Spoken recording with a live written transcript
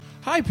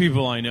Hi,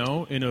 people I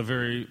know in a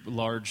very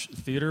large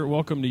theater.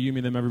 Welcome to You,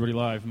 Me, Them, Everybody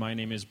Live. My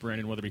name is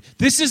Brandon Weatherby.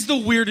 This is the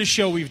weirdest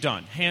show we've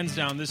done. Hands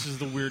down, this is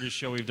the weirdest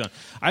show we've done.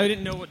 I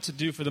didn't know what to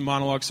do for the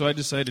monologue, so I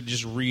decided to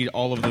just read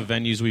all of the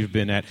venues we've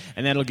been at,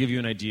 and that'll give you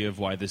an idea of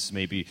why this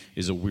maybe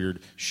is a weird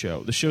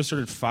show. The show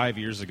started 5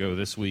 years ago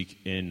this week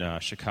in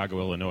Chicago,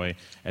 Illinois,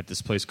 at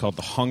this place called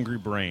The Hungry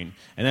Brain.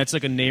 And that's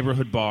like a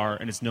neighborhood bar,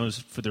 and it's known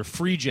for their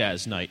free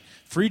jazz night.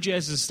 Free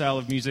jazz is a style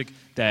of music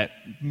that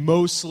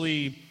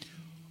mostly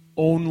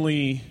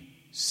only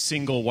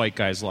single white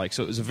guys like.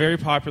 So it was a very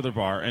popular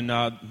bar, and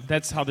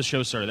that's how the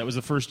show started. That was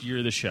the first year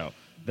of the show.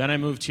 Then I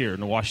moved here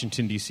to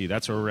Washington, D.C.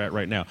 That's where we're at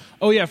right now.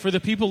 Oh, yeah, for the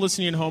people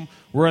listening at home,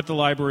 we're at the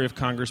Library of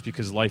Congress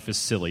because life is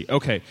silly.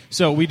 Okay,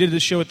 so we did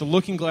this show at the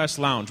Looking Glass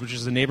Lounge, which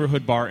is a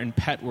neighborhood bar in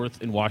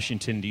Petworth in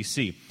Washington,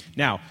 D.C.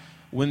 Now,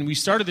 when we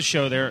started the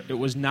show there, it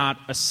was not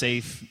a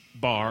safe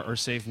bar or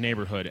safe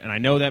neighborhood. And I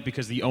know that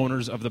because the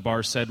owners of the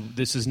bar said,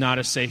 this is not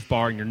a safe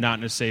bar and you're not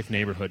in a safe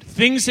neighborhood.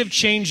 Things have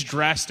changed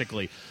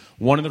drastically.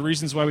 One of the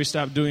reasons why we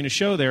stopped doing a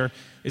show there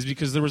is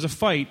because there was a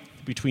fight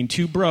between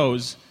two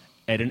bros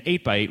at an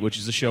 8x8, which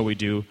is a show we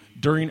do,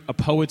 during a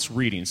poet's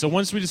reading. So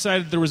once we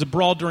decided there was a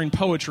brawl during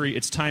poetry,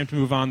 it's time to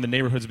move on. The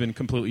neighborhood's been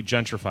completely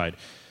gentrified.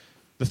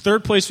 The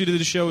third place we did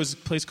the show is a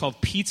place called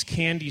Pete's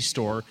Candy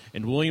Store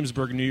in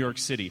Williamsburg, New York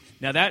City.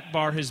 Now, that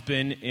bar has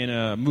been in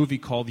a movie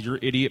called Your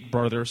Idiot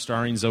Brother,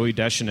 starring Zooey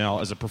Deschanel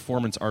as a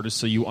performance artist,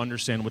 so you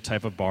understand what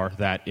type of bar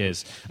that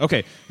is.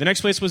 Okay, the next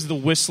place was The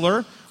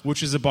Whistler,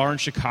 which is a bar in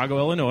Chicago,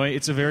 Illinois.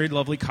 It's a very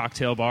lovely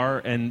cocktail bar,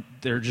 and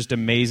they're just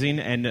amazing,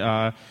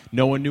 and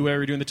no one knew we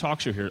were doing the talk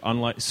show here,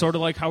 sort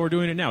of like how we're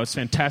doing it now. It's a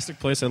fantastic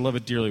place. I love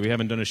it dearly. We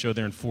haven't done a show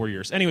there in 4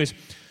 years. Anyways,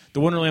 the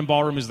Wonderland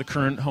Ballroom is the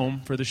current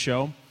home for the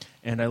show.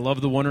 And I love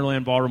the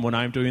Wonderland Ballroom when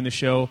I'm doing the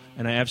show,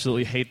 and I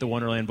absolutely hate the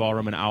Wonderland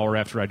Ballroom an hour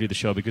after I do the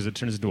show because it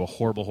turns into a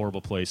horrible, horrible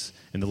place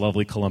in the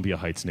lovely Columbia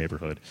Heights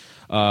neighborhood.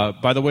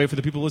 By the way, for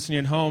the people listening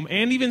at home,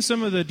 and even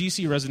some of the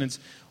D.C. residents,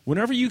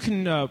 whenever you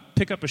can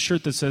pick up a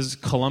shirt that says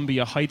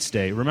Columbia Heights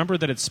Day, remember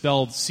that it's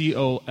spelled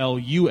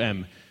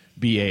COLUMBA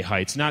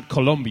Heights, not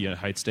Columbia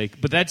Heights Day.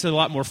 But that's a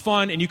lot more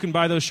fun, and you can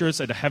buy those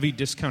shirts at a heavy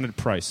discounted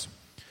price.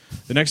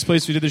 The next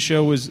place we did the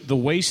show was The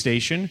Way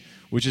Station,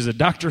 which is a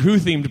Doctor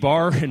Who-themed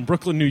bar in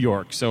Brooklyn, New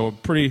York. So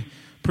pretty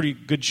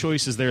good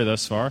choices there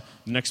thus far.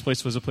 The next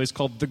place was a place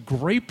called The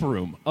Grape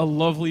Room, a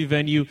lovely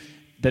venue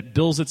that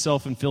bills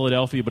itself in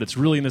Philadelphia, but it's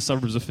really in the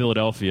suburbs of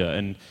Philadelphia.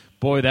 And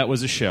boy, that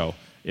was a show.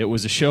 It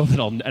was a show that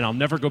I'll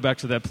never go back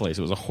to that place.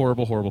 It was a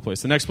horrible, horrible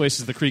place. The next place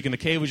is The Creek and the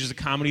Cave, which is a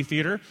comedy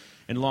theater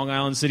in Long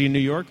Island City, New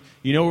York.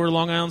 You know where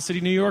Long Island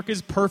City, New York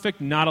is? Perfect.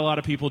 Not a lot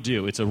of people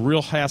do. It's a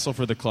real hassle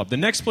for the club. The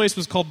next place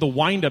was called The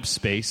Wind-Up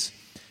Space,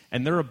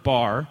 and they're a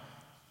bar.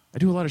 I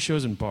do a lot of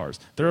shows in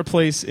bars. They're a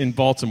place in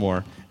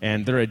Baltimore,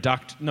 and they're a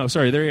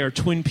they're a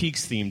Twin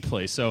Peaks themed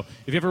place. So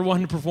if you ever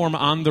want to perform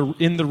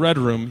in the Red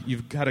Room,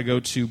 you've got to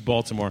go to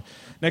Baltimore.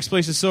 Next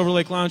place is Silver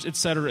Lake Lounge,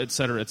 etc.,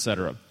 etc.,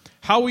 etc.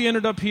 How we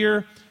ended up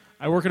here,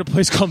 I work at a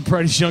place called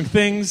Brightest Young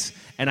Things,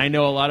 and I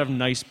know a lot of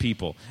nice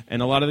people.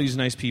 And a lot of these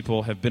nice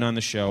people have been on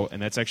the show, and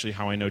that's actually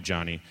how I know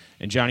Johnny.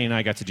 And Johnny and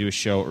I got to do a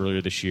show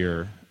earlier this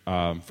year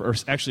for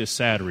actually a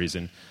sad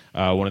reason.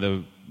 One of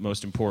the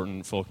most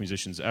important folk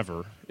musicians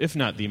ever, if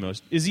not the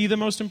most. Is he the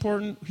most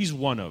important? He's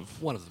one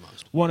of. One of the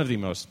most. One of the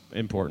most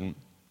important.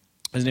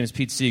 His name is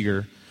Pete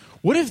Seeger.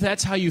 What if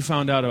that's how you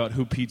found out about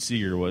who Pete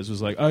Seeger was? It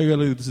was like, oh, you got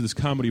to listen to this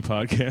comedy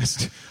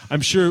podcast. I'm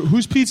sure.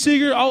 Who's Pete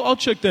Seeger? I'll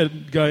check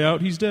that guy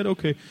out. He's dead.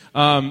 Okay.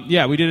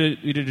 Yeah, we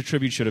did a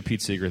tribute show to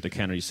Pete Seeger at the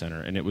Kennedy Center,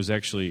 and it was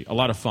actually a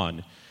lot of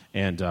fun.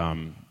 And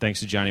thanks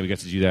to Johnny, we got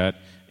to do that.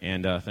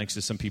 And thanks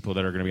to some people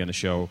that are going to be on the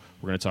show,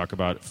 we're going to talk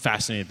about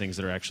fascinating things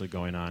that are actually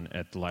going on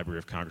at the Library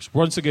of Congress.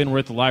 Once again, we're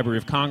at the Library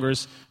of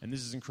Congress, and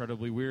this is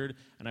incredibly weird.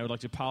 And I would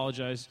like to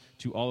apologize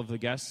to all of the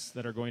guests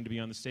that are going to be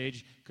on the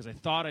stage, because I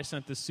thought I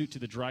sent this suit to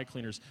the dry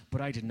cleaners, but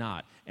I did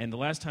not. And the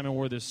last time I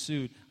wore this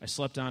suit, I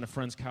slept on a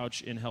friend's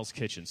couch in Hell's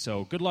Kitchen.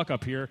 So good luck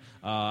up here.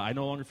 I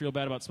no longer feel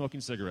bad about smoking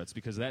cigarettes,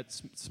 because that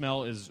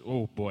smell is,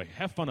 oh boy,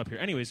 have fun up here.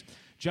 Anyways,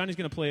 Johnny's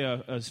going to play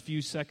a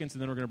few seconds,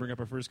 and then we're going to bring up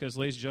our first guest.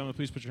 Ladies and gentlemen,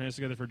 please put your hands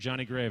together for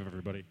Johnny Grave,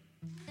 everybody.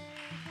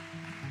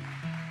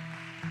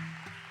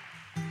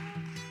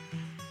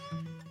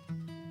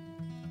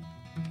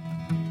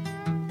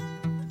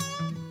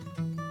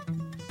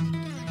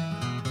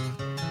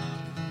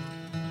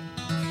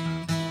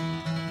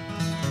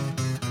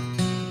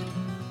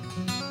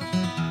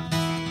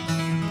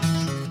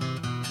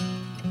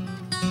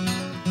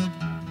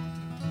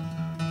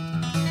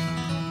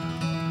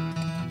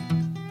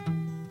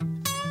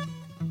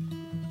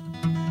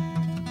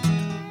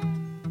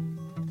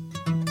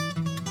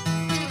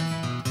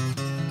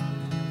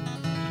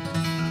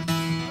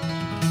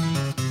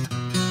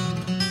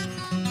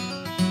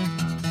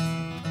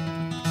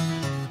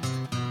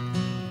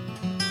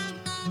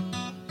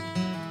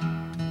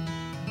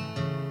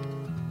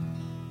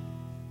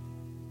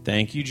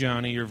 Thank you,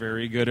 Johnny. You're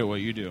very good at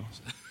what you do.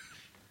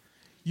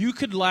 You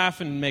could laugh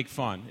and make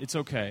fun. It's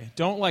okay.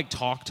 Don't,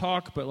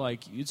 talk, but,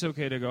 it's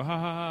okay to go, ha,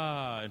 ha,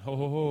 ha, and ho,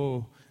 ho,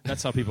 ho.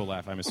 That's how people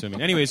laugh, I'm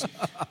assuming. Anyways,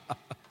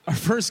 our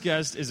first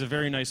guest is a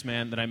very nice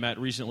man that I met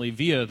recently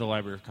via the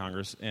Library of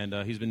Congress, and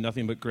he's been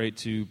nothing but great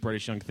to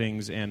British Young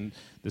Things and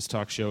this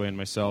talk show and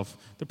myself.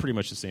 They're pretty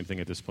much the same thing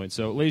at this point.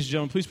 So, ladies and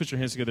gentlemen, please put your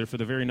hands together for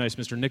the very nice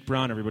Mr. Nick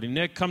Brown, everybody.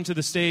 Nick, come to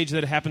the stage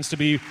that happens to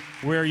be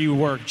where you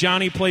work.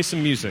 Johnny, play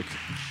some music.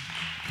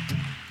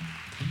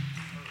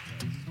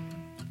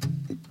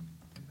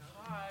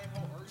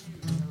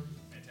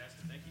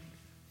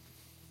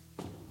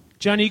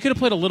 Johnny, you could have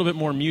played a little bit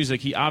more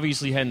music. He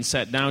obviously hadn't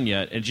sat down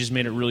yet. It just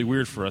made it really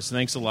weird for us.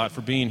 Thanks a lot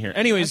for being here.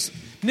 Anyways,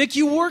 Nick,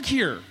 you work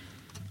here.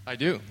 I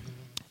do.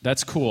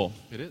 That's cool.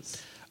 It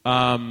is.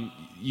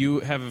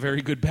 You have a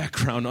very good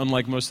background,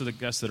 unlike most of the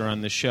guests that are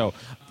on this show.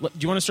 Do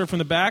you want to start from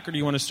the back, or do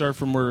you want to start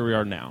from where we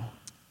are now?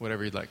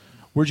 Whatever you'd like.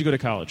 Where'd you go to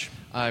college?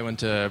 I went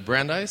to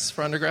Brandeis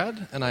for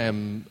undergrad, and I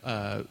am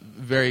a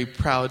very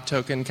proud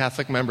token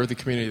Catholic member of the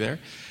community there.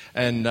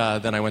 And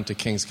then I went to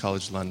King's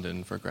College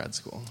London for grad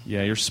school.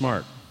 Yeah, you're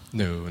smart.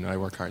 No, I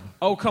work hard.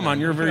 Oh, come on.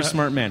 You're a very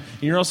smart man.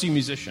 And you're also a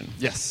musician.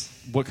 Yes.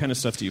 What kind of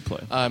stuff do you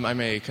play?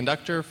 I'm a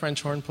conductor,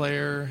 French horn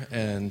player,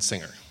 and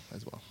singer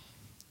as well.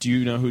 Do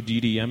you know who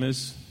DDM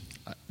is?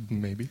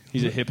 Maybe.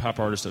 He's a hip-hop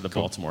artist out of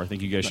Baltimore. I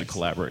think you guys should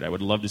collaborate. I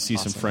would love to see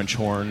some French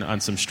horn on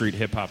some street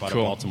hip-hop out of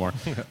Baltimore.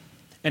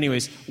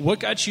 Anyways,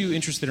 what got you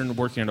interested in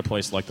working at a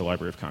place like the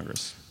Library of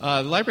Congress?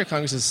 The Library of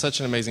Congress is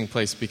such an amazing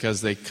place because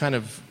they kind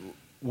of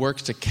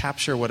work to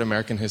capture what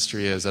American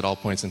history is at all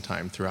points in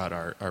time throughout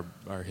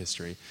our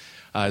history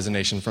as a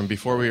nation, from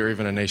before we were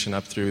even a nation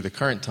up through the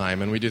current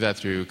time. And we do that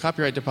through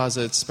copyright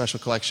deposits, special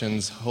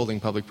collections, holding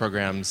public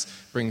programs,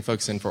 bringing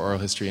folks in for oral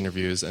history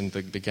interviews, and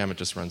the gamut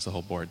just runs the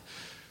whole board.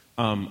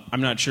 I'm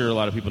not sure a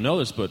lot of people know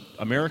this, but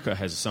America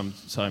has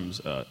sometimes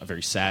a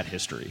very sad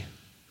history.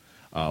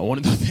 One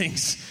of the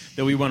things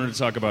that we wanted to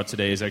talk about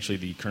today is actually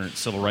the current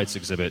civil rights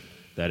exhibit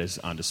that is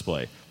on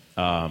display,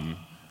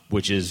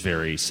 which is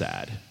very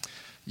sad.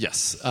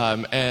 Yes,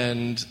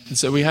 and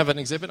so we have an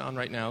exhibit on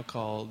right now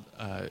called,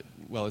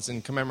 it's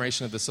in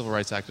commemoration of the Civil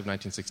Rights Act of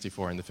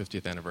 1964 and the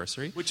 50th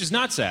anniversary. Which is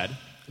not sad.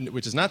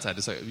 Which is not sad.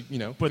 It's,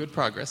 good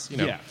progress.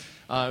 Yeah.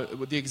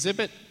 The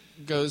exhibit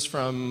goes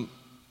from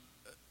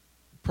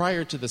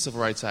prior to the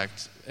Civil Rights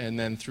Act and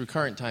then through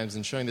current times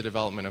and showing the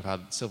development of how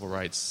civil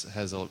rights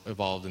has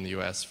evolved in the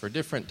U.S. for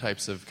different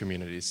types of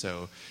communities.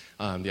 So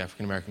the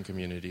African American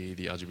community,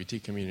 the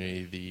LGBT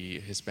community, the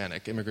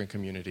Hispanic immigrant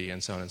community,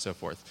 and so on and so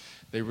forth.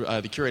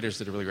 The curators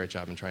did a really great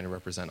job in trying to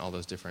represent all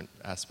those different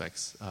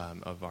aspects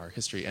of our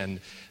history. And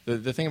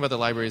the thing about the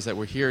library is that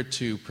we're here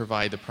to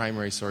provide the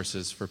primary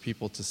sources for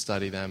people to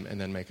study them and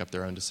then make up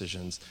their own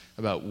decisions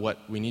about what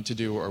we need to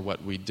do or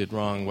what we did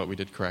wrong, what we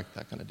did correct,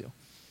 that kind of deal.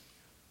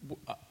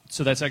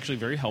 So that's actually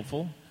very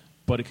helpful,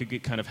 but it could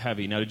get kind of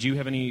heavy. Now, did you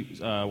have any?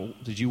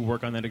 Did you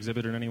work on that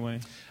exhibit in any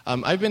way?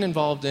 I've been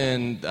involved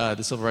in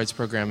the civil rights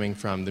programming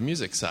from the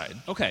music side.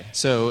 Okay.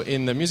 So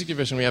in the music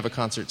division, we have a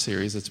concert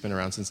series that's been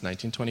around since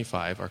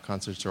 1925. Our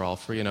concerts are all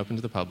free and open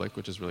to the public,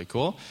 which is really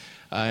cool.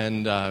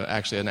 And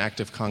actually, an act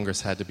of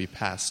Congress had to be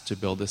passed to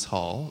build this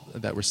hall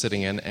that we're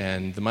sitting in,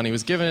 and the money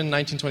was given in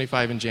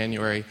 1925 in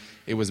January.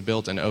 It was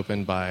built and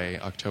opened by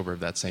October of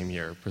that same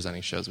year,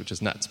 presenting shows, which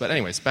is nuts. But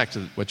anyways, back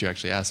to what you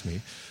actually asked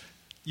me.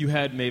 You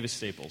had Mavis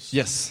Staples.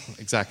 Yes,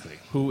 exactly.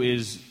 Who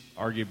is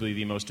arguably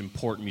the most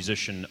important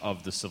musician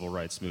of the civil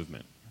rights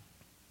movement.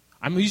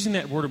 I'm using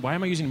that word. Why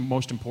am I using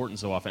most important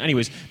so often?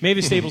 Anyways,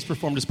 Mavis Staples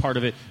performed as part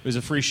of it. It was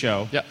a free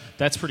show. Yeah.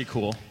 That's pretty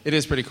cool. It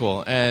is pretty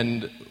cool.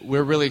 And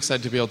we're really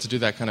excited to be able to do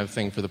that kind of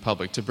thing for the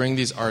public, to bring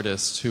these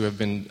artists who have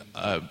been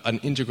an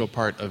integral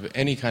part of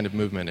any kind of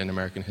movement in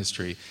American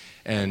history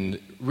and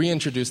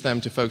reintroduce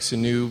them to folks who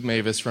knew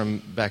Mavis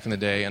from back in the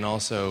day, and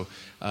also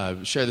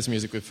share this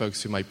music with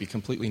folks who might be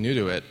completely new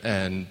to it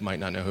and might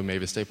not know who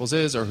Mavis Staples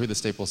is or who the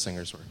Staples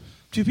singers were.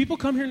 Do people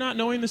come here not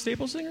knowing the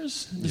Staples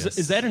singers? Yes.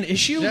 Is that an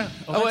issue? Yeah.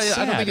 Oh,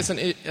 I don't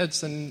think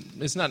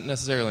it's not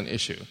necessarily an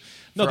issue.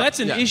 No, that's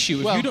an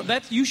issue. Well, if you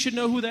don't, you should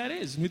know who that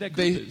is, who that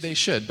group is. They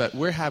should, but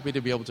we're happy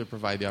to be able to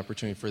provide the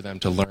opportunity for them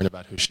to learn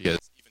about who she is,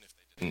 even if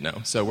they didn't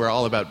know. So we're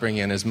all about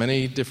bringing in as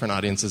many different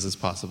audiences as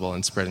possible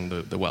and spreading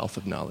the wealth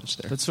of knowledge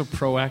there. That's so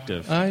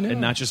proactive. I know. And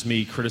not just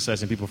me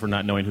criticizing people for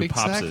not knowing who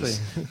Pops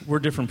is. We're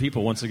different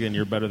people. Once again,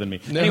 you're better than me.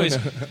 Anyways,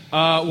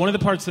 one of the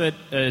parts that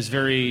is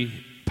very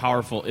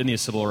powerful in the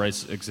civil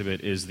rights exhibit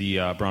is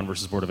the Brown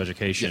versus Board of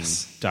Education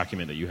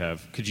document that you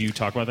have. Could you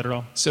talk about that at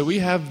all? So we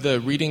have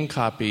the reading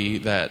copy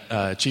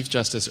that Chief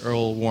Justice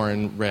Earl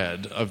Warren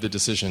read of the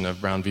decision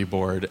of Brown v.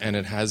 Board, and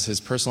it has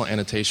his personal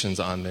annotations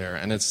on there.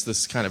 And it's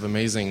this kind of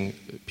amazing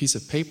piece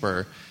of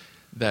paper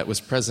that was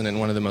present in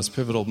one of the most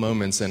pivotal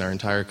moments in our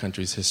entire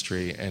country's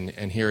history.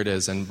 And here it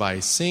is. And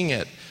by seeing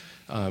it,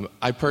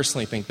 I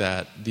personally think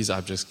that these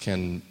objects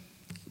can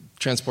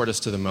transport us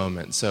to the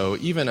moment. So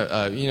even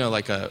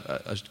like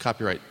a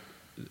copyright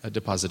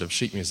deposit of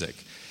sheet music,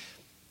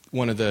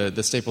 one of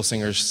the Staple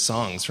Singers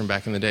songs from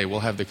back in the day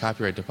will have the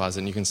copyright deposit,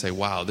 and you can say,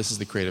 wow, this is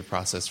the creative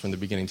process from the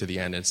beginning to the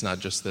end. It's not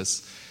just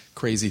this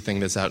crazy thing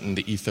that's out in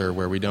the ether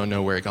where we don't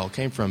know where it all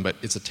came from, but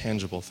it's a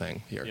tangible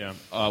thing here. Yeah.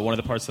 One of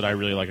the parts that I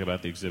really like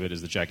about the exhibit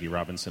is the Jackie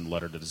Robinson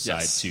letter to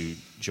decide to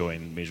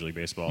join Major League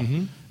Baseball.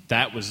 Mm-hmm.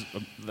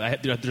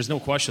 There's no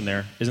question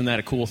there. Isn't that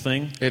a cool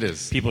thing? It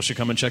is. People should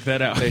come and check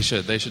that out. They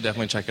should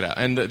definitely check it out.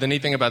 And the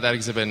neat thing about that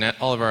exhibit and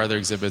all of our other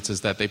exhibits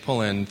is that they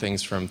pull in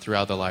things from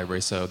throughout the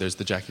library. So there's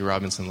the Jackie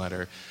Robinson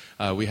letter.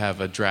 We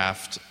have a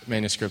draft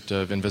manuscript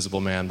of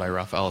Invisible Man by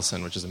Ralph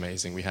Ellison, which is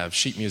amazing. We have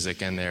sheet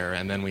music in there,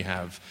 and then we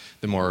have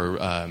the more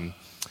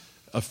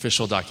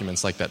official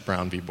documents like that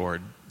Brown v.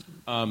 Board.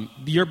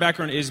 Your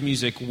background is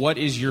music. What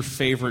is your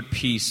favorite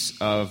piece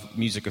of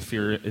music?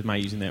 Am I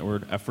using that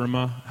word?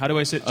 Ephemera? How do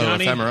I say it,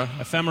 Johnny? Ephemera.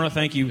 Ephemera,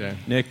 thank you, yeah.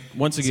 Nick.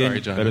 Once again,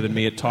 Sorry, Johnny. better than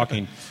me at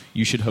talking.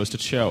 You should host a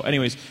show.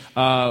 Anyways,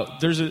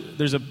 there's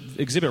a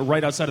exhibit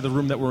right outside of the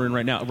room that we're in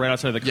right now, right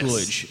outside of the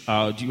Coolidge.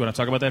 Yes. Do you want to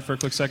talk about that for a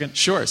quick second?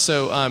 Sure.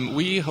 So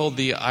we hold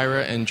the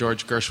Ira and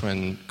George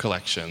Gershwin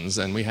collections,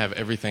 and we have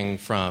everything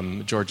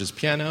from George's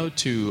piano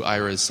to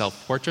Ira's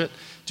self-portrait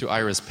to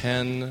Ira's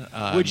pen.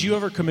 Would you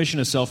ever commission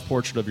a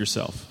self-portrait of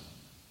yourself?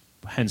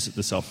 Hence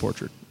the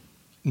self-portrait.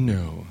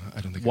 No,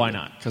 I don't think. Why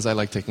not? Because I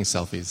like taking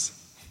selfies.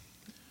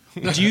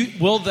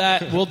 Will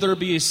there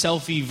be a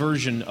selfie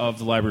version of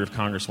the Library of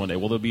Congress one day?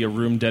 Will there be a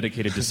room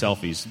dedicated to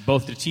selfies?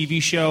 Both the TV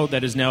show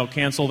that is now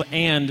canceled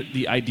and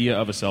the idea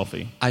of a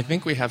selfie. I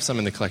think we have some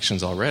in the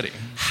collections already.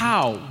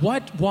 How?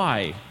 What?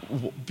 Why?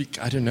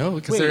 I don't know,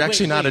 because they're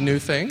actually not a new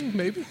thing,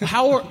 maybe?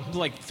 How are,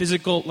 like,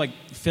 physical, like,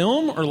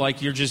 film, or,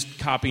 like, you're just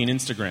copying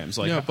Instagrams?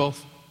 Like, Yeah,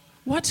 both.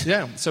 What?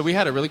 Yeah, so we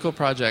had a really cool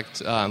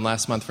project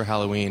last month for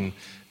Halloween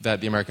that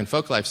the American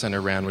Folklife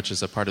Center ran, which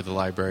is a part of the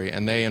library,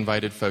 and they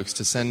invited folks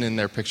to send in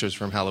their pictures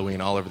from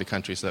Halloween all over the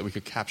country so that we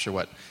could capture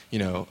what,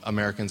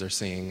 Americans are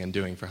seeing and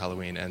doing for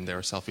Halloween, and there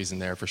were selfies in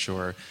there for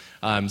sure.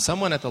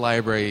 Someone at the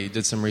library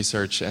did some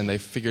research, and they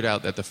figured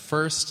out that the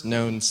first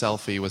known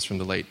selfie was from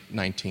the late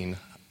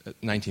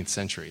 19th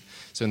century.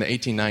 So in the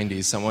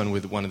 1890s, someone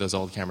with one of those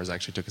old cameras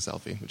actually took a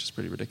selfie, which is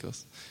pretty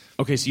ridiculous.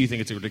 Okay, so you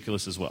think it's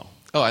ridiculous as well?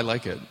 Oh, I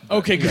like it.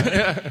 Okay,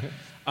 good.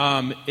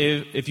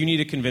 If you need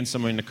to convince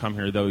someone to come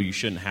here, though, you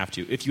shouldn't have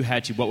to. If you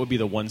had to, what would be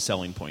the one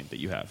selling point that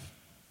you have?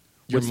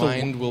 Your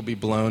mind will be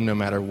blown no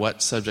matter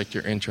what subject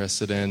you're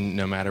interested in,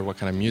 no matter what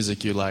kind of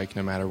music you like,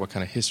 no matter what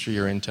kind of history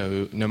you're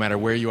into, no matter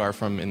where you are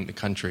from in the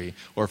country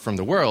or from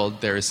the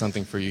world, there is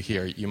something for you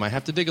here. You might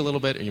have to dig a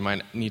little bit, or you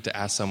might need to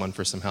ask someone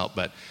for some help,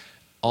 but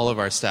all of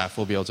our staff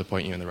will be able to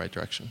point you in the right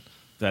direction.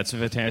 That's a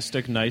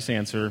fantastic, nice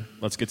answer.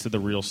 Let's get to the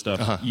real stuff.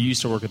 Uh-huh. You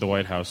used to work at the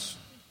White House.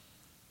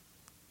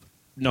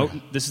 No,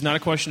 this is not a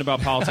question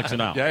about politics at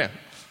all. Yeah.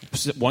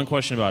 One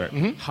question about it.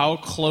 Mm-hmm. How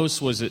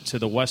close was it to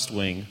the West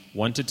Wing,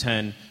 1 to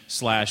 10,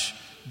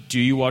 / do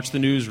you watch the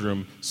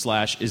newsroom, /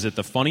 is it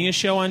the funniest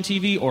show on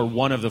TV or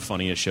one of the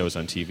funniest shows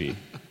on TV?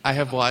 I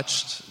have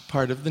watched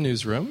part of the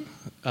newsroom.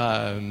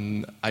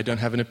 I don't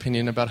have an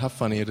opinion about how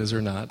funny it is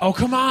or not. Oh,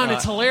 come on,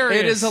 it's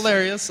hilarious. It is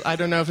hilarious. I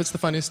don't know if it's the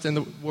funniest in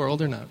the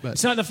world or not. But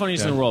it's not the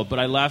funniest in the world, but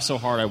I laughed so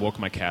hard I woke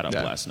my cat up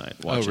last night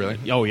watching really?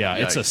 it. Oh, yeah,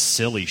 it's Yikes. a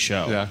silly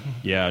show.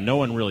 Yeah, no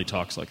one really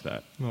talks like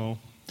that. Oh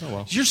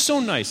well. You're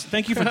so nice.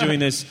 Thank you for doing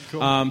this.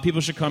 Cool.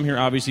 People should come here.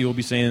 Obviously, we'll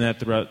be saying that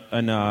throughout.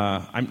 And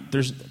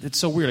it's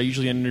so weird. I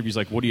usually end interviews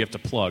like, "What do you have to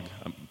plug?"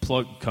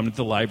 Come to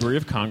the Library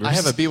of Congress. I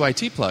have a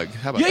BYT plug.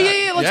 How about that?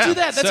 Yeah. Let's do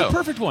that. That's a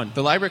perfect one.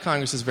 The Library of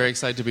Congress is very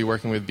excited to be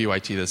working with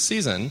BYT this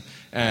season,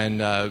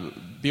 and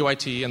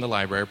BYT and the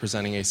library are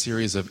presenting a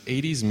series of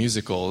 80s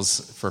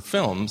musicals for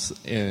films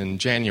in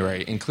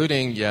January,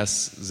 including,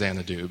 yes,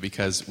 Xanadu,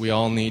 because we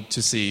all need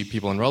to see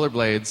people in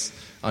rollerblades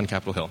on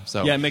Capitol Hill.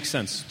 So yeah, it makes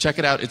sense. Check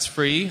it out. It's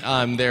free.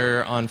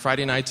 They're on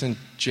Friday nights in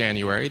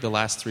January, the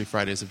last 3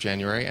 Fridays of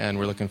January, and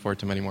we're looking forward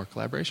to many more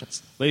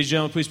collaborations. Ladies and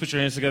gentlemen, please put your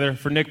hands together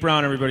for Nick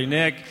Brown, everybody.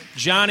 Nick,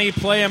 Johnny,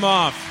 play him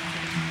off.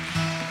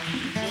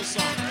 Cool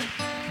song, right?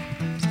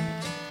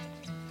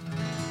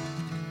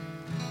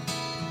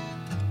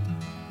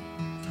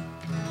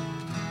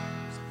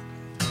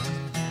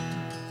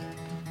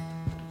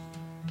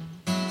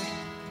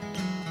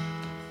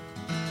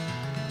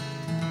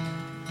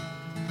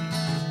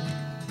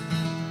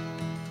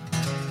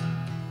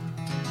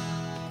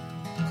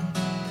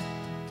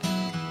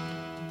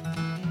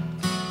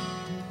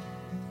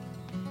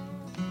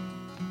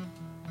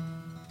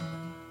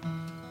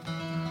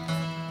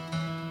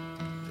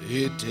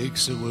 It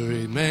takes a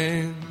worried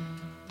man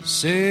to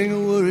sing a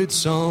worried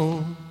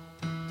song.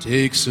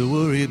 Takes a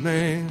worried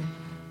man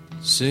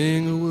to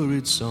sing a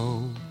worried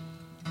song.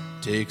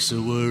 Takes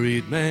a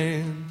worried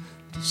man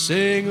to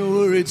sing a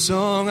worried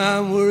song.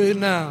 I'm worried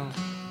now,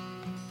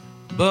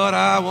 but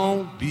I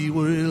won't be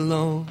worried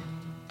long.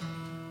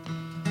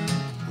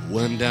 I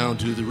went down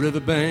to the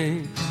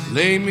riverbank,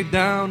 laid me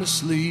down to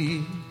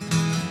sleep.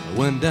 I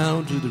went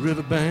down to the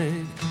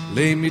riverbank,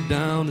 laid me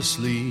down to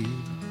sleep.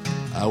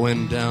 I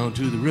went down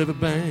to the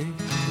riverbank,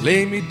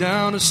 laid me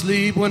down to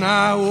sleep. When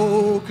I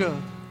woke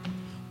up,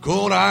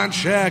 cold iron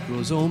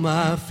shackles on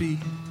my feet.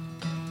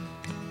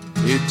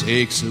 It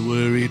takes a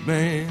worried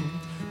man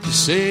to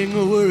sing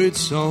a worried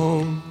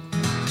song.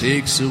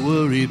 Takes a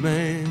worried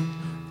man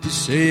to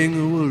sing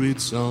a worried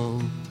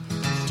song.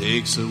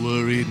 Takes a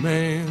worried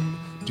man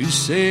to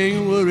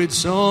sing a worried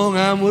song.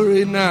 I'm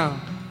worried now,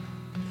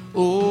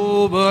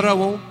 oh, but I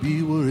won't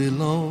be worried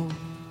long.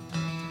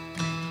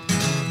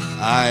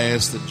 I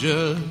asked the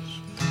judge,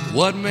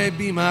 what may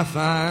be my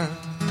fine?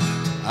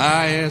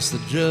 I asked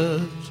the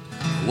judge,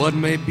 what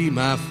may be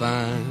my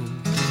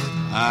fine?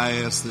 I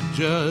asked the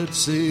judge,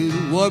 said,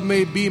 what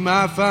may be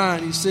my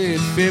fine? He said,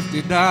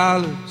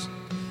 $50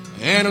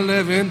 and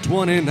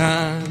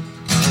 $11.29.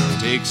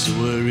 Takes a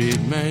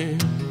worried man,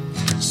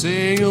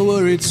 sing a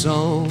worried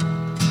song.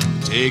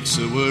 Takes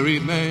a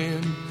worried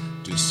man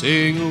to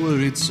sing a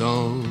worried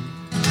song.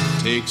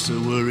 Takes a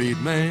worried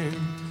man,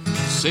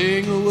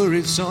 sing a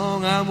worried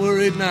song. I'm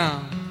worried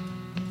now,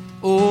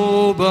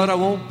 oh, but I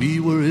won't be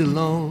worried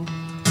long.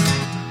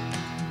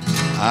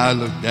 I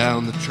looked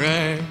down the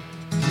track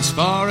as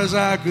far as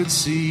I could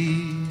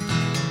see.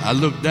 I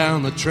looked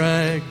down the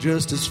track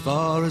just as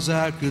far as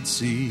I could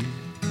see.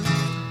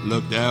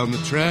 Looked down the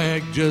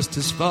track just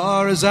as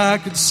far as I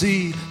could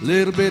see.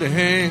 Little bit of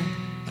hand,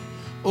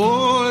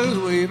 oh, it was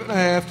waving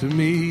after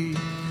me.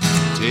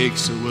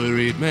 Takes a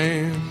worried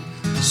man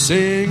to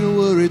sing a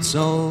worried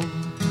song.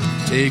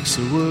 Takes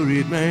a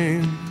worried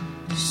man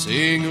to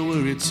sing a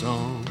worried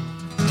song.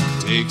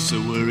 Takes a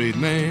worried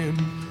man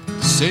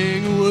to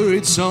sing a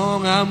worried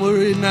song. I'm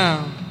worried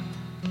now,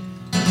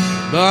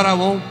 but I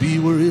won't be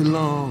worried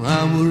long.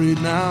 I'm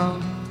worried now,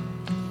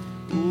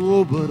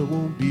 oh, but I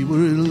won't be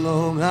worried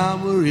long.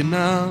 I'm worried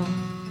now.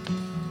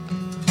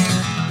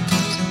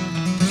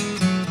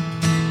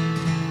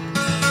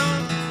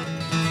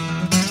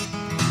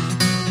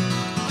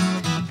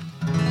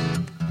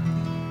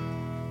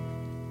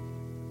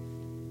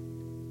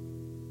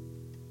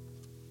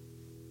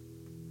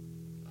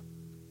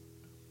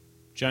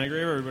 Johnny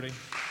Graver, everybody.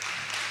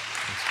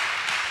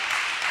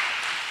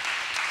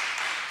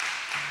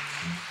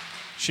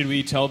 Should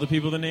we tell the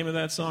people the name of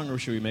that song, or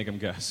should we make them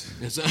guess?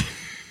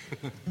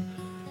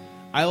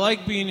 I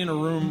like being in a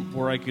room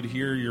where I could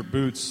hear your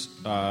boots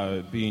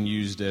being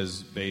used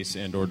as bass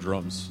and or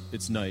drums.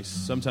 It's nice.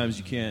 Sometimes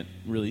you can't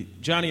really...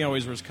 Johnny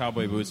always wears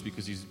cowboy boots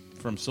because he's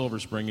from Silver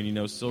Spring, and you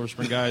know Silver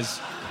Spring guys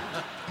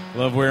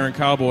love wearing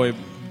cowboy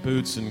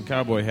boots and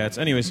cowboy hats.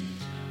 Anyways,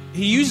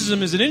 he uses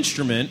them as an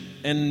instrument,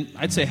 and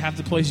I'd say half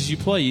the places you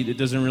play, it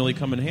doesn't really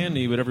come in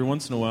handy, but every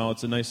once in a while,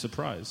 it's a nice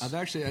surprise. I've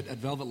actually at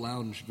Velvet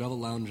Lounge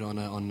on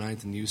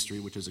 9th and U Street,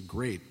 which is a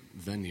great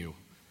venue.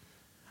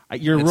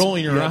 You're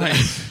rolling your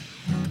eyes.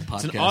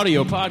 It's an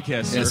audio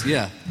podcast, sir. Yes,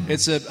 yeah.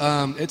 It's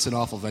an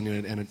awful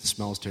venue, and it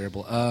smells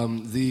terrible.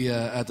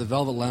 At the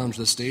Velvet Lounge,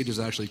 the stage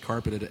is actually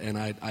carpeted, and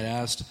I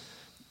asked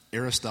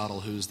Aristotle,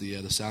 who's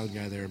the sound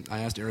guy there, I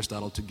asked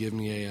Aristotle to give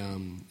me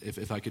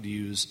if I could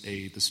use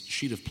this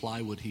sheet of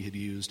plywood he had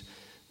used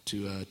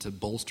to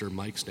bolster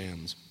mic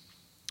stands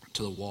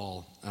to the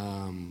wall.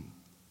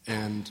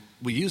 And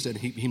we used it, and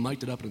he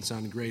mic'd it up, and it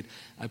sounded great.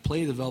 I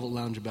played the Velvet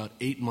Lounge about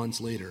 8 months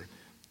later,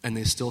 and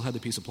they still had the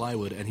piece of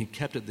plywood, and he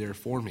kept it there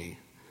for me.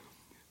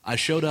 I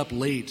showed up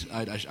late.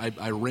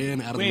 I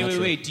ran out of the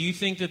metro. Wait. Do you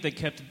think that they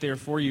kept it there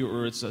for you,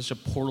 or it's such a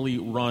poorly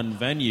run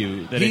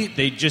venue that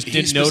they just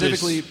didn't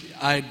notice?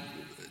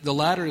 The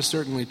latter is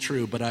certainly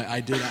true, but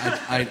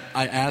I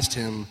asked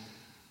him,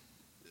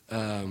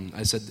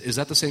 I said, is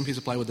that the same piece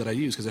of plywood that I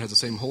use? Because it has the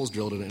same holes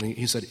drilled in it. And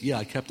he said, yeah,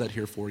 I kept that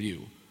here for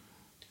you.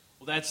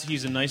 Well,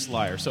 he's a nice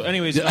liar. So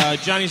anyways,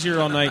 Johnny's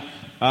here all night.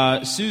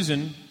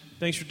 Susan,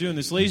 thanks for doing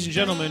this. Ladies and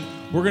gentlemen,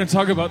 we're going to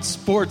talk about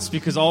sports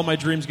because all my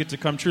dreams get to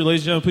come true.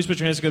 Ladies and gentlemen, please put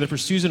your hands together for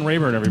Susan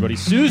Rayburn, everybody.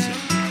 Susan.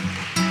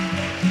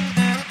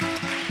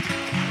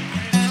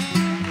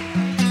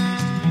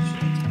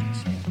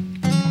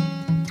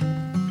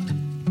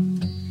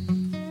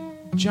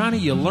 Johnny,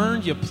 you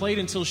learned, you played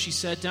until she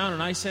sat down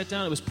and I sat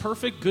down. It was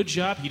perfect. Good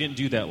job. You didn't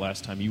do that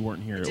last time. You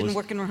weren't here. It didn't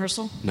work in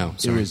rehearsal? No.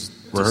 Sorry. It was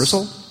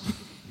rehearsal?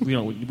 We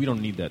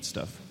don't need that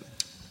stuff.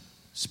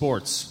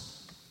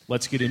 Sports.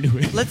 Let's get into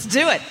it. Let's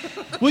do it.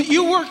 Well,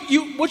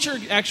 what's your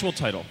actual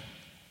title?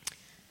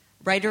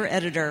 Writer,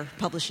 editor,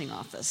 publishing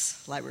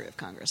office, Library of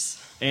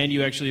Congress. And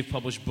you actually have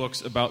published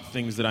books about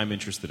things that I'm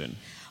interested in.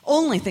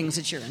 Only things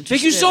that you're interested in.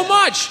 Thank you so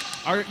much.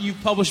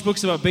 You've published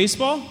books about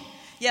baseball?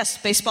 Yes,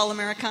 Baseball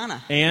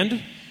Americana.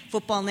 And?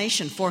 Football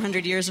Nation,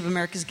 400 Years of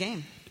America's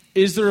Game.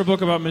 Is there a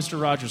book about Mr.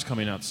 Rogers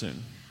coming out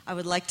soon? I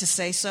would like to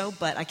say so,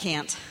 but I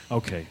can't.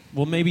 Okay.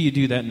 Well, maybe you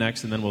do that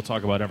next, and then we'll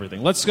talk about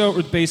everything. Let's go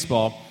with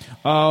baseball.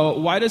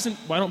 Why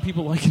don't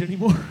people like it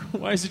anymore?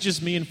 Why is it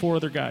just me and 4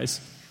 other guys?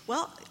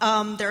 Well,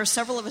 there are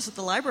several of us at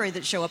the library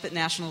that show up at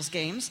Nationals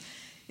games.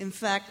 In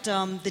fact,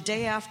 the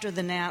day after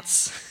the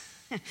Nats...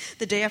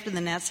 The day after the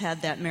Nats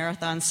had that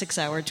marathon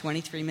 6-hour,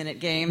 23-minute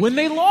game. When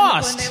they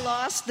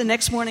lost. The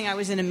next morning I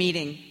was in a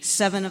meeting.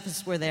 7 of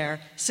us were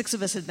there. 6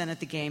 of us had been at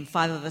the game.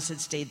 5 of us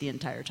had stayed the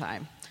entire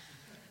time.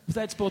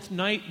 That's both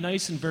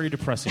nice and very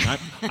depressing.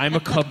 I'm a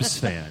Cubs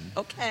fan.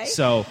 Okay.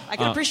 So I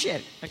can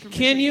appreciate it.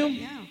 Can you?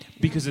 Yeah.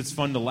 Because it's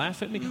fun to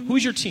laugh at me. Mm-hmm.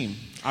 Who's your team?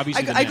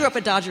 Obviously, I grew up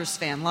a Dodgers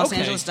fan, Los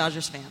Angeles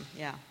Dodgers fan.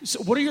 Yeah.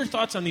 So, what are your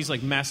thoughts on these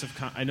massive?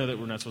 I know that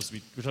we're not supposed to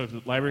be. We're talking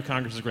about the Library of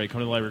Congress is great.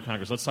 Come to the Library of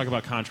Congress. Let's talk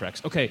about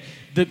contracts. Okay,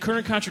 the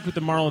current contract with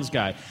the Marlins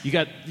guy. You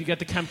got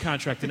the Kemp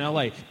contract in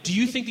L.A. Do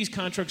you think these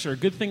contracts are a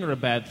good thing or a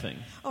bad thing?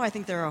 Oh, I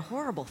think they're a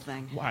horrible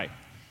thing. Why?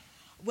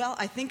 Well,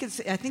 I think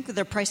that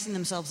they're pricing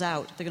themselves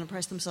out. They're going to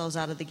price themselves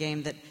out of the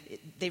game.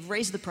 They've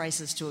raised the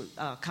prices to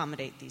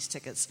accommodate these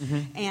tickets,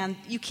 and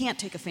you can't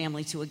take a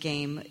family to a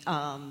game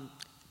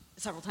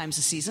several times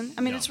a season.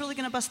 I mean, it's really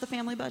going to bust the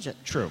family budget.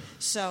 True.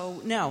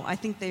 So no, I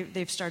think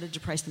they've started to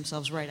price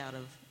themselves right out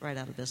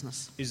of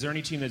business. Is there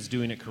any team that's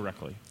doing it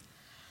correctly?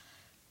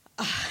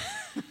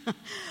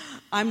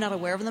 I'm not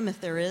aware of them. If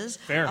there is,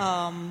 fair.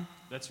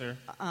 That's fair.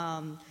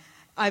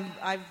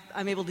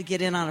 I'm able to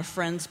get in on a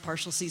friend's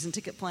partial season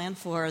ticket plan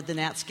for the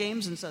Nats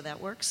games, and so that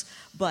works.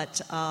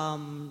 But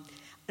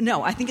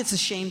no, I think it's a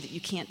shame that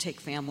you can't take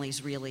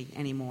families really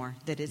anymore.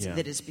 That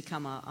it's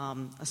become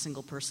a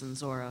single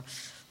person's or a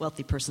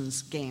wealthy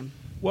person's game.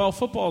 Well,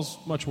 football's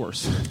much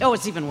worse. Oh,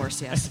 it's even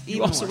worse. Yes,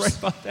 You're also right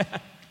about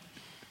that.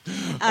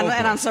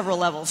 And on several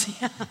levels.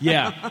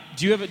 Yeah.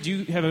 Do you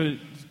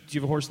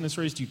have a horse in this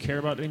race? Do you care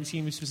about any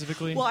team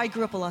specifically? Well, I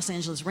grew up a Los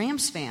Angeles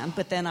Rams fan,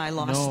 but then I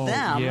lost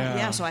them.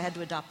 Yeah. So I had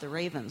to adopt the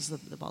Ravens,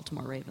 the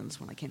Baltimore Ravens,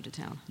 when I came to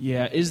town.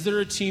 Yeah. Is there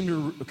a team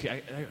to...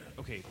 Okay,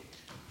 okay.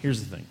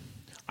 Here's the thing.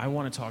 I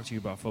want to talk to you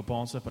about football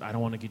and stuff, but I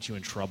don't want to get you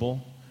in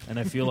trouble. And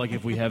I feel like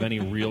if we have any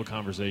real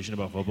conversation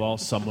about football,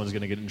 someone's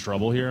going to get in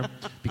trouble here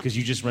because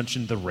you just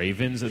mentioned the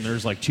Ravens, and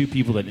there's like two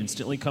people that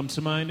instantly come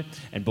to mind,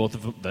 and both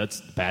of them,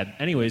 that's bad.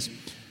 Anyways,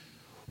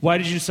 why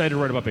did you decide to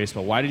write about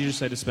baseball? Why did you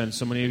decide to spend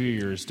so many of your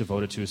years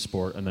devoted to a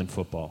sport and then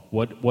football?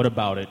 What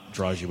about it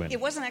draws you in? It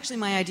wasn't actually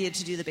my idea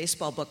to do the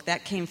baseball book.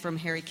 That came from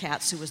Harry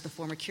Katz, who was the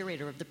former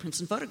curator of the Prints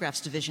and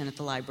Photographs division at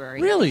the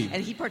library. Really?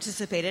 And he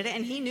participated,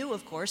 and he knew,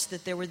 of course,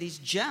 that there were these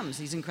gems,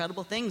 these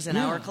incredible things in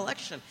our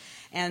collection.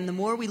 And the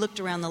more we looked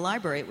around the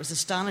library, it was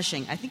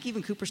astonishing. I think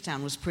even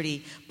Cooperstown was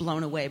pretty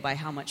blown away by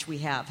how much we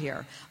have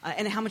here.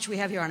 And how much we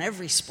have here on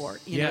every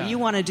sport. You know, you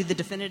want to do the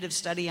definitive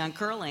study on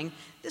curling,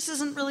 this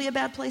isn't really a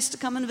bad place to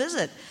come and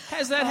visit.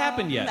 Has that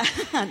happened yet?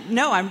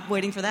 No, I'm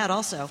waiting for that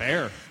also.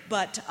 Fair.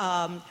 But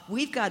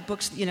we've got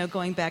books,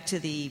 going back to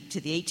the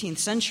 18th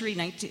century,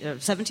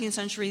 17th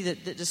century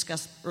that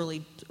discuss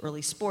early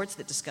sports,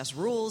 that discuss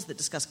rules, that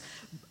discuss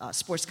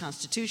sports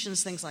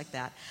constitutions, things like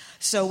that.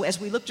 So as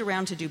we looked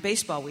around to do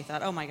baseball, we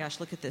thought, oh my gosh,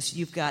 look at this.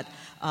 You've got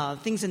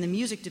things in the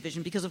music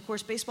division because, of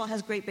course, baseball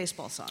has great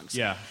baseball songs.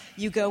 Yeah.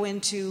 You go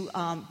into,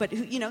 but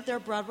there are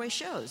Broadway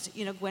shows.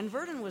 Gwen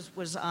Verdon was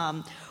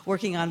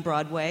working on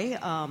Broadway,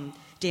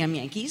 Damn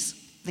Yankees.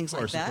 Things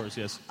like that. Of course,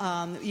 yes.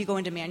 You go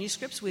into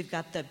manuscripts. We've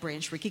got the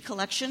Branch Rickey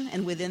collection,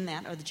 and within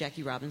that are the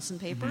Jackie Robinson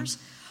papers.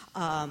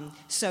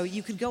 So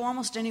you could go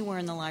almost anywhere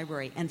in the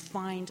library and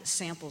find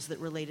samples that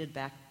related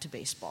back to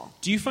baseball.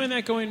 Do you find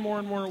that going more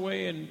and more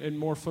away and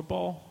more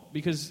football?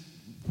 Because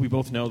we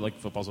both know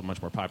football's a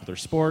much more popular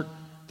sport.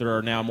 There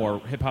are now more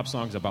hip-hop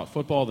songs about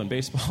football than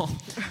baseball.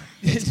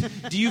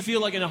 Do you feel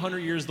like in 100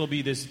 years there'll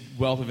be this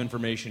wealth of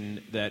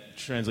information that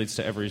translates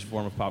to every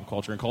form of pop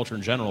culture and culture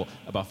in general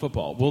about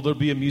football? Will there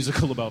be a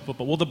musical about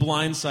football? Will The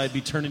Blind Side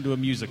be turned into a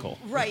musical?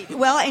 Right.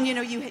 Well, and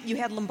you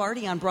had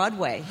Lombardi on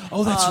Broadway.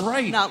 Oh, that's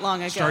right. Not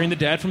long ago. Starring the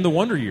dad from the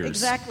Wonder Years.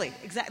 Exactly.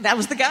 That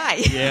was the guy.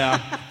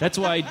 Yeah. That's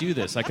why I do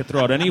this. I could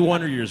throw out any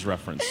Wonder Years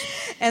reference.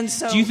 And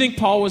so, do you think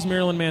Paul was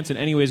Marilyn Manson?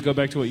 Anyways, go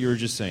back to what you were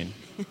just saying.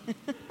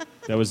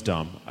 That was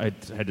dumb. I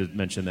had to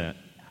mention that.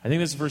 I think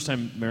that's the first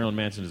time Marilyn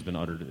Manson has been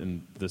uttered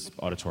in this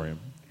auditorium.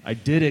 I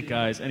did it,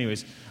 guys.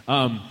 Anyways,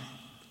 are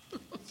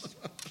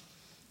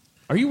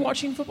you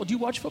watching football? Do you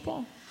watch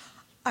football?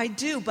 I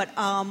do, but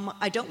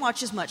I don't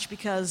watch as much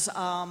because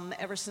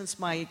ever since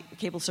my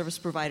cable service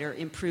provider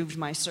improved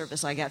my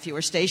service, I got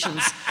fewer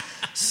stations.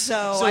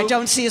 So I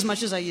don't see as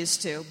much as I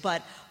used to.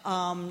 But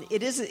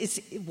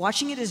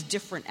watching it is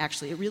different,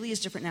 actually. It really is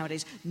different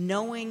nowadays,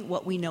 knowing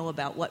what we know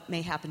about what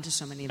may happen to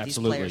so many of these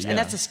players. Yeah. And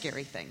that's a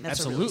scary thing.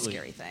 That's a really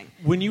scary thing.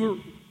 When you were...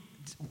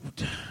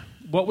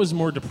 What was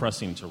more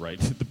depressing to write,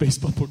 the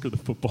baseball book or the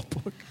football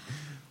book?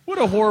 What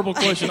a horrible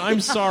question.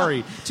 I'm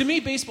sorry. To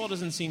me, baseball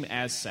doesn't seem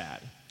as sad.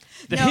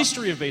 The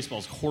history of baseball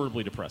is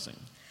horribly depressing.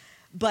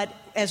 But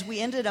as we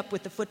ended up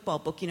with the football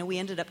book, we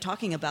ended up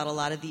talking about a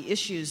lot of the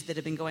issues that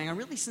have been going on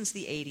really since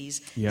the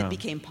 80s that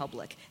became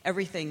public.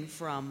 Everything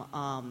from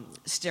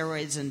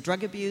steroids and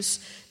drug abuse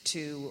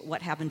to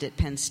what happened at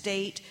Penn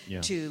State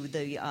to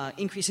the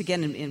increase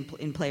again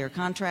in player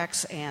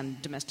contracts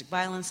and domestic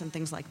violence and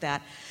things like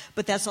that.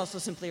 But that's also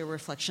simply a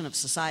reflection of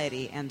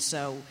society. And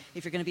so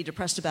if you're going to be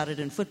depressed about it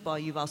in football,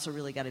 you've also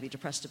really got to be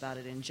depressed about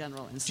it in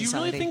general in society. Do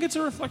you really think it's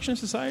a reflection of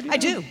society? I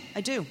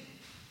do.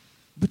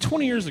 But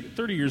 30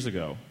 years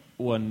ago,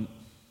 when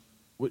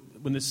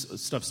this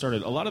stuff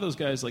started, a lot of those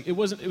guys, it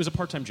was a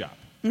part-time job,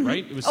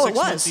 right? It was 6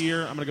 months a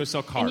year, I'm going to go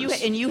sell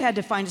cars. And you had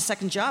to find a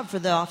second job for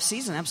the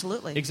off-season,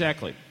 absolutely.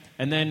 Exactly.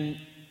 And then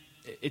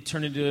it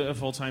turned into a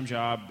full-time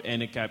job,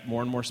 and it got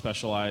more and more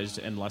specialized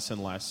and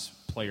less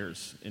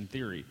players in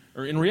theory,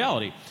 or in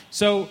reality.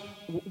 So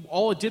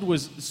all it did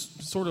was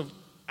sort of,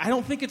 I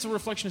don't think it's a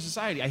reflection of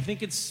society. I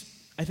think it's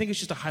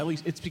just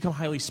it's become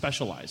highly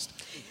specialized.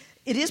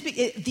 It is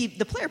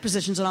the player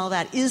positions and all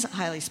that is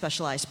highly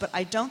specialized, but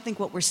I don't think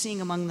what we're seeing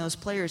among those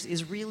players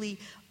is really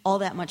all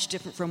that much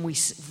different from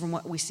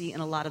what we see in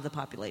a lot of the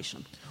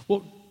population.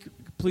 Well,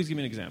 please give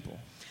me an example.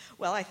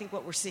 Well, I think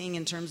what we're seeing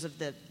in terms of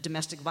the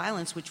domestic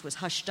violence, which was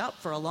hushed up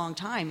for a long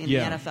time in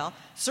Yeah. the NFL,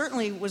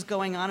 certainly was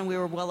going on and we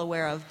were well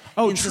aware of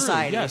Oh, in true.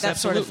 society. Yes, that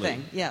absolutely. sort of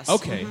thing. Yes.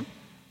 Okay. Mhm.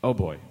 Oh,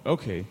 boy.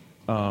 Okay.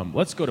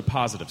 Let's go to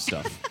positive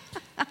stuff.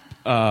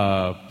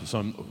 I'm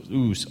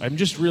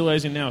just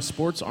realizing now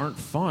sports aren't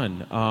fun.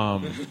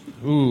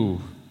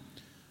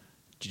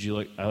 Did you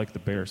like? I like the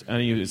Bears.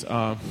 Anyways,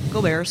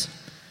 Go Bears.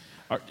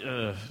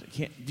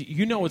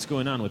 you know what's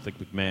going on with like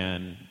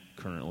McMahon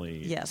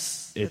currently?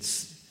 Yes.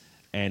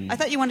 And I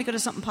thought you wanted to go to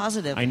something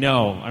positive. I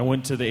know. I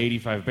went to the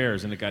 '85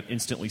 Bears and it got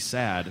instantly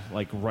sad,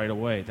 like right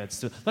away.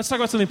 Let's talk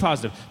about something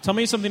positive. Tell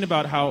me something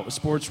about how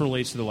sports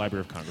relates to the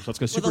Library of Congress. Let's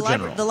go super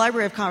general. The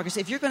Library of Congress.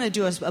 If you're going to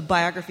do a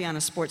biography on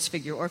a sports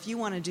figure, or if you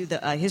want to do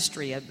a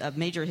history, a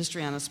major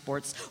history on a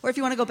sports, or if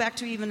you want to go back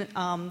to even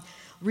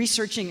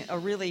researching a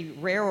really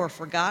rare or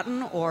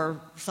forgotten or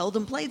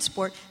seldom played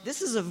sport,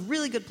 this is a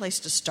really good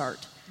place to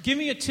start. Give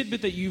me a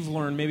tidbit that you've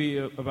learned maybe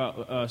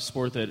about a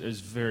sport that is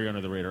very under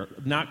the radar.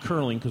 Not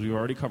curling, because we've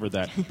already covered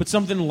that, but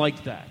something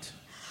like that.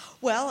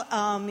 Well,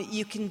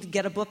 you can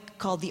get a book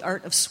called The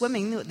Art of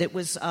Swimming that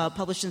was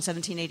published in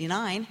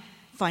 1789.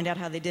 Find out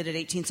how they did it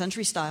 18th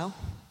century style.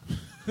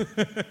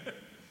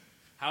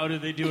 How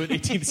did they do it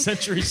 18th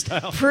century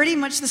style? Pretty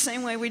much the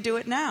same way we do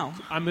it now.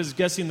 I'm just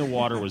guessing the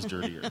water was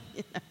dirtier.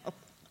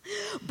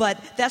 But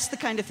that's the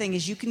kind of thing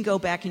is you can go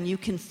back and you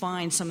can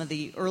find some of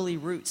the early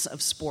roots of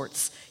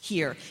sports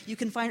here. You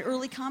can find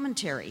early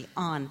commentary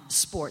on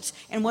sports.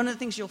 And one of the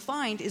things you'll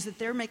find is that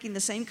they're making the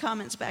same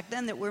comments back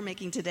then that we're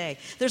making today.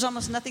 There's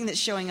almost nothing that's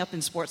showing up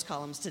in sports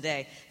columns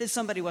today that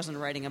somebody wasn't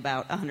writing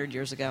about 100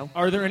 years ago.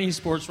 Are there any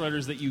sports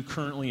writers that you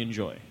currently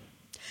enjoy?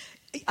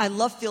 I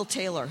love Phil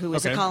Taylor, who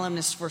is Okay. a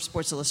columnist for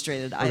Sports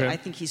Illustrated. Okay. I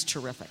think he's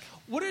terrific.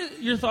 What are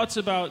your thoughts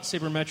about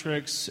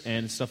sabermetrics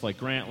and stuff like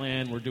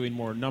Grantland? We're doing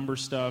more number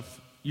stuff.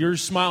 You're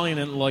smiling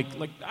and like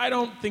I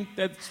don't think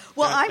that's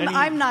Well, any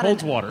I'm not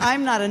holds water.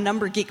 I'm not a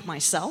number geek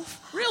myself.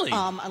 Really?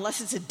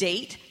 Unless it's a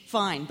date,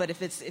 fine. But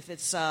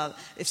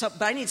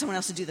but I need someone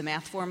else to do the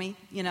math for me.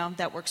 You know,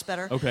 that works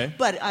better. Okay.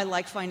 But I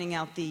like finding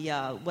out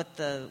what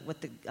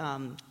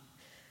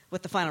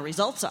the final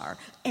results are.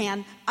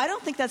 And I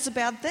don't think that's a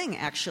bad thing,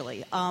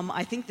 actually.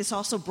 I think this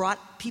also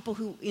brought people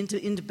who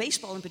into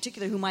baseball in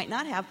particular who might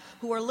not have,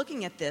 who are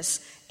looking at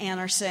this and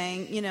are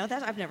saying, you know,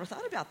 that I've never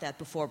thought about that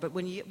before. But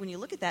when you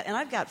look at that, and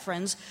I've got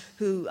friends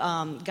who,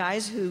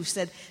 guys who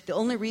said the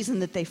only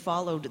reason that they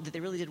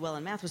really did well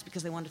in math was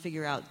because they wanted to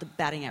figure out the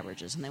batting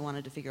averages and they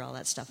wanted to figure all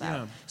that stuff out.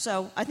 Yeah.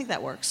 So I think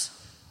that works.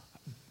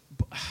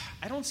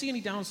 I don't see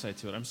any downside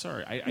to it. I'm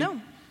sorry. No.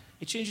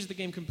 It changes the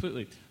game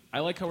completely. I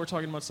like how we're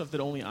talking about stuff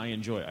that only I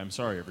enjoy. I'm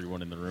sorry,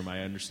 everyone in the room.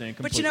 I understand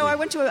completely. But you know,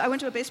 I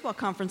went to a baseball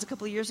conference a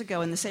couple of years ago,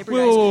 and the Sabre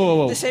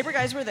Whoa. the Sabre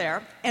guys were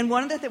there. And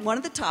one of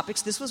the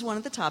topics, this was one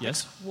of the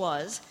topics, Yes.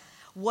 was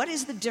what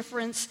is the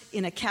difference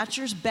in a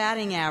catcher's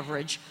batting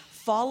average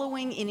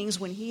following innings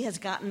when he has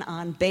gotten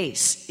on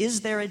base? Is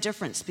there a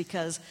difference?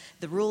 Because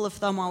the rule of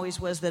thumb always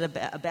was that a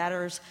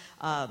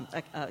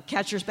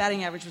catcher's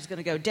batting average was going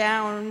to go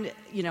down,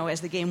 you know,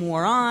 as the game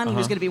wore on. He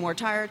was going to be more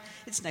tired.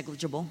 It's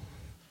negligible,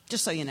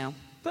 just so you know.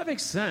 That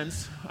makes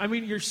sense. I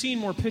mean, you're seeing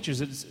more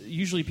pitches. It's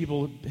usually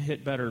people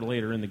hit better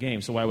later in the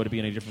game, so why would it be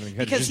any different than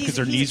catchers? Just because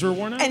their knees were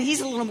worn out? And he's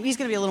going to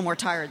be a little more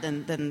tired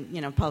than you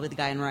know, probably the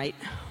guy in right.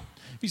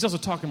 He's also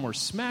talking more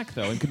smack,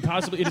 though, and could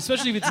possibly, and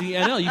especially if it's the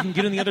NL, you can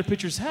get in the other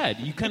pitcher's head.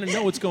 You kind of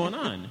know what's going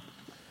on.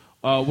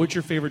 What's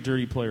your favorite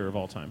dirty player of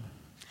all time?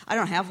 I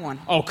don't have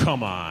one. Oh,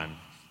 come on.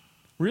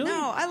 Really?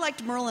 No, I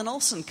liked Merlin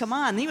Olsen. Come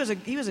on, he was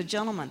a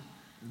gentleman.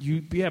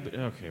 But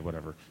okay,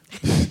 whatever.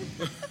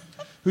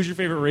 Who's your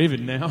favorite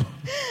Raven now?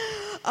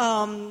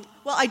 Well,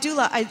 I do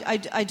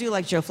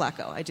like Joe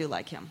Flacco. I do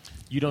like him.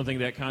 You don't think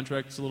that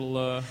contract's a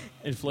little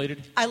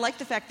inflated? I like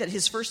the fact that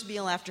his first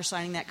meal after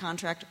signing that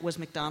contract was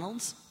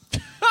McDonald's.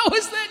 Oh,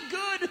 is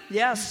that good?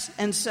 Yes,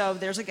 and so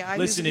there's a guy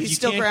Listen, if who's you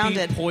still can't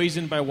grounded. be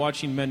poisoned by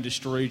watching men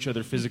destroy each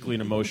other physically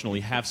and emotionally,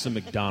 have some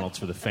McDonald's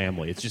for the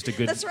family. It's just a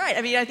good... That's right.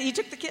 I mean, he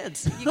took the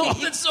kids.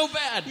 That's so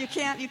bad. You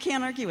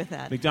can't argue with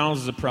that.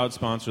 McDonald's is a proud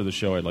sponsor of the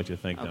show. I'd like to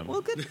thank them.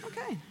 Well, good.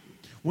 Okay.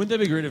 Wouldn't that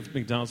be great if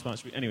McDonald's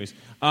sponsored me? Anyways,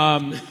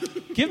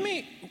 give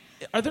me...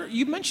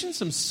 You mentioned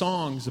some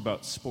songs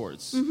about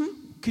sports.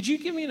 Mm-hmm. Could you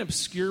give me an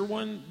obscure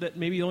one that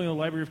maybe only the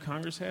Library of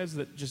Congress has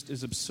that just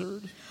is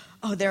absurd?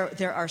 Oh,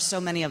 there are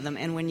so many of them,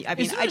 and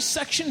Is there a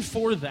section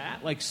for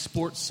that, like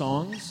sports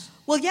songs?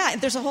 Well, yeah,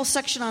 there's a whole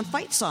section on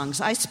fight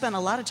songs. I spent a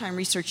lot of time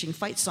researching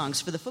fight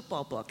songs for the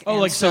football book. Oh,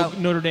 and like so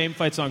Notre Dame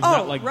fight songs,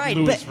 not like right,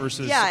 Lewis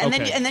versus... Yeah,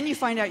 okay. and then you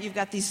find out you've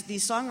got these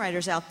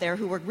songwriters out there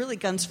who were really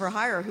guns for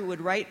hire, who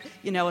would write,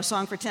 you know, a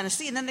song for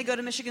Tennessee, and then they go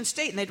to Michigan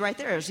State and they'd write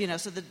theirs, you know,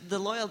 so the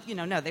loyal, you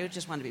know, no, they would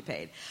just want to be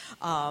paid.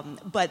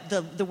 But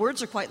the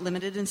words are quite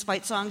limited in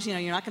fight songs. You know,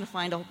 you're not going to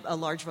find a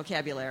large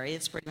vocabulary.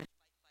 It's pretty much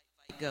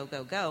fight, go,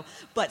 go, go.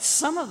 But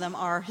some of them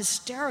are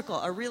hysterical,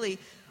 are really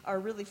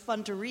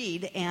fun to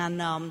read,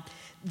 and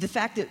the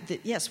fact that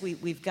yes,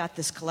 we've got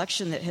this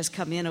collection that has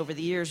come in over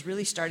the years,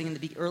 really starting in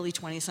the early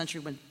 20th century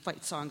when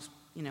fight songs,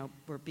 you know,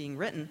 were being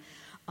written.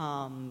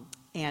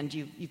 and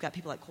you've got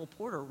people like Cole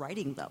Porter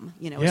writing them,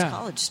 as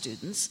college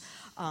students.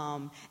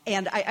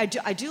 And I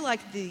do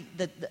like the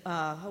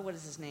what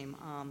is his name?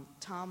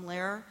 Tom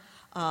Lehrer,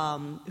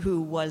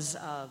 who was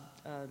a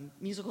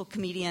musical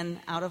comedian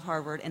out of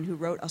Harvard and who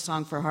wrote a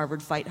song for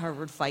Harvard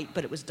Fight,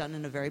 but it was done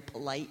in a very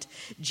polite,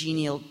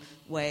 genial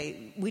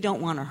way. We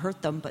don't want to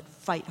hurt them, but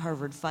fight,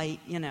 Harvard, fight,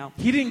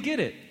 He didn't get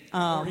it.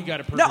 Or he got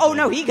it perfectly.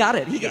 No, he got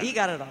it. He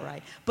got it all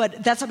right.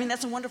 But that's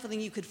a wonderful thing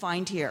you could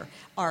find here,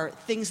 are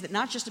things that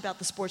not just about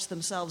the sports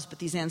themselves, but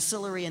these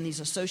ancillary and these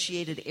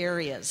associated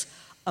areas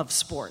of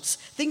sports.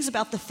 Things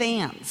about the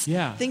fans.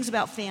 Yeah. Things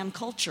about fan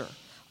culture.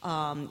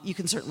 You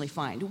can certainly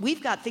find.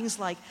 We've got things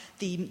like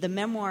the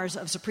memoirs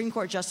of Supreme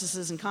Court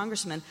justices and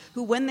congressmen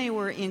who, when they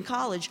were in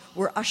college,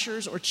 were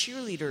ushers or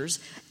cheerleaders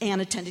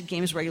and attended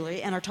games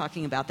regularly and are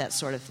talking about that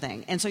sort of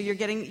thing. And so you're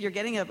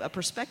getting a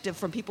perspective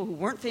from people who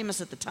weren't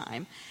famous at the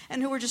time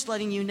and who were just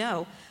letting you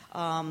know.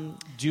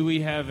 Do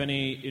we have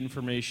any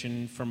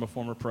information from a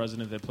former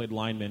president that played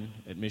lineman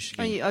at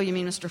Michigan? You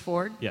mean Mr.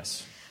 Ford?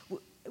 Yes.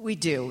 We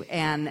do,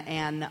 and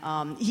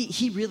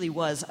he really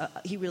was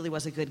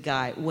a good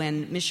guy.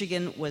 When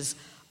Michigan was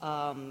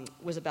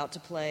about to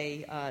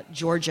play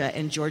Georgia,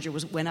 and Georgia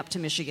went up to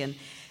Michigan,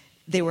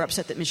 they were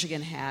upset that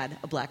Michigan had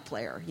a black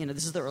player.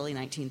 This is the early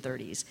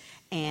 1930s,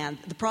 and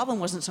the problem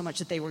wasn't so much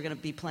that they were going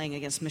to be playing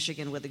against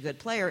Michigan with a good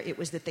player; it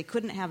was that they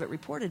couldn't have it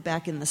reported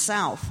back in the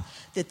South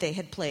that they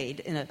had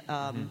played in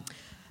an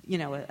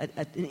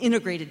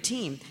integrated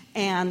team.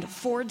 And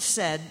Ford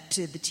said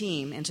to the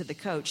team and to the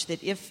coach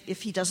that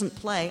if he doesn't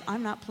play,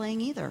 I'm not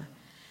playing either.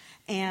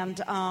 And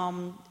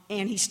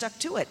he stuck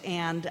to it.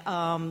 And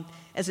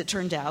as it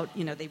turned out,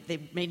 they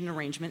made an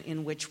arrangement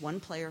in which one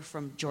player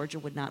from Georgia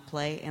would not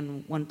play,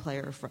 and one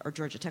player or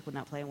Georgia Tech would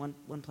not play, and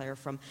one player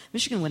from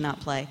Michigan would not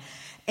play.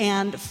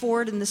 And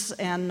Ford and this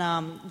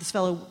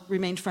fellow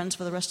remained friends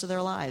for the rest of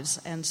their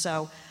lives. And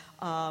so.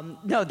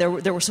 No,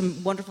 there were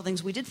some wonderful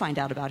things we did find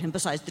out about him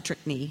besides the trick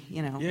knee,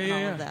 and all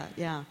of that.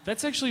 Yeah,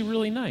 that's actually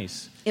really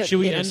nice. Should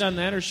we end on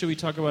that, or should we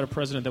talk about a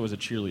president that was a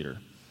cheerleader?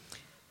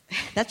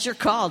 That's your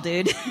call,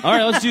 dude. All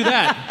right, let's do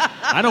that.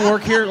 I don't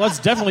work here. Let's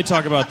definitely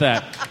talk about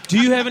that. Do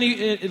you have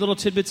any little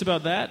tidbits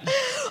about that?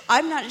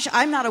 I'm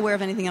not aware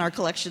of anything in our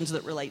collections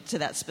that relate to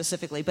that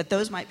specifically, but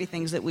those might be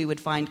things that we would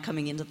find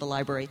coming into the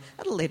library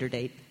at a later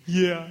date.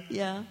 Yeah.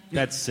 Yeah.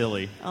 That's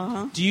silly.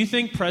 Uh-huh. Do you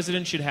think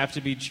presidents should have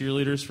to be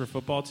cheerleaders for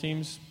football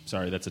teams?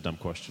 Sorry, that's a dumb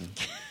question.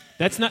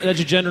 That's a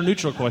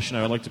gender-neutral question,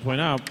 I would like to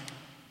point out.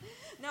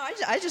 No,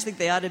 I just think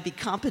they ought to be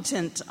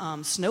competent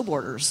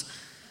snowboarders.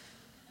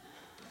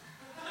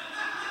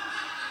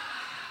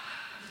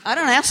 I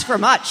don't ask for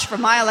much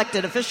from my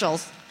elected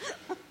officials.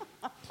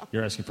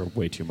 You're asking for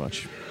way too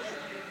much.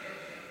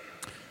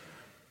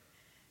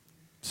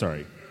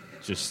 Sorry,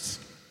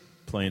 just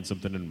playing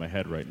something in my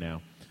head right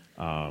now.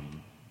 Do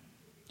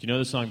you know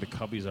the song "The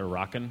Cubbies Are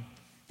Rockin'"?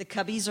 The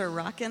Cubbies Are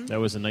Rockin'? That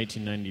was a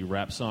 1990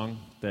 rap song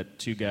that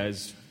two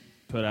guys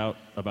put out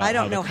about. I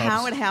don't know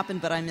how how it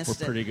happened, but I missed it.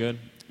 We're pretty good.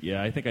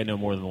 Yeah, I think I know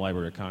more than the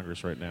Library of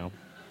Congress right now.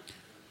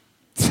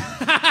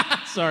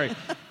 Sorry.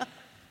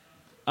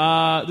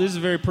 This is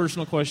a very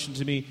personal question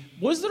to me.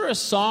 Was there a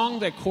song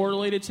that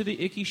correlated to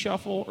the Icky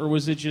Shuffle, or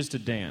was it just a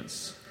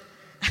dance?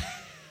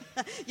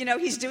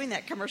 He's doing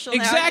that commercial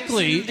now.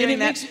 Exactly.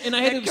 And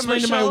I had to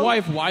explain to my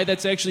wife why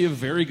that's actually a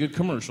very good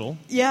commercial.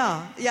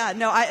 Yeah.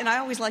 No, I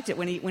always liked it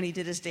when he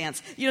did his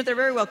dance. There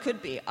very well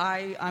could be.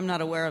 I'm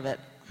not aware of it.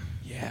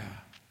 Yeah.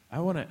 I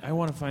want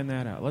to find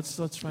that out. Let's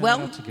find that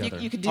out together.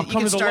 You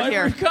can start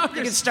here. You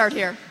can start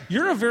here.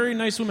 You're a very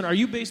nice woman. Are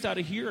you based out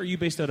of here, or are you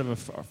based out of a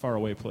far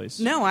away place?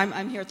 No,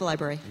 I'm here at the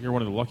library. You're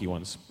one of the lucky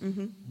ones.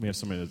 Mm-hmm. We have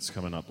somebody that's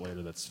coming up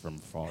later that's from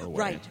far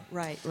away.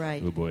 Right.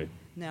 Oh, boy.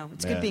 No,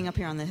 it's good being up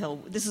here on the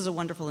Hill. This is a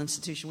wonderful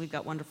institution. We've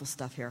got wonderful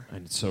stuff here.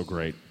 And it's so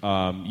great.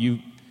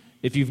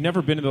 If you've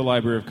never been to the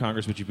Library of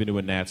Congress, but you've been to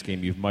a Nats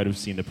game, you might have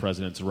seen the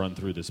presidents run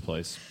through this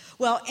place.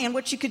 Well, and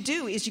what you could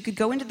do is you could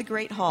go into the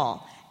Great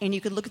Hall, and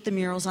you could look at the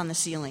murals on the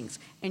ceilings,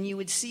 and you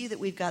would see that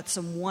we've got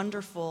some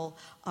wonderful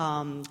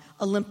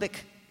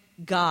Olympic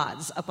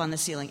gods up on the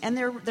ceiling. And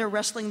they're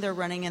wrestling, they're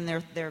running, and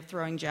they're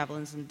throwing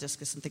javelins and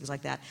discus and things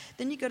like that.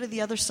 Then you go to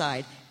the other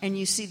side, and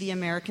you see the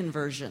American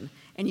version.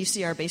 And you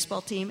see our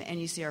baseball team, and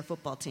you see our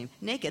football team.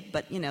 Naked,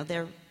 but,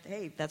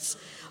 that's...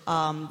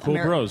 cool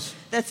bros.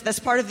 That's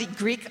part of the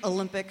Greek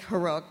Olympic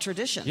heroic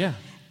tradition. Yeah.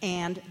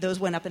 And those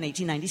went up in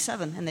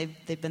 1897, and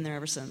they've been there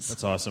ever since.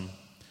 That's awesome.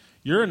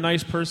 You're a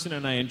nice person,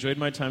 and I enjoyed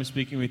my time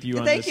speaking with you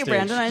on this stage. Thank you,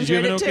 Brandon. I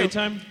enjoyed it, too. Did you have an okay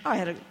time? Oh,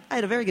 I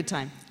had a very good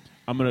time.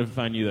 I'm going to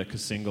find you that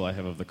single I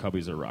have of the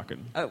Cubbies Are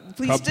Rockin'. Oh,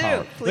 please do.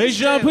 Ladies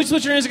and gentlemen, please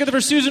put your hands together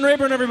for Susan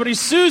Rayburn, everybody.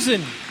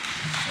 Susan!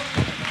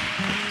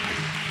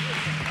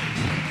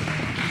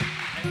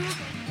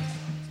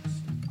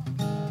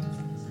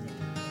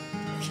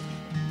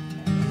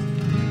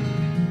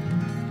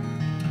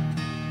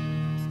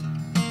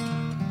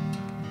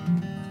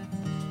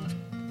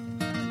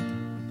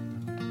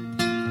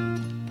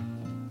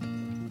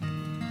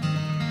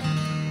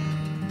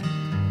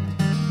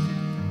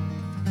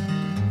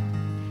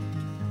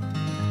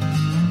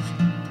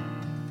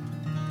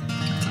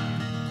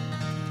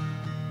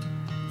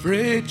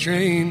 Freight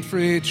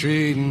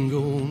train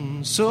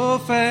going so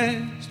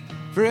fast.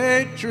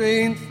 Freight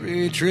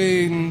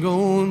train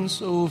going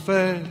so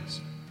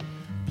fast.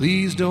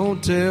 Please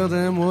don't tell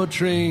them what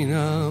train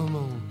I'm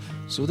on,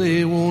 so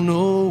they won't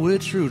know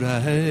which route I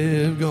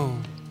have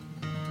gone.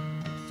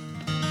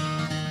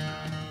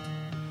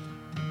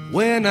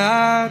 When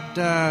I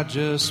die,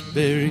 just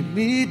bury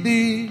me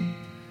deep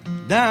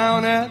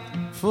down at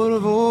the foot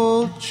of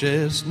old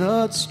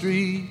Chestnut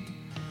Street,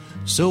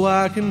 so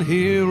I can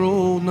hear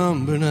old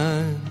number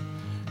 9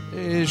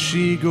 as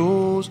she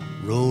goes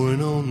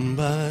roaring on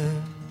by.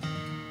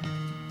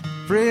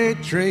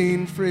 Freight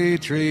train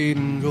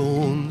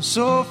going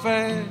so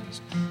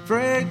fast.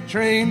 Freight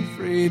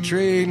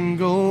train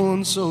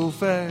going so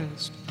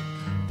fast.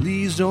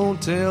 Please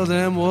don't tell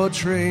them what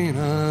train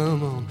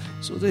I'm on,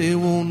 so they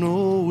won't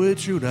know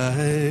which route I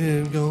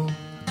have gone.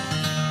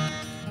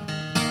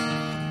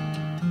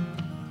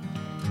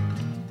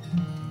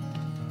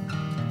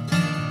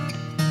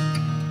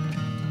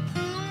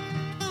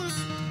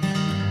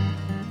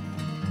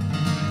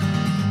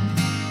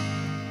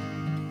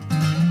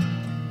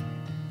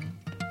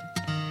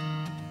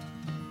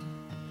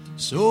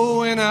 So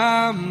when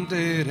I'm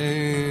dead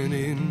and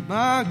in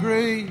my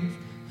grave,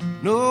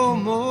 no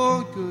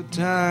more good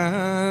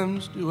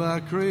times do I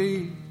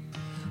crave.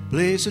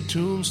 Place a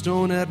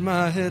tombstone at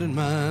my head and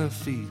my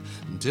feet,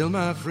 and tell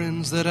my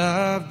friends that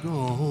I've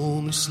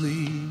gone to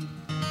sleep.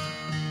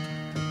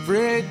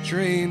 Freight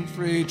train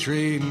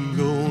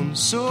going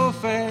so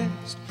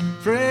fast.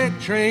 Freight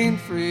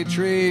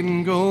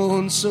train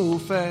going so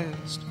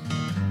fast.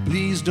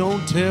 Please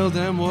don't tell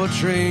them what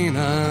train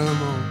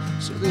I'm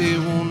on, so they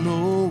won't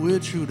know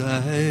which route I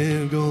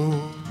have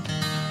gone.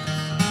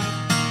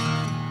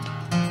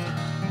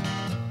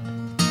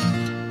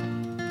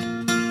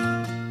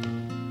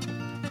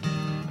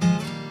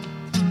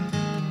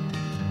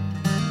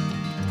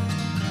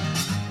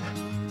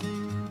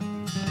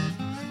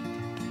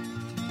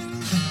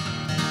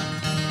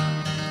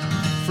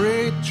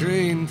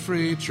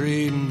 Freight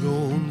train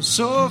going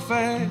so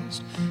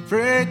fast.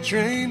 Freight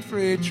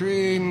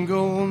train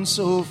going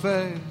so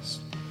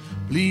fast.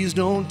 Please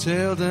don't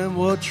tell them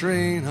what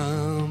train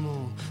I'm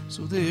on,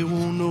 so they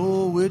won't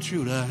know which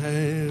route I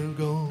have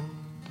gone.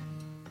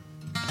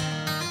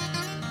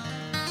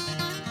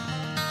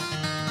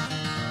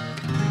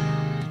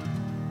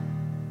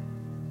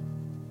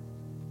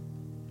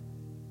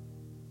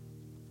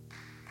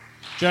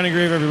 Johnny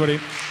Grave, everybody.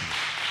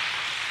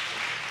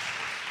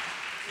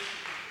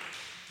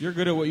 You're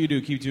good at what you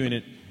do. Keep doing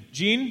it.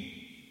 Gene,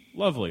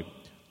 lovely.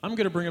 I'm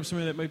going to bring up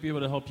something that might be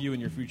able to help you in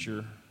your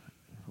future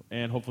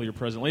and hopefully your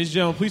present. Ladies and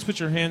gentlemen, please put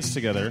your hands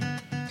together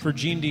for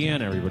Gene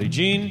Deanna, everybody.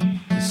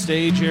 Gene, the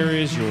stage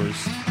area is yours.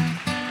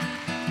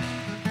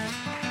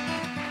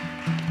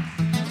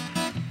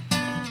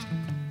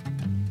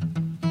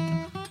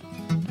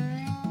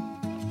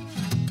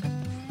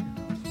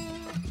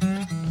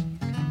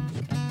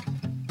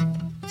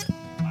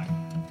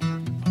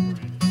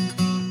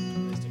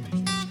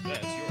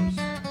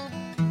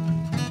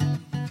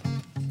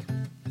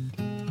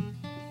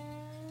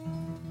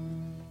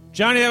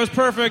 Johnny, that was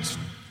perfect.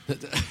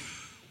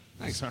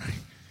 Thanks. Sorry.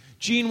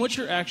 Gene, what's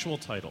your actual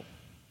title?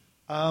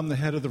 I'm the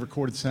head of the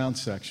recorded sound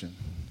section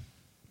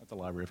at the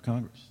Library of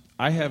Congress.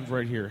 I have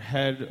right here,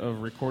 head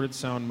of recorded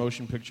sound,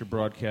 motion picture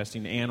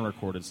broadcasting, and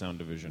recorded sound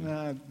division.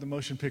 The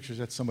motion pictures,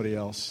 that's somebody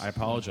else. I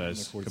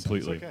apologize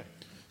completely. Okay.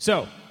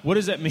 So, what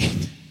does that mean?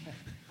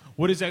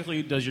 What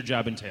exactly does your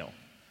job entail?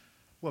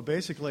 Well,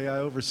 basically, I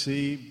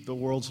oversee the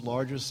world's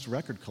largest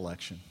record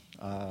collection.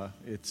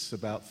 It's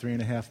about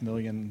 3.5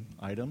 million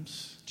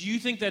items. Do you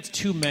think that's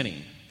too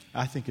many?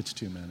 I think it's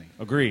too many.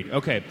 Agreed.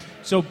 Okay.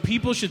 So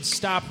people should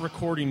stop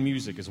recording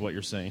music, is what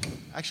you're saying.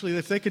 Actually,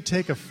 if they could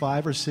take a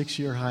 5 or 6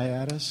 year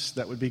hiatus,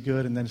 that would be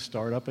good, and then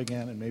start up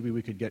again, and maybe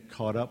we could get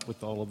caught up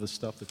with all of the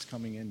stuff that's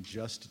coming in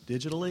just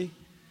digitally.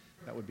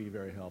 That would be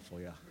very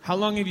helpful, yeah. How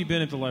long have you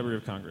been at the Library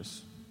of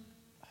Congress?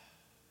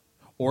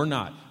 Or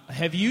not?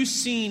 Have you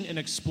seen an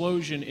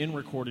explosion in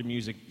recorded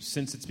music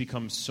since it's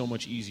become so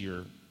much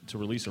easier to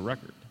release a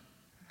record?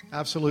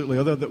 Absolutely.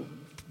 Although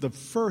the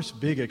first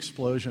big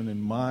explosion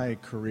in my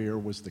career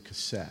was the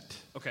cassette.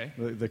 Okay.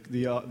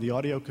 The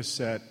audio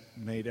cassette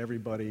made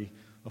everybody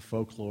a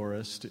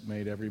folklorist. It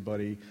made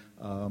everybody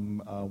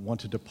want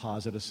to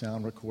deposit a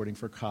sound recording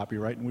for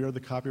copyright, and we are the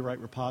copyright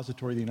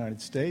repository of the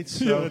United States.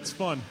 So yeah, it's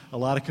fun. A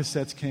lot of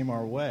cassettes came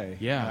our way.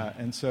 Yeah.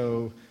 And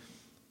so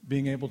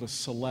being able to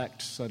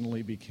select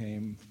suddenly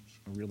became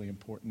a really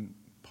important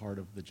part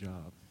of the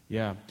job.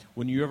 Yeah.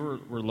 When you ever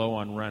were low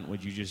on rent,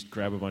 would you just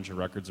grab a bunch of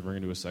records and bring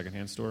them to a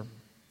secondhand store?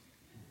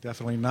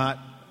 Definitely not.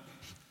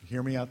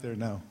 Hear me out there?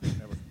 No,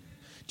 never.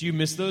 Do you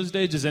miss those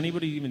days? Does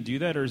anybody even do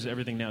that, or is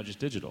everything now just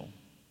digital?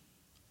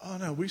 Oh,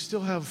 no, we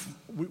still have,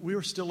 we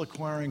are still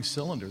acquiring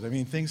cylinders. I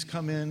mean, things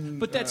come in.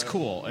 But that's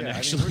cool, and yeah,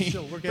 actually. I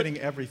mean, we're getting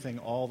everything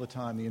all the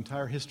time. The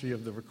entire history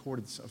of the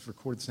recorded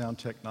sound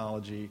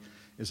technology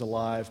is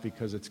alive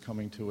because it's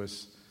coming to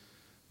us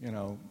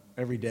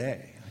every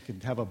day.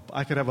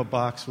 I could have a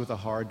box with a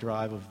hard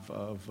drive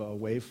of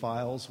WAV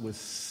files with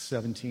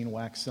 17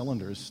 wax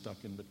cylinders stuck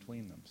in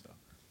between them. So.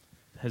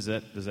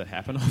 Does that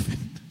happen often?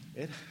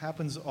 It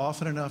happens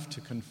often enough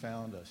to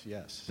confound us,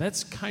 yes.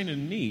 That's kind of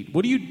neat.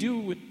 What do you do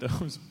with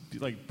those?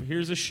 Like,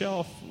 here's a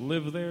shelf,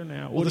 live there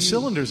now. Well, the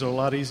cylinders are a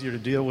lot easier to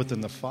deal with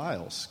than the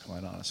files,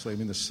 quite honestly. I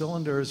mean, the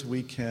cylinders,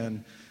 we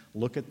can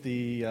look at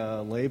the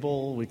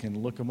label, we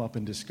can look them up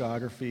in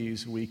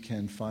discographies, we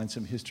can find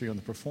some history on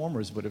the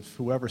performers, but if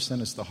whoever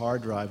sent us the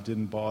hard drive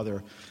didn't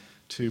bother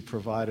to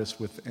provide us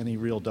with any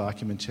real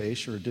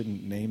documentation or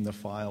didn't name the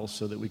files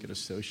so that we could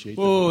associate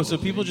them. Oh, so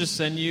people just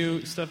send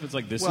you stuff, it's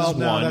like, this is one,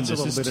 that's this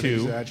a little is bit two.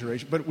 of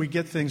exaggeration. But we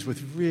get things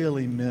with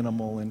really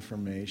minimal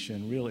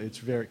information. Really,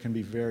 it can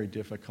be very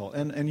difficult.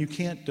 And you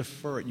can't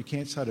defer it. You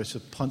can't try to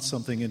punt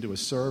something into a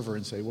server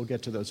and say, we'll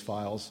get to those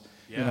files.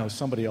 Yeah.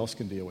 Somebody else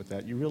can deal with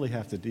that. You really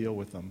have to deal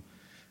with them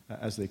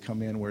as they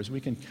come in, whereas we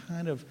can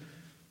kind of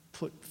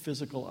put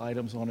physical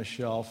items on a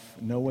shelf,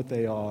 know what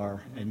they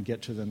are, and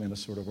get to them in a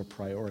sort of a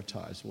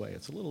prioritized way.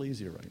 It's a little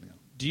easier right now.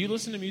 Do you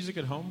listen to music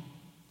at home?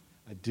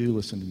 I do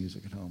listen to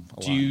music at home a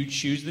lot. Do you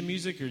choose the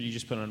music, or do you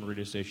just put it on a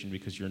radio station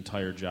because your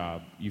entire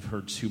job, you've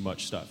heard too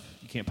much stuff?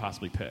 You can't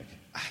possibly pick.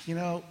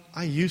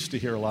 I used to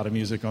hear a lot of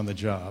music on the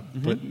job,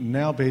 but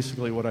now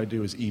basically what I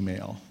do is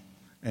email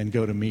and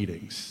go to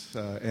meetings.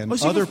 And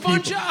so you have a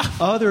fun job.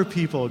 Other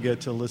people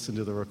get to listen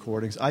to the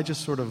recordings. I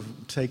just sort of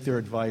take their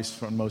advice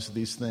from most of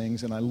these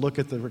things, and I look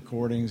at the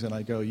recordings and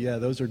I go, yeah,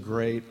 those are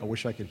great. I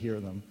wish I could hear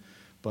them,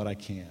 but I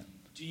can't.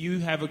 Do you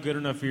have a good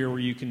enough ear where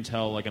you can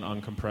tell like an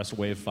uncompressed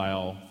WAV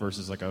file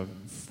versus like a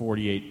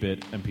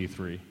 48-bit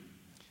MP3?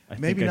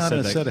 Maybe not in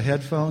a set of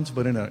headphones,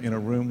 but in a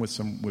room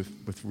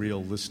with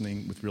real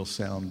listening, with real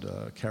sound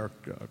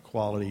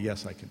quality.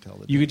 Yes, I can tell the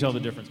difference. You can tell the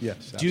difference. Yes.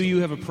 Absolutely. Do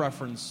you have a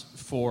preference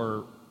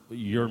for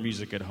your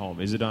music at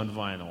home? Is it on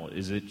vinyl?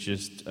 Is it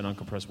just an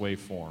uncompressed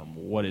waveform?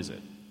 What is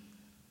it?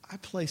 I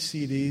play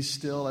CDs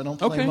still. I don't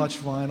play much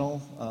vinyl.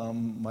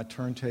 My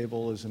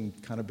turntable is in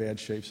kind of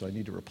bad shape, so I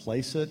need to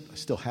replace it. I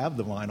still have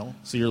the vinyl.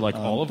 So you're like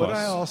all of us. But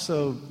I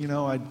also,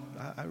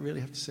 I really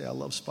have to say I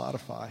love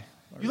Spotify.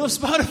 You love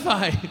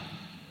Spotify?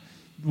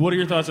 What are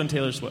your thoughts on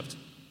Taylor Swift?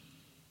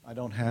 I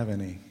don't have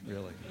any,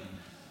 really.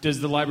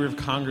 Does the Library of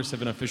Congress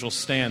have an official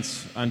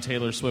stance on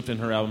Taylor Swift and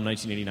her album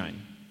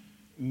 1989?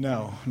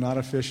 No, not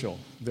official.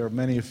 There are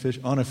many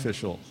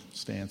unofficial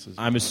stances.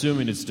 I'm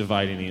assuming it's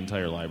dividing the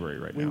entire library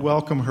right now. We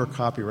welcome her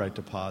copyright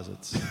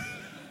deposits.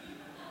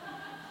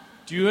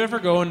 Do you ever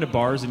go into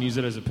bars and use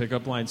it as a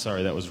pickup line?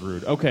 Sorry, that was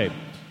rude. Okay.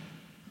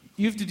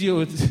 You have to deal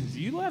with...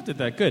 You laughed at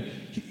that. Good.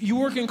 You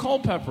work in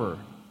Culpeper.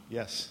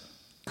 Yes.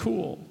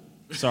 Cool.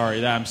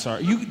 Sorry, I'm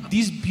sorry.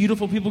 These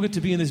beautiful people get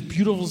to be in this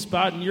beautiful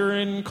spot, and you're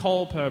in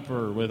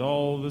Culpeper with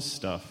all this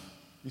stuff.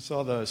 You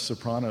saw the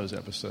Sopranos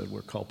episode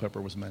where Culpeper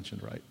was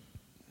mentioned, right?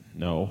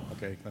 No.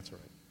 Okay, that's all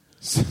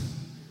right.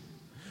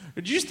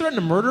 Did you just threaten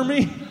to murder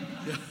me?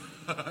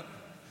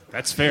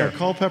 That's fair. Yeah,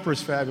 Culpeper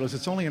is fabulous.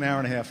 It's only an hour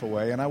and a half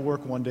away, and I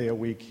work one day a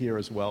week here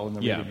as well in the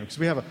reading room. Because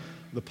we have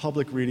the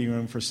public reading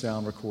room for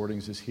sound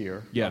recordings is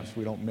here. Yeah.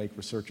 We don't make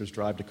researchers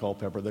drive to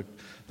Culpeper.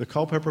 The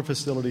Culpeper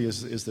facility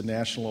is the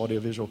National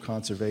Audiovisual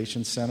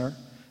Conservation Center,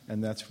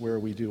 and that's where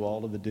we do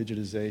all of the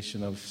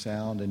digitization of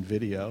sound and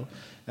video.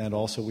 And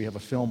also we have a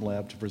film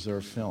lab to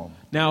preserve film.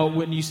 Now,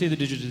 when you say the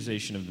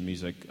digitization of the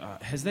music,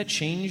 has that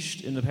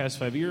changed in the past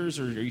 5 years,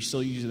 or are you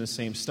still using the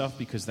same stuff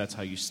because that's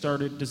how you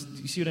started? Do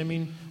you see what I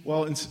mean?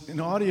 Well, in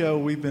audio,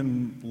 we've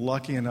been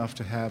lucky enough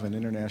to have an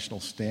international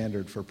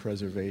standard for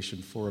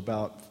preservation for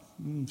about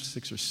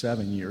 6 or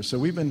 7 years. So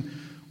we've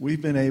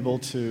been able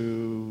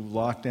to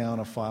lock down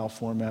a file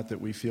format that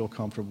we feel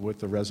comfortable with,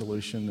 the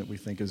resolution that we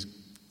think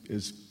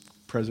is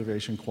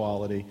preservation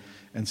quality,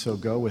 and so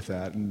go with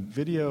that. And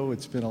video,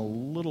 it's been a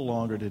little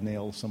longer to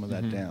nail some of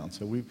that down.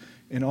 So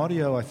in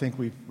audio, I think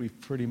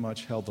we've pretty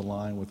much held the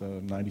line with a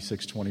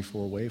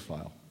 9624 WAV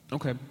file.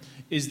 Okay.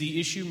 Is the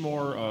issue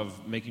more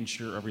of making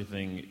sure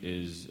everything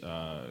is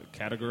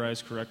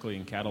categorized correctly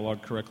and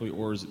cataloged correctly,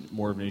 or is it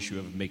more of an issue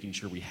of making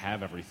sure we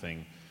have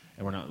everything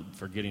and we're not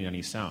forgetting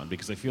any sound?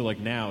 Because I feel like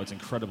now it's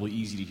incredibly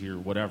easy to hear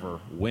whatever,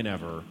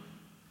 whenever.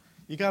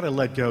 You got to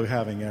let go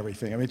having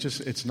everything. I mean,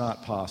 it's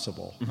not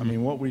possible. I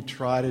mean, what we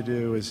try to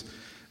do is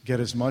get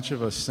as much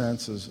of a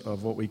sense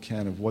of what we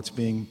can of what's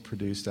being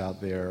produced out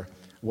there,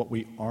 what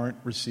we aren't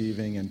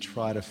receiving, and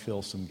try to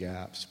fill some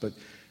gaps. But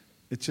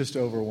it's just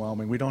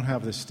overwhelming. We don't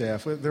have the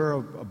staff. There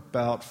are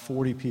about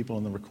 40 people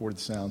in the recorded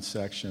sound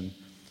section,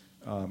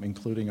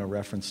 including a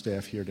reference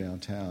staff here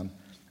downtown,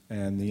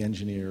 and the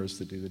engineers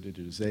that do the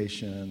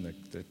digitization,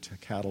 the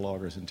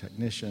catalogers and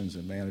technicians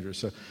and managers.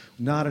 So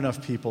not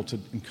enough people to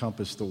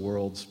encompass the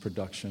world's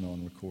production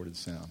on recorded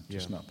sound.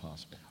 Just not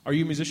possible. Are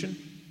you a musician?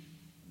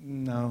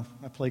 No,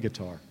 I play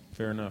guitar.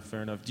 Fair enough,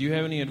 fair enough. Do you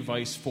have any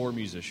advice for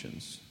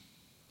musicians?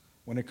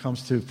 When it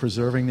comes to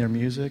preserving their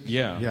music?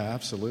 Yeah. Yeah,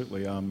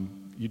 absolutely.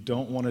 You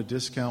don't want to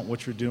discount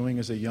what you're doing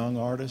as a young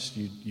artist.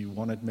 You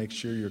want to make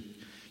sure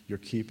you're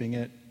keeping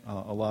it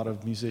A lot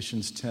of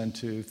musicians tend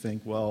to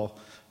think, well,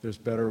 there's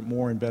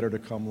more and better to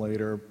come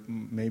later.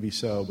 Maybe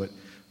so, but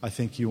I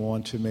think you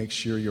want to make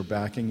sure you're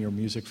backing your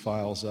music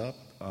files up.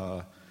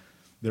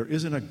 There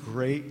isn't a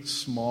great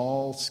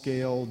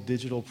small-scale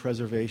digital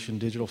preservation,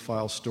 digital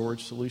file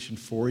storage solution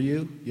for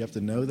you. You have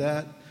to know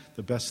that.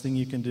 The best thing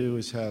you can do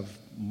is have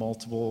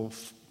multiple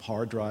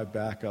hard drive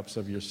backups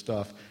of your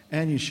stuff,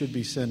 and you should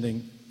be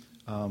sending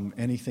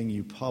anything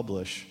you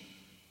publish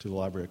to the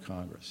Library of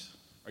Congress.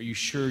 Are you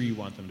sure you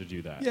want them to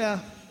do that? Yeah.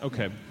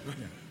 Okay. Yeah.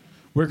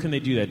 Where can they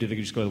do that? Do they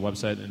just go to the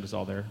website and it's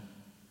all there?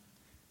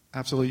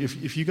 Absolutely.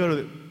 If you go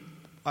to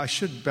I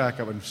should back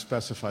up and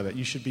specify that.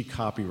 You should be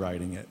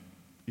copywriting it.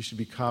 You should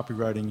be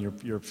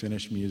copywriting your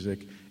finished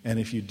music, and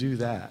if you do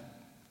that,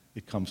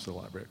 it comes to the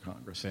Library of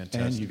Congress.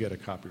 Fantastic. And you get a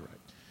copyright.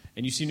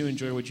 And you seem to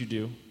enjoy what you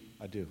do.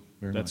 I do,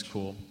 very That's much.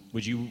 cool.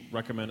 Would you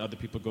recommend other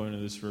people going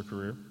into this for a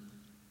career?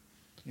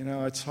 You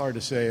know, it's hard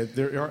to say.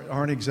 There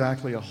aren't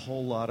exactly a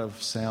whole lot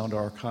of sound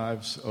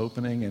archives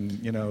opening, and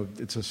you know,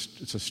 it's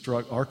a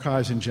struggle.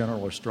 Archives in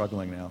general are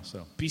struggling now.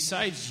 So,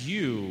 besides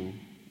you,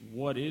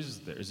 what is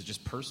there? Is it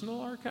just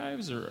personal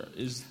archives, or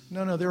is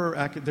no? There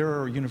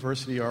are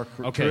university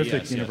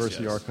terrific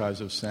university archives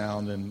of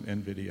sound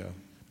and video.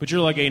 But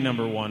you're like a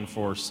number one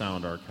for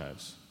sound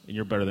archives, and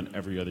you're better than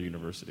every other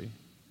university.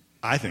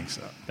 I think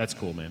so. That's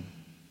cool, man.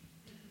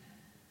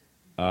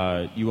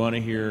 You want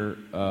to hear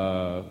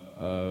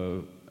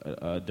a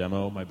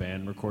demo my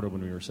band recorded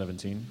when we were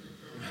 17?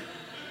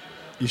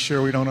 You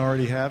sure we don't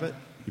already have it?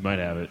 You might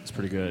have it. It's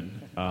pretty good.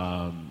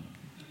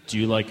 Do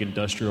you like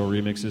industrial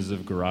remixes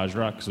of garage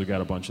rock? Because we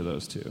got a bunch of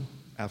those, too.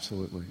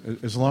 Absolutely.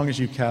 As long as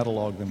you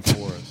catalog them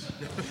for us.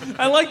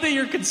 I like that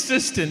you're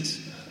consistent.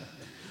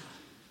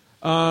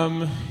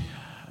 I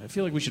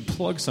feel like we should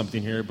plug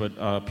something here,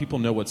 but people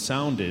know what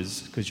sound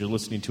is because you're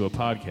listening to a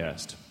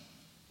podcast.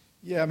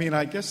 Yeah, I mean,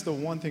 I guess the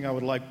one thing I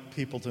would like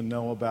people to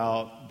know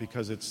about,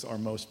 because it's our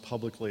most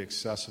publicly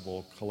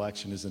accessible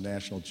collection, is the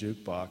National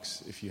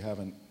Jukebox. If you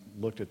haven't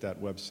looked at that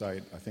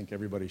website, I think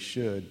everybody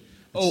should.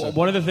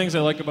 One of the things I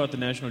like about the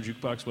National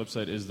Jukebox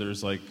website is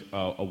there's like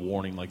a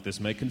warning, like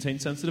this may contain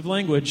sensitive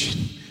language.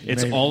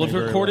 It's all of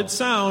recorded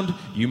sound.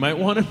 You might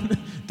want to,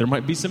 there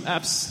might be some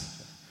Fs.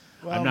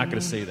 Well, I'm not going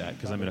to say that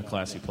because I'm in a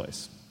classy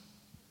place.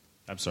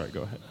 I'm sorry,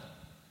 go ahead.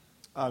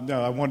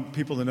 No, I want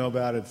people to know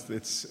about it.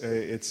 It's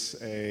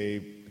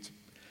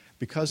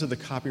because of the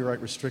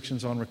copyright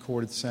restrictions on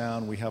recorded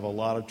sound. We have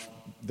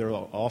there are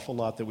an awful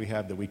lot that we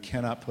have that we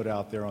cannot put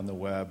out there on the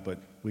web. But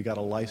we got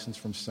a license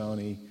from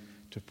Sony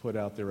to put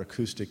out their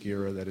acoustic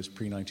era, that is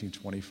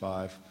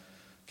pre-1925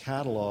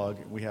 catalog.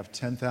 We have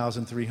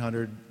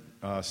 10,300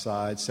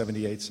 sides,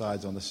 78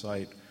 sides on the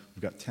site.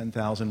 We've got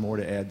 10,000 more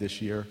to add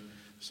this year,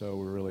 so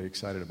we're really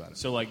excited about it.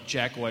 So, like,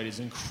 Jack White is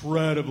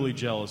incredibly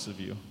jealous of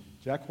you.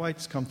 Jack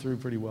White's come through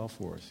pretty well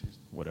for us.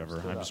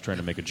 Whatever. I'm just trying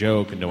to make a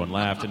joke, and no one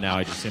laughed, and now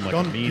I just seem like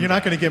a mean. You're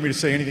not going to get me to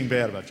say anything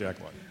bad about Jack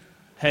White.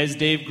 Has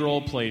Dave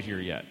Grohl played here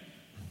yet?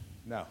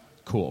 No.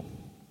 Cool.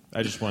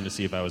 I just wanted to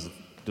see if I was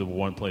the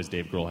one place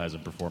Dave Grohl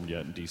hasn't performed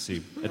yet in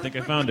D.C. I think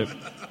I found it.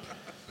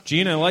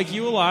 Gene, I like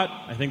you a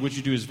lot. I think what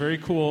you do is very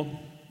cool.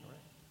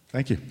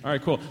 Thank you. All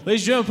right, cool.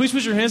 Ladies and gentlemen, please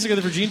put your hands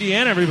together for Gene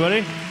Deanna,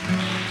 everybody.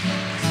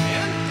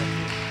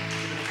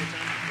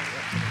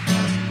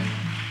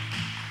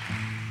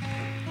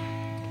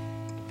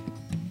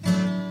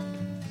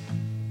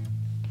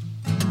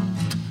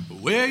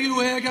 Well, you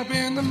wake up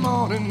in the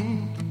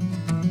morning,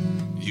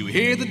 you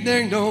hear the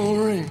ding-dong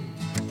ring.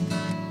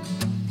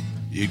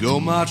 You go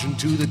marching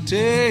to the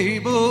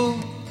table,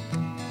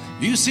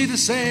 you see the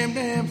same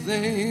damn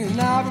thing,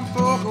 knife and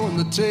fork on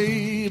the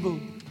table,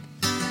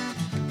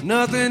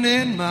 nothing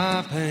in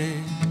my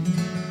pan.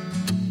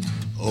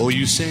 Oh,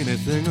 you say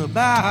anything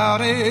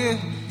about it,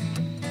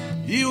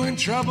 you in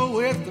trouble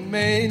with the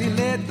man. You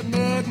let the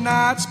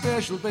midnight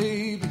special,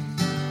 baby,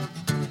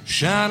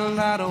 shine a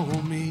light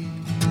on me.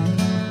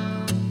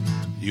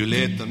 You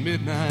let the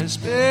midnight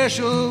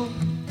special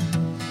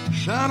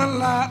shine a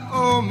light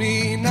on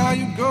me. Now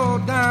you go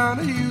down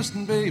to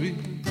Houston, baby.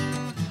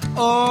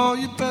 Oh,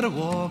 you better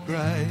walk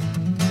right.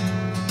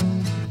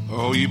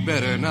 Oh, you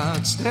better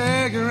not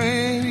stagger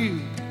in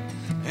you.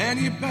 And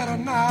you better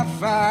not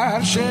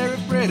fight. Sheriff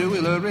Brady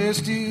will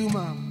arrest you,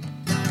 mama.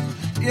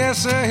 Yes,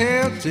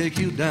 sir, he'll take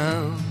you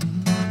down.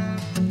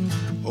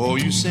 Oh,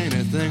 you say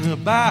anything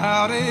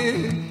about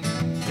it,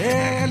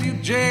 hell, you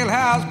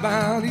jailhouse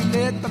bound. You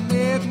let the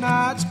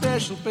midnight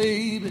special,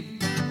 baby,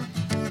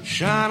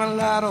 shine a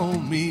light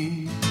on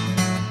me.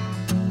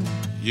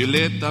 You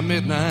let the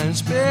midnight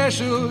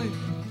special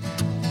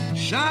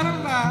shine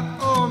a light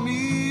on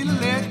me.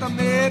 Let the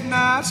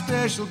midnight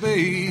special,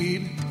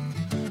 baby,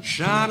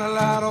 shine a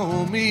light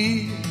on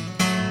me.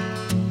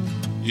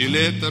 You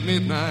let the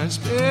midnight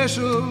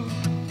special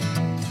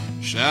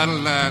shine a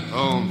light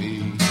on me.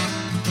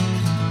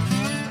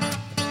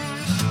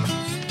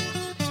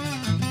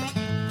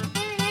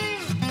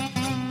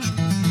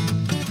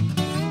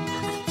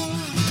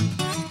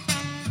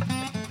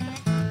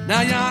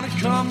 Now yonder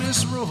come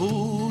Miss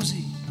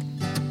Rosie,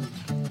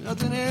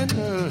 nothing in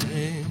her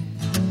hand.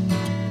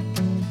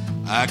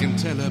 I can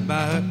tell her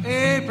by her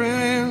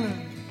apron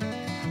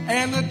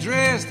and the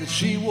dress that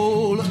she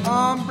wore, the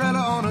umbrella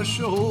on her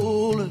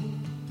shoulder,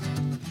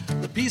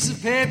 the piece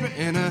of paper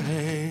in her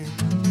hand.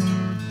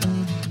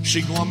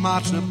 She going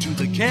marching up to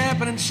the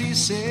cabin and she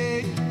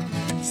said,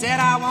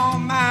 I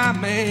want my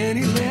man,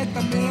 he let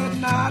the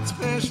midnight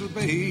special,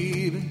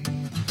 baby,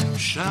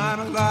 shine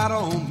a light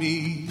on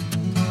me.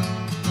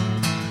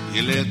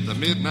 You let the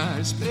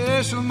midnight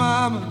special,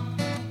 mama,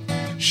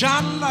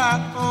 shine a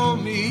light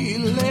on me.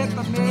 Let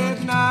the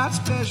midnight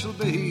special,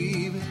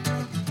 baby,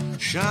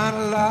 shine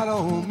a light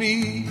on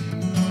me.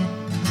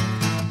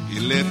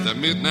 You let the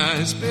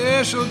midnight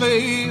special,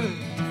 baby,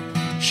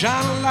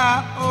 shine a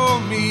light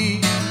on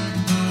me.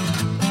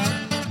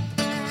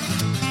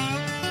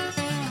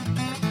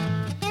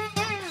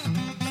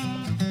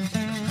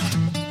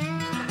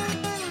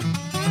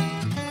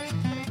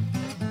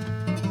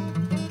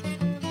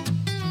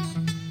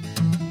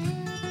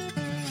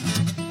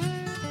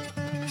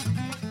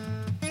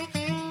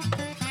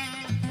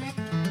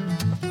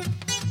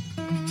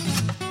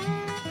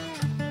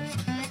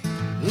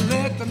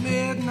 Let the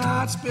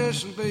midnight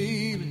special,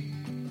 baby,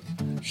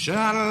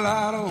 shine a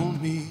light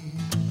on me.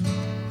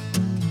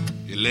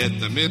 You let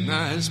the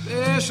midnight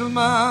special,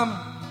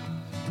 mama,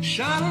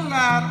 shine a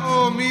light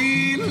on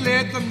me.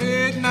 Let the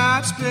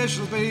midnight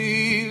special,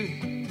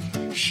 baby,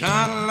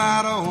 shine a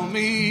light on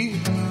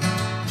me.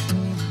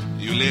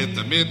 You let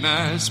the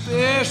midnight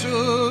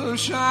special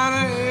shine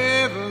a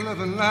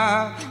ever-loving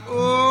light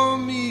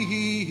on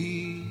me.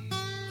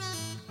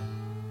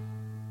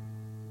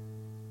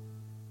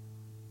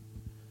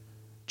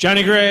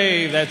 Johnny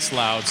Gray, that's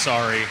loud,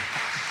 sorry.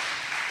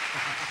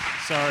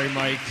 Sorry,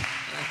 Mike.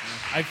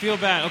 I feel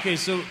bad. Okay,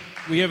 so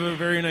we have a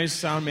very nice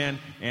sound man,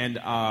 and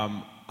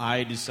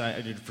I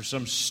decided for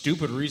some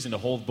stupid reason to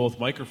hold both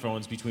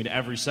microphones between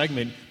every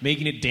segment,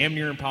 making it damn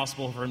near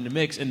impossible for him to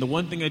mix. And the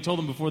one thing I told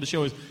him before the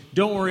show is,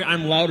 don't worry,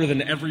 I'm louder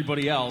than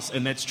everybody else.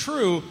 And that's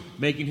true,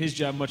 making his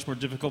job much more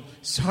difficult.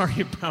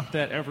 Sorry about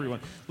that, everyone.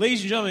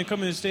 Ladies and gentlemen,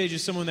 coming to the stage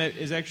is someone that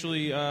is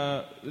actually,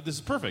 this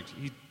is perfect.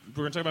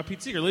 We're going to talk about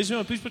Pete Seeger. Ladies and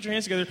gentlemen, please put your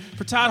hands together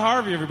for Todd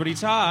Harvey, everybody.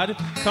 Todd,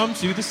 come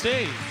to the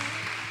stage.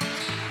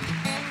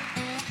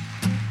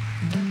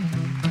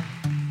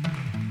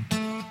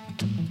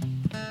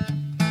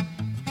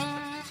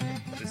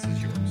 This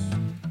is yours.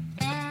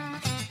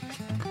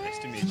 Nice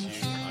to meet you.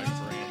 I'm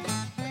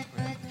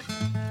Brandon.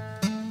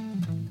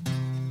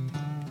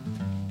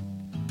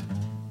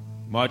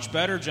 Much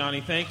better,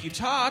 Johnny. Thank you.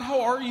 Todd,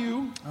 how are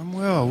you? I'm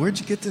well. Where'd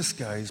you get this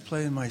guy? He's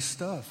playing my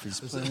stuff. He's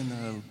playing...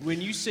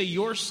 When you say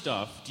your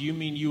stuff, do you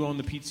mean you own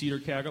the Pete Seeger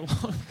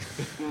catalog?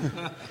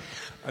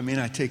 I mean,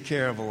 I take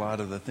care of a lot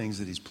of the things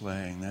that he's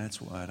playing.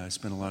 That's what. I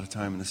spend a lot of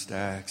time in the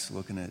stacks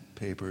looking at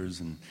papers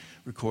and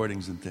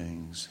recordings and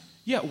things.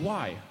 Yeah,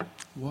 why?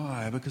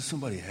 Why? Because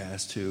somebody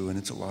has to, and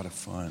it's a lot of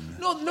fun.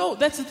 No,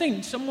 that's the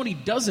thing. Somebody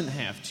doesn't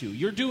have to.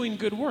 You're doing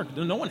good work.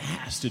 No one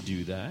has to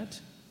do that.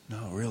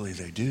 No, really,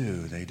 they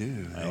do.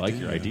 I like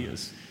your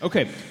ideas.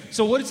 Okay,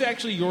 so what is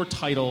actually your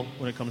title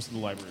when it comes to the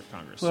Library of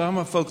Congress? Well, I'm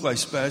a folklife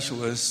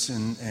specialist,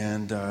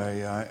 and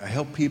I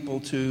help people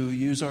to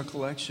use our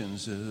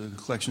collections at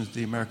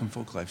the American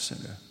Folklife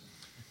Center.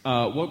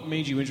 What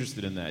made you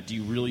interested in that? Do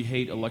you really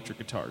hate electric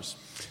guitars?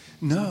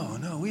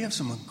 No, we have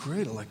some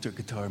great electric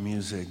guitar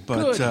music,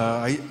 but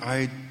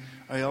I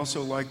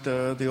also like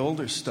the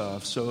older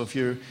stuff. So if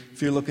you're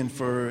looking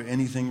for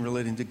anything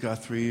relating to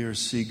Guthrie or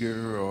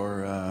Seeger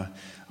or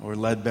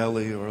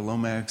Leadbelly or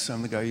Lomax,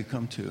 I'm the guy you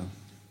come to.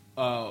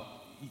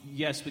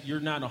 Yes, but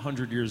you're not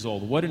 100 years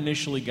old. What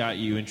initially got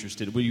you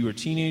interested? Were you a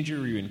teenager?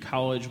 Were you in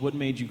college? What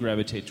made you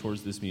gravitate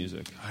towards this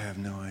music? I have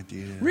no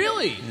idea.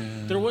 Really?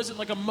 Yeah. There wasn't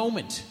like a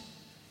moment?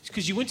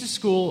 Because you went to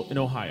school in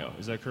Ohio,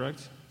 is that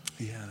correct?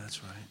 Yeah,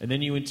 that's right. And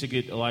then you went to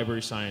get a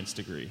library science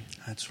degree.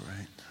 That's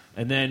right.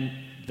 And then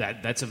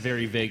that's a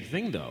very vague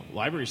thing, though.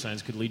 Library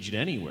science could lead you to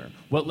anywhere.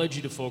 What led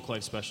you to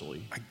folklife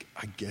specialty?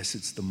 I guess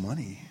it's the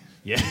money.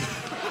 Yeah.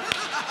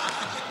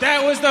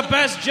 That was the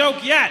best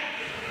joke yet.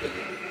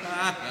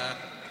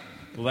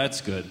 Well,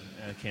 that's good.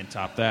 I can't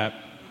top that.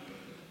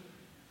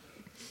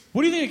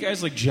 What do you think of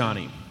guys like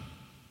Johnny?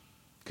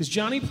 Because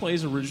Johnny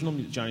plays original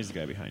music. Johnny's the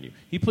guy behind you.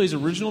 He plays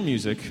original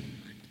music,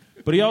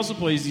 but he also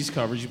plays these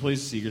covers. He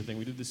plays the Seeger thing.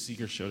 We did the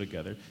Seeger show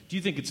together. Do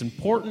you think it's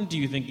important? Do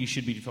you think he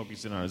should be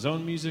focusing on his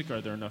own music?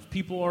 Are there enough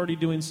people already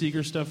doing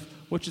Seeger stuff?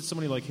 What should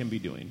somebody like him be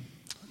doing?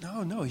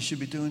 No, he should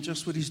be doing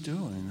just what he's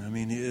doing. I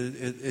mean,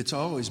 it's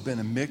always been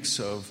a mix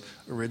of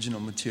original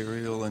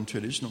material and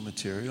traditional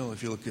material.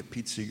 If you look at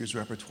Pete Seeger's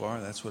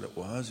repertoire, that's what it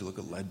was. You look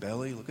at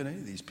Leadbelly, look at any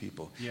of these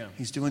people. Yeah.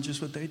 He's doing just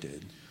what they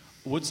did.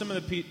 What's some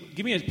of the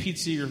give me a Pete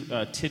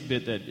Seeger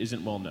tidbit that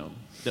isn't well known,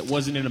 that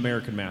wasn't in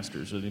American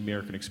Masters or the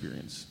American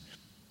Experience?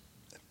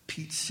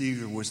 Pete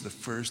Seeger was the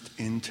first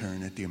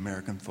intern at the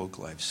American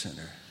Folklife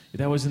Center.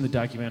 That was in the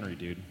documentary,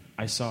 dude.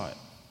 I saw it.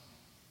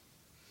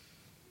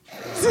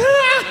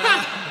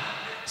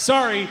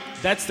 Sorry,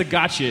 that's the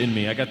gotcha in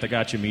me. I got the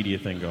gotcha media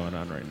thing going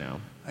on right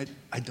now.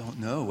 I don't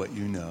know what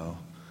you know.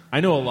 I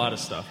know a lot of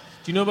stuff.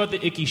 Do you know about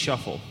the Icky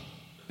Shuffle?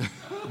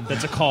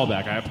 That's a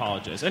callback. I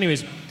apologize.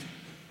 Anyways,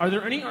 Are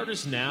there any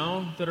artists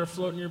now that are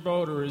floating your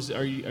boat, or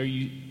are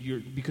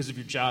you because of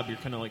your job you're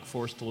kind of like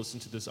forced to listen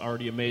to this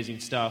already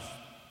amazing stuff,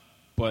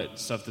 but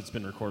stuff that's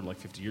been recorded like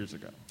 50 years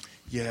ago?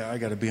 Yeah, I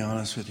got to be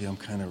honest with you. I'm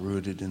kind of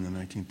rooted in the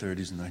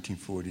 1930s and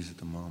 1940s at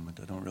the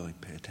moment. I don't really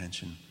pay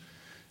attention.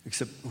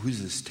 Except,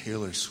 who's this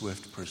Taylor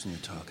Swift person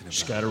you're talking about?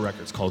 She's got a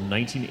record. It's called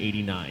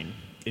 1989.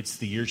 It's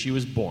the year she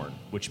was born,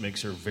 which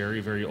makes her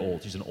very, very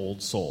old. She's an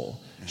old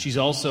soul. Yeah. She's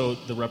also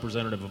the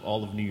representative of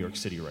all of New York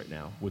City right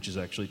now, which is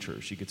actually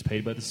true. She gets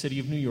paid by the city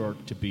of New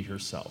York to be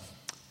herself.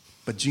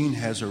 But Gene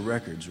has her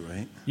records,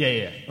 right?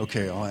 Yeah.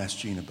 Okay, I'll ask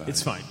Gene about it.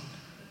 It's fine.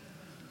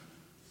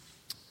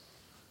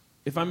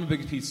 If I'm a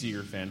big Pete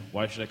Seeger fan,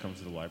 why should I come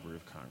to the Library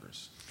of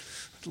Congress?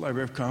 The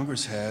Library of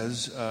Congress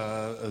has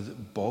a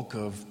bulk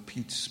of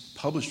Pete's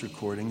published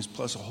recordings,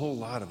 plus a whole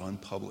lot of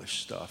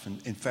unpublished stuff.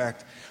 And in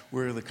fact,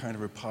 we're the kind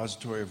of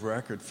repository of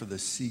record for the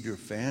Seeger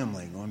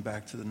family, going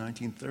back to the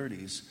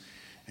 1930s.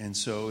 And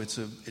so it's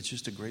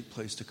just a great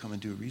place to come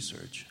and do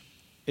research.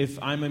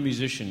 If I'm a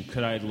musician,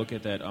 could I look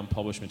at that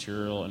unpublished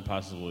material and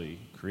possibly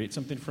create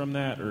something from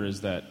that, or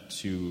is that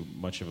too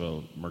much of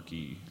a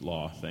murky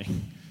law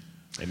thing?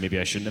 And maybe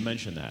I shouldn't have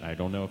mentioned that. I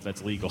don't know if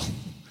that's legal.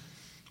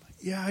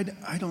 Yeah,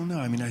 I don't know.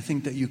 I mean, I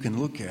think that you can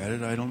look at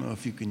it. I don't know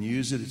if you can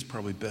use it. It's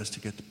probably best to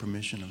get the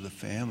permission of the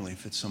family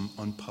if it's some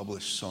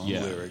unpublished song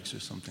lyrics or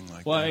something like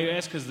that. Well, I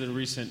asked because the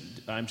recent,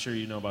 I'm sure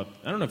you know about,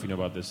 I don't know if you know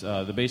about this,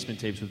 the Basement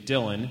Tapes with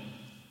Dylan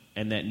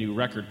and that new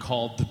record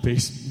called The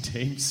Basement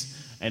Tapes.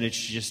 And it's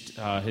just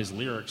his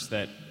lyrics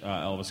that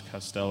Elvis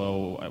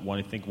Costello,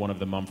 I think one of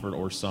the Mumford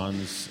or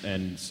Sons,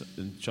 and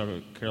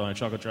Carolina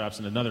Chocolate Drops,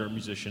 and another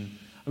musician.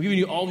 I'm giving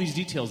you all these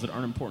details that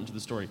aren't important to the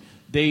story.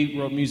 They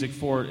wrote music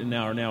for it and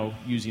are now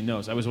using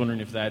those. I was wondering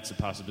if that's a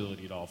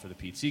possibility at all for the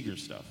Pete Seeger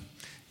stuff.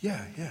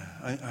 Yeah.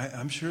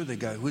 I'm sure they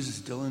got. Who's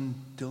this? Dylan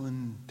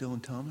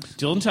Thomas.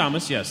 Dylan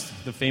Thomas, yes,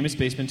 the famous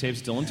Basement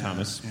Tapes. Dylan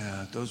Thomas.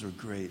 Yeah, those were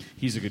great.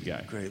 He's a good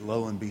guy. Great.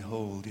 Lo and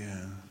behold,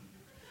 yeah.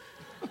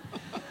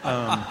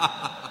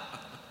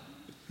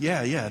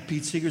 Yeah.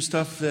 Pete Seeger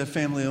stuff. The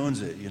family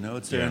owns it.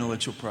 It's their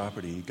intellectual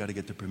property. You got to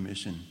get the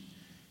permission.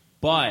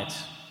 But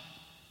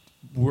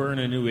we're in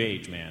a new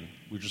age, man.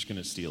 We're just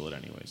going to steal it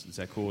anyways. Is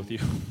that cool with you?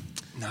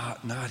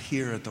 Not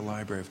here at the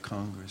Library of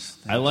Congress.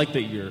 I like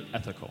that you're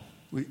ethical.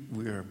 We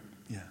are,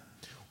 yeah.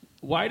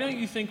 Why don't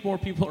you think more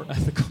people are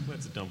ethical?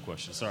 That's a dumb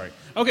question. Sorry.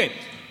 Okay.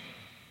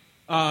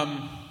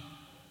 Honestly,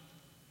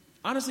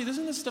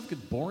 doesn't this stuff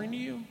get boring to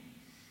you?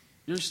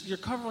 You're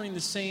covering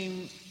the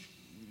same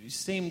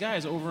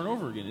guys over and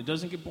over again. It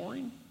doesn't get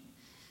boring?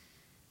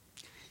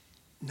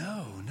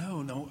 No.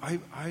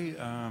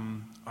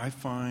 I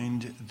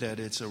find that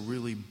it's a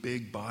really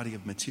big body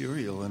of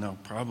material, and I'll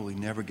probably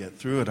never get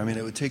through it. I mean,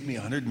 it would take me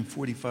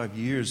 145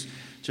 years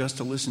just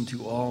to listen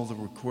to all the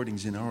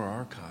recordings in our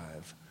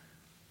archive.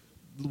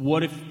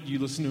 What if you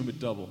listen to them at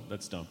double?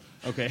 That's dumb.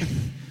 Okay.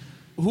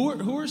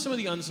 Who are some of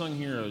the unsung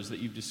heroes that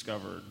you've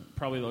discovered?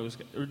 Probably those,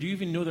 or do you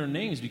even know their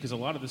names? Because a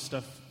lot of this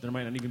stuff, there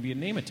might not even be a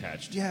name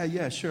attached.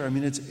 Yeah, sure. I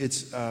mean,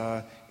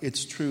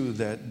 it's true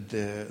that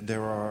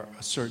there are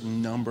a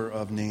certain number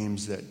of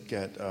names that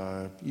get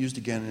used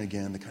again and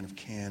again, the kind of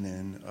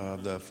canon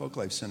of the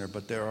Folklife Center.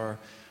 But there are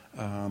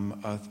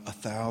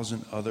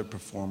 1,000 other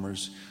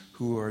performers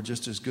who are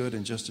just as good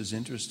and just as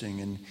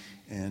interesting.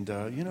 And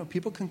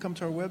people can come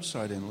to our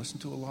website and listen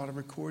to a lot of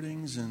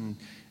recordings and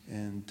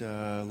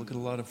look at a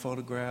lot of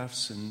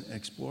photographs and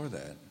explore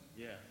that.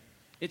 Yeah.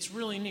 It's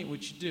really neat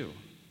what you do.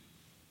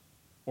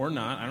 Or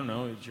not. I don't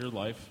know. It's your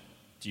life.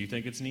 Do you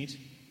think it's neat?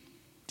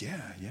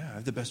 Yeah. I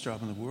have the best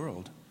job in the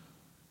world.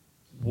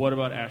 What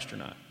about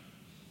astronaut?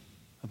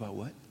 About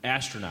what?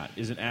 Astronaut.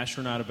 Is an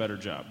astronaut a better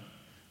job?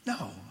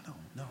 No.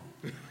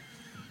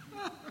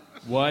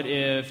 What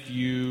if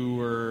you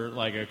were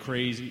like a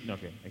crazy...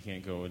 Okay, I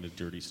can't go into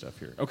dirty stuff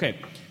here. Okay.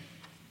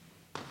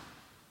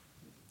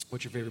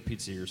 What's your favorite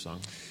Pete Seeger song?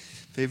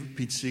 Favorite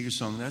Pete Seeger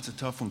song? That's a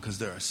tough one because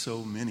there are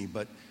so many.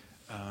 But,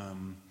 I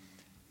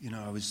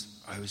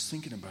was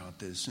thinking about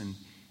this,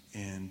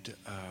 and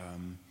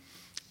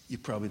you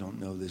probably don't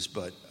know this,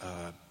 but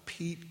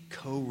Pete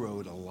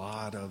co-wrote a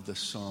lot of the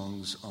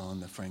songs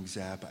on the Frank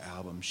Zappa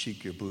album,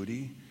 Chic Your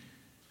Booty.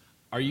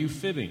 Are you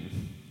fibbing?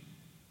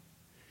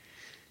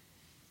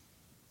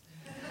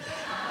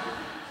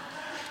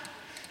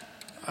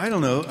 I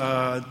don't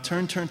know.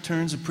 Turn, Turn,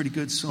 Turn's a pretty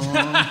good song.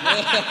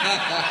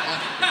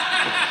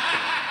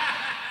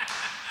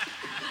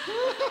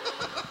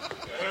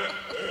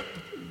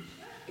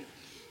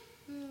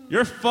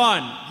 You're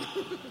fun.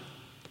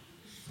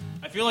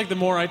 I feel like the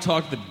more I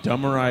talk, the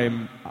dumber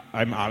I'm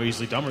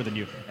obviously dumber than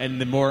you. And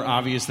the more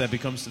obvious that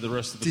becomes to the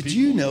rest of the people. Did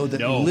you know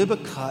that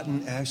Libba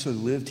Cotton actually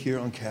lived here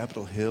on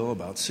Capitol Hill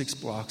about 6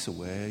 blocks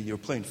away? You were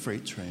playing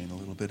Freight Train a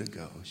little bit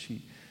ago.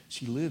 She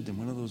lived in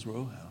one of those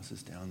row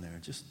houses down there,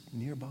 just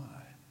nearby.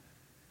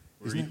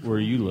 Where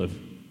you live?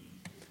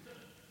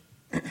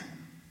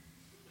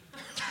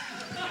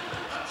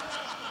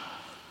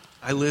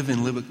 I live in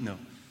Libba. No.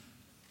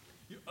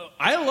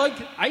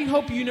 I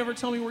hope you never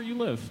tell me where you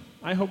live.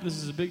 I hope this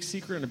is a big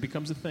secret and it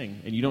becomes a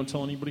thing, and you don't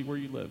tell anybody where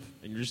you live,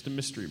 and you're just a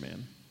mystery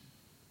man.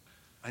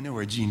 I know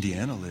where Gene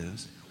Deanna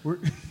lives.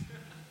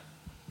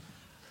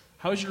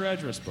 How's your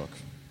address book?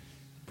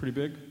 Pretty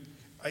big?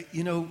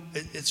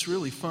 It's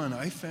really fun.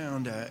 I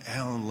found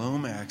Alan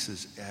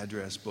Lomax's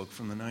address book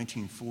from the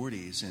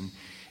 1940s,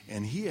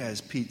 and he has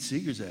Pete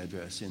Seeger's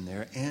address in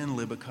there and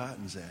Libba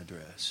Cotton's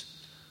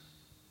address.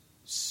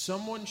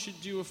 Someone should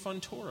do a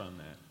fun tour on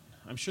that.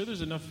 I'm sure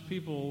there's enough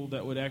people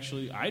that would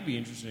actually... I'd be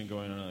interested in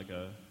going on like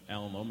a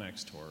Alan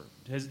Lomax tour.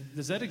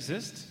 Does that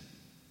exist?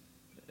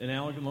 An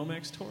Alan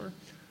Lomax tour?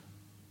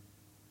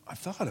 I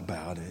thought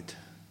about it.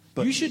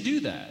 But you should do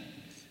that.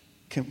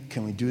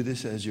 Can we do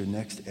this as your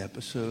next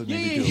episode?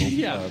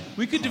 Yeah.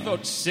 We could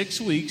devote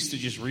 6 weeks to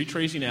just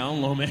retracing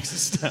Alan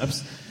Lomax's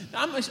steps.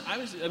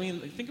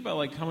 Think about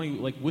like how many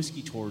like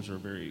whiskey tours are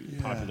very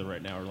popular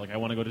right now, or like I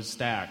want to go to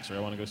Stax, or I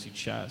want to go see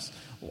Chess.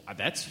 Well,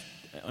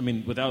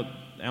 without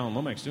Alan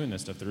Lomax doing that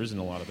stuff, there isn't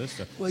a lot of this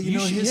stuff. Well,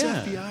 his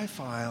FBI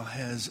file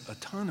has a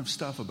ton of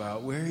stuff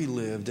about where he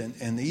lived,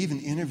 and they even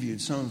interviewed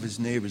some of his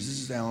neighbors.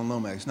 This is Alan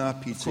Lomax,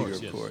 not Pete Seeger,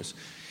 of course.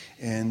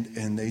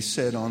 And they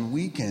said on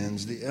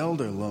weekends, the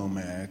elder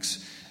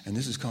Lomax, and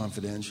this is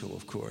confidential,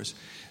 of course,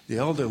 the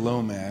elder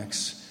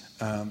Lomax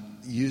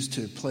used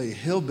to play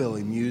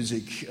hillbilly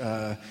music,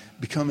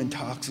 become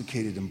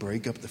intoxicated, and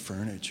break up the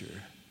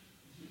furniture.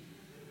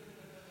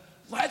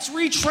 Let's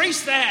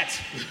retrace that!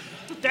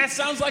 That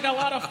sounds like a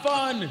lot of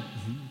fun!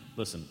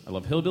 Listen, I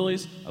love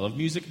hillbillies, I love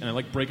music, and I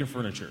like breaking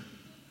furniture.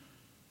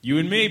 You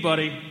and me,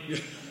 buddy.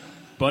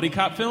 Buddy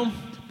cop film,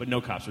 but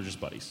no cops, we're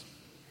just buddies.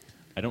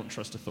 I don't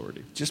trust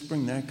authority. Just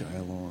bring that guy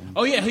along.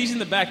 Oh, yeah, he's in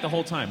the back the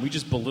whole time. We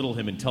just belittle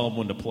him and tell him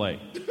when to play.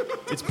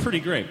 It's pretty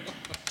great.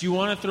 Do you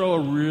want to throw a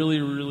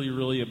really, really,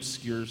 really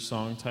obscure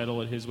song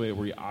title at his way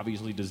where he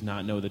obviously does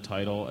not know the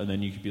title, and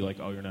then you could be like,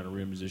 oh, you're not a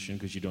real musician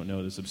because you don't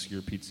know this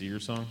obscure Pete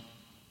Seeger song?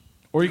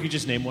 Or you could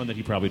just name one that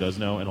he probably does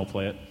know, and he'll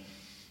play it.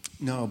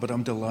 No, but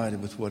I'm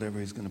delighted with whatever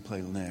he's going to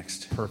play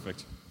next.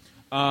 Perfect.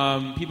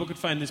 People could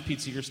find this Pete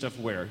Seeger stuff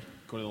where?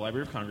 Go to the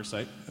Library of Congress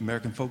site.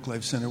 American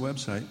Folklife Center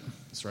website.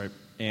 That's right.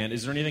 And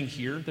is there anything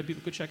here that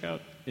people could check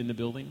out in the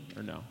building,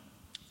 or no?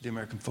 The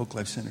American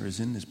Folklife Center is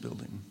in this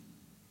building.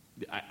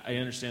 I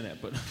understand that,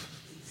 but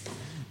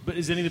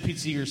is any of the Pete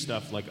Seeger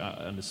stuff like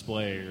on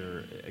display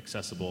or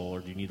accessible,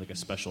 or do you need like a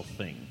special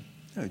thing?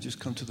 No, just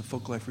come to the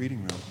Folklife Reading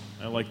Room.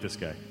 I like this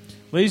guy.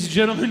 Ladies and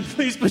gentlemen,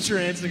 please put your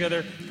hands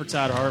together for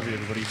Todd Harvey,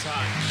 everybody.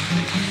 Todd.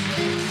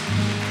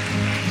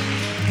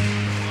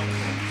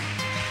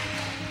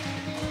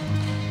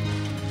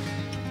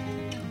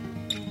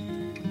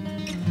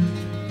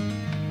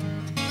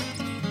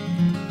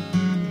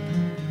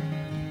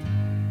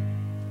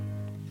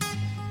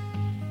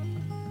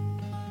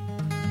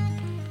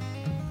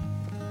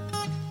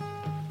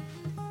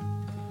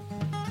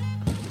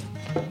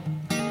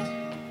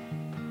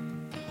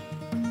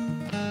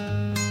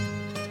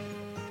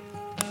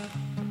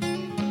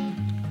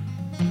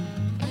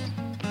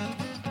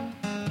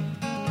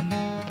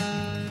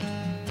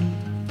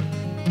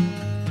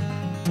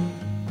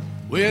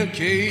 Well,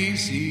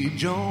 Casey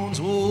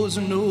Jones was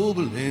a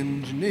noble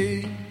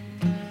engineer,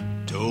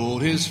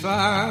 told his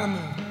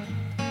fireman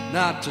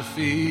not to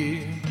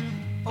fear.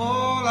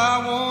 All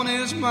I want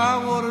is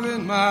my water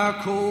and my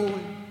coal.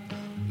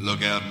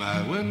 Look out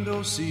my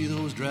window, see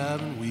those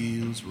driving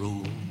wheels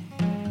roll.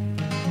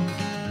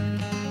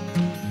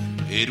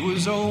 It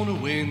was on a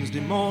Wednesday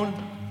morning,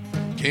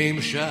 came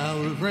a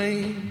shower of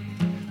rain.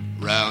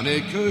 Round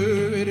that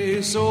curve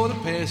it saw the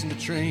passenger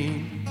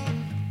train.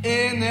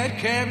 In that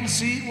cabin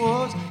seat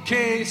was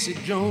Casey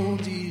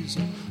Jones. He's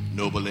a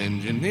noble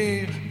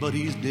engineer, but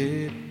he's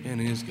dead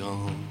and he's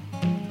gone.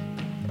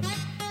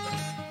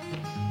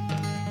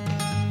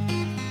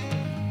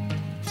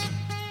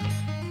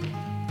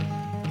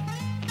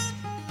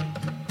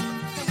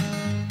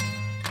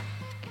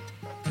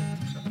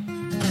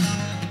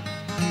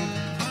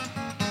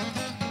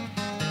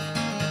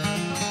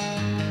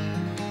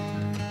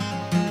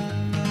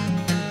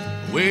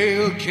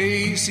 Well,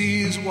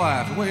 Casey's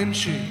wife, when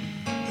she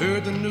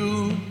heard the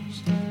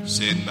news,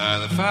 sitting by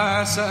the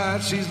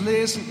fireside, she's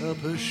lacing up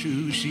her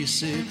shoes. She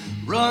said,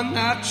 run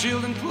now,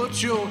 children,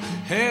 put your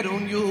head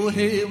on your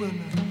head.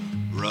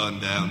 Run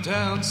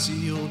downtown,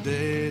 see your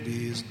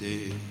daddy's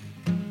dead.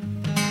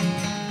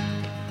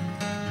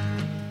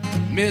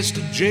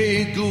 Mr.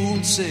 J.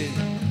 Gould said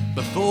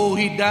before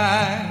he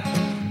died,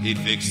 he'd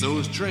fix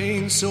those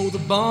trains so the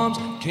bums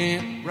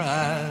can't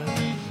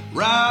ride.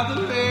 Ride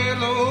the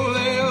rail,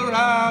 they'll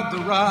ride the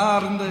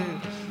rod, and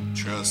they'll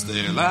trust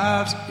their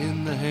lives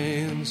in the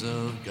hands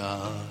of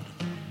God.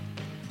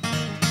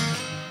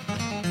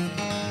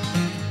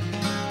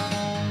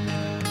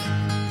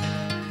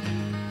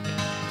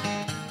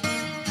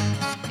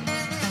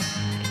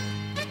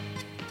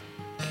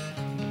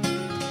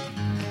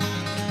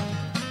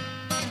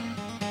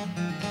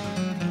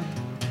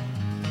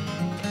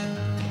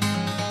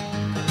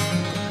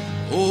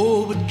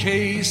 Oh, but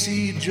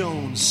Casey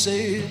Jones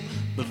said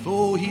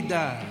before he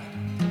died,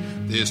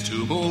 there's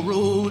 2 more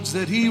roads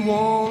that he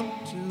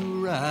want to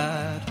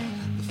ride.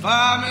 The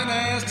fireman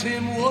asked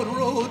him what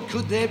road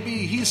could there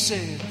be. He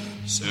said,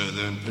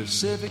 Southern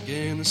Pacific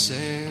and the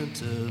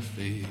Santa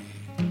Fe.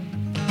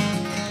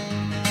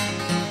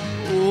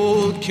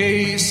 Old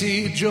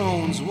Casey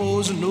Jones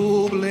was a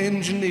noble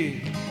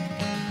engineer.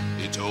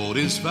 He told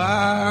his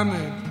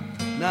firemen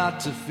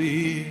not to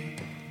fear.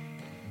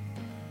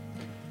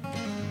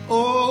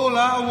 All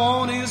I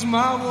want is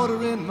my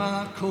water and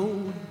my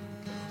coal.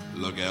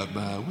 Look out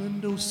my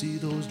window, see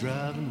those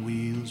driving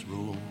wheels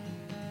roll.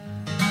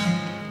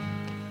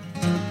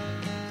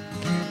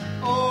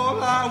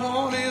 All I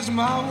want is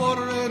my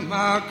water and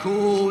my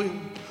coal.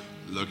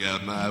 Look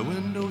out my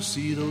window,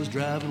 see those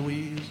driving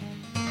wheels.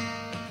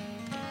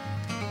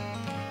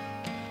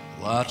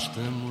 Watch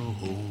them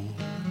roll.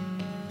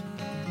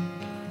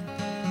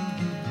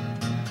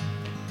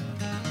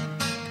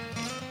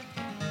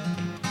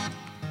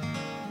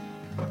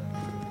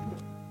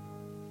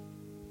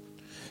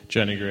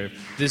 Johnny Grave.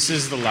 This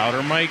is the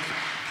louder mic.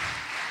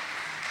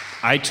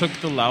 I took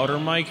the louder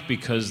mic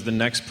because the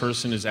next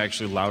person is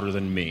actually louder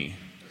than me,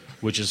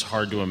 which is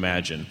hard to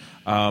imagine.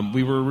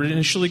 We were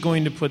initially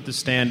going to put the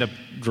stand-up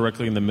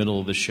directly in the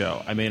middle of the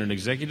show. I made an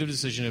executive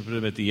decision to put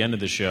him at the end of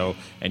the show,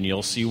 and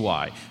you'll see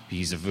why.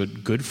 He's a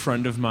good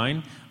friend of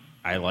mine.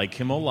 I like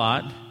him a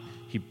lot.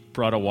 He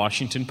brought a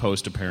Washington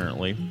Post,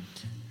 apparently,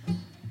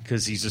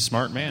 because he's a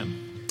smart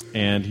man.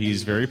 And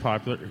he's very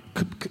popular.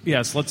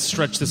 Yes, let's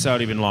stretch this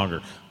out even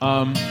longer.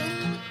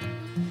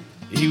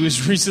 He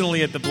was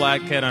recently at the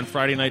Black Cat on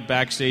Friday night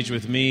backstage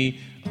with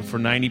me for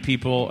 90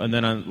 people, and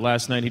then on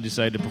last night he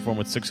decided to perform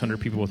with 600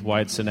 people with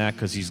Wyatt Cenac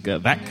because he's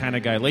got that kind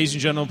of guy. Ladies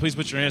and gentlemen, please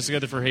put your hands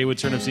together for Haywood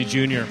Turnipseed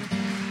Jr.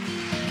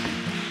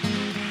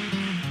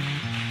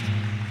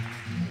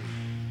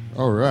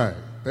 All right.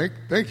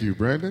 Thank you,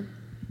 Brandon.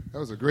 That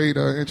was a great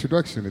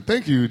introduction. And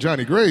thank you,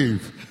 Johnny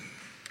Grave.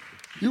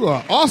 You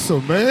are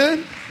awesome,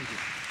 man.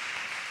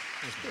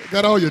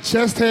 Got all your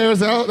chest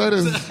hairs out. That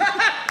is...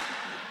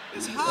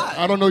 It's hot.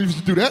 I don't know if you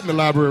should do that in the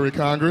Library of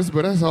Congress,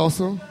 but that's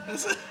awesome.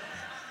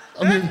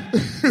 I mean,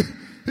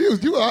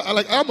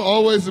 I'm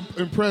always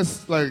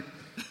impressed. Like,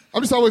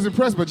 I'm just always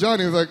impressed by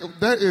Johnny. It's like,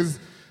 that is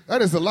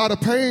a lot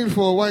of pain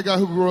for a white guy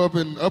who grew up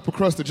in upper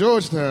crust of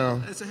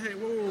Georgetown. Hey,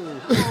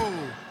 whoa.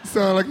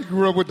 Sound like he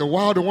grew up with the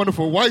wild and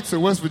wonderful whites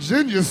in West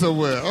Virginia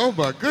somewhere. Oh,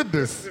 my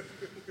goodness.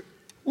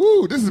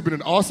 Woo, this has been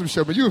an awesome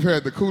show. But you have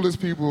had the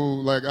coolest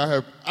people. Like,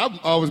 I've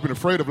always been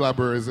afraid of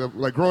libraries.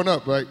 Like, growing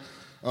up, like,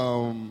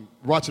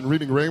 watching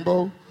Reading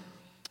Rainbow,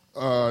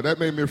 that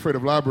made me afraid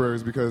of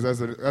libraries because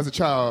as a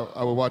child,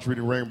 I would watch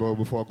Reading Rainbow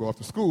before I go off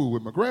to school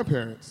with my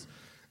grandparents.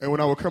 And when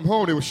I would come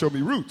home, they would show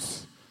me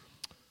Roots.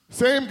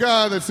 Same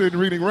guy that's in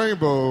Reading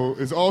Rainbow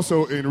is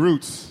also in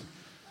Roots.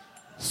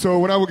 So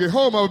when I would get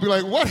home, I would be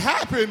like, what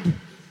happened?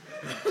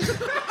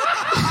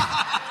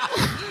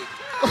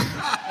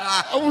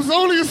 I was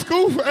only in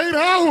school for 8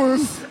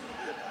 hours.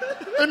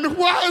 And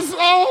why is,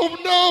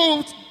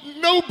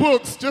 no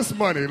books, just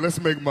money. Let's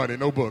make money,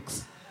 no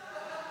books.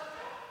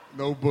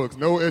 No books,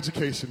 no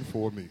education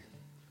for me.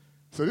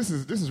 So this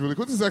is really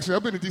cool. This is actually,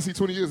 I've been in D.C.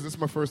 20 years. This is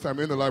my first time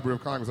in the Library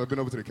of Congress. I've been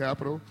over to the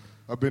Capitol.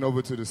 I've been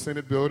over to the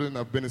Senate building.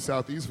 I've been in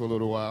Southeast for a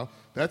little while.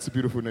 That's a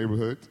beautiful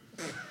neighborhood.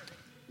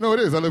 No, it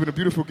is. I live in a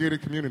beautiful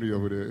gated community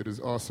over there. It is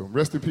awesome.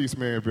 Rest in peace,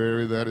 Marion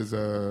Barry. That is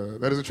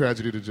a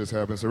tragedy that just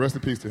happened. So rest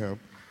in peace to him.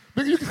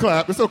 You can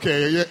clap. It's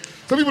okay. Yeah.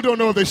 Some people don't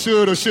know if they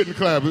should or shouldn't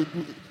clap.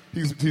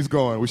 He's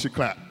gone. We should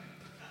clap.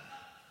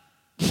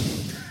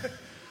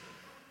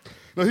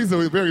 No, he's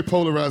a very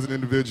polarizing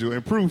individual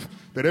and proof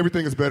that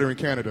everything is better in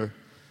Canada.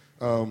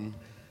 Well,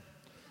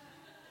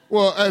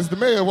 as the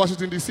mayor of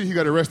Washington, D.C., he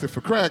got arrested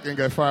for crack and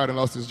got fired and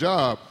lost his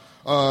job.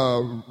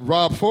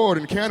 Rob Ford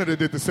in Canada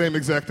did the same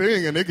exact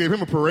thing, and they gave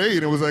him a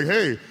parade and was like,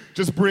 hey,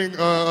 just bring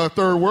a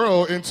third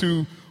world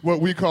into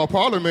what we call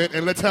Parliament,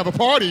 and let's have a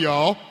party,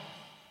 y'all.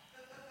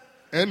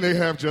 And they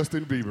have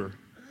Justin Bieber.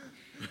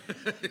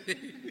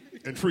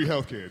 And free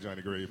health care,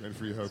 Johnny Grave, and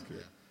free health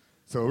care.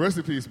 So rest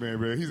in peace, Marion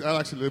Barry. I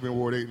actually live in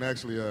Ward 8 and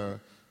actually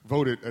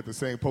voted at the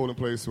same polling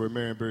place where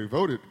Marion Barry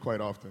voted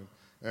quite often.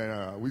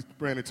 And we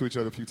ran into each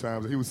other a few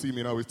times. And he would see me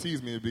and always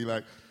tease me and be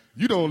like,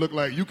 you don't look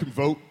like you can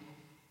vote.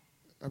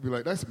 I'd be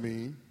like, that's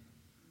mean.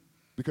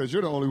 Because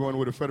you're the only one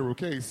with a federal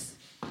case.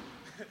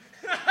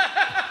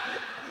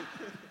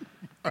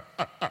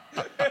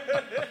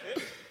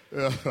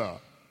 Yeah.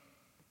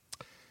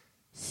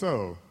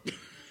 So,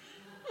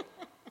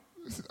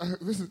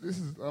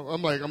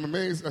 I'm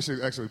amazed I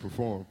should actually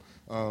perform.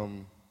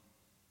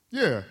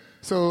 Yeah,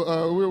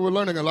 so we're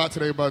learning a lot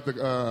today about the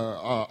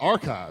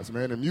archives,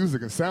 man, and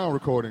music and sound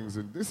recordings.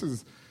 And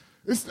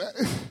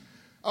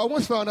I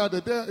once found out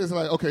that there is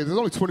like, okay, there's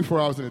only 24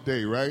 hours in a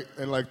day, right?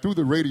 And like through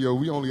the radio,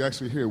 we only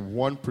actually hear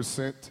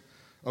 1%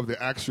 of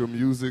the actual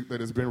music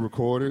that has been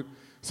recorded.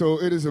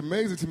 So it is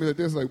amazing to me that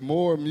there's like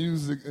more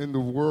music in the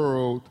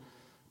world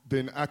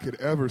than I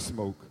could ever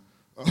smoke.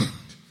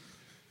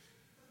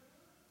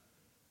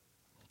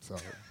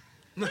 Sorry.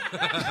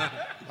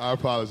 I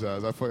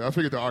apologize. I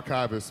figured the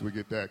archivists would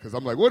get that because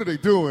I'm like, what are they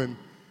doing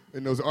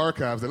in those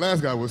archives? The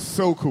last guy was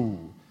so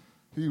cool.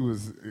 He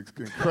was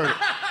incredible.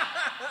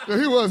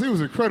 He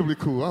was incredibly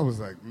cool. I was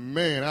like,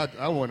 man,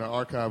 I want to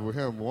archive with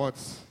him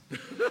once.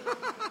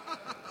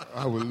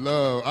 I would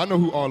love. I know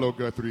who Arlo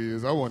Guthrie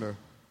is. I want to.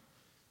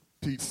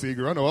 Pete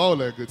Seeger. I know all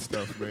that good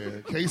stuff,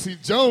 man. Casey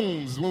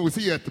Jones. When was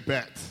he at the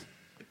bat?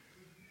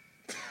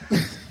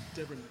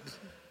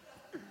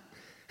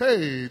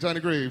 Hey, Johnny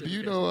Grave. Do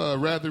you know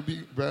 "Rather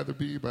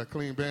Be" by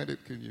Clean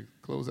Bandit? Can you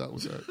close out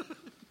with that?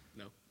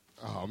 No.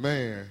 Oh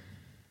man.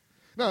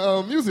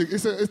 No, music.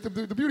 It's the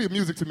beauty of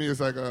music to me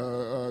is like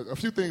a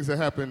few things that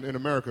happen in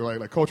America,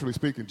 like culturally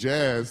speaking,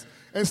 jazz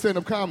and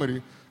stand-up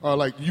comedy are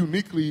like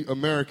uniquely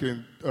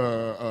American.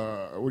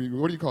 What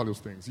do you call those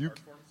things?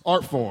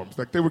 Art forms.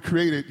 Like they were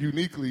created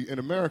uniquely in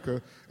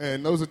America,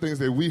 and those are things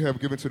that we have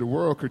given to the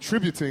world,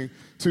 contributing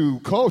to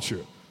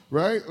culture.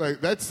 Right?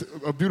 Like that's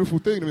a beautiful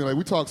thing to me. Like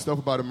we talk stuff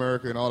about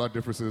America and all our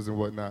differences and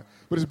whatnot,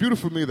 but it's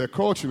beautiful to me that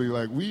culturally,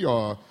 like we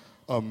are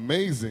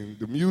amazing.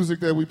 The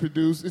music that we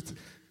produce.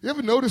 You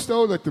ever notice,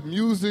 though, that the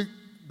music,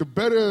 the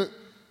better,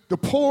 the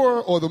poorer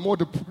or the more,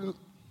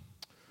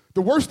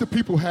 the worse the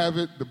people have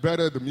it, the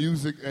better the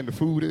music and the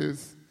food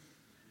is?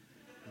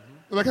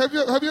 Mm-hmm. Like, have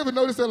you ever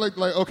noticed that, like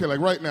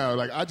right now,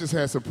 like, I just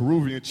had some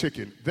Peruvian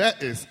chicken.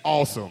 That is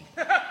awesome.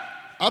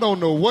 I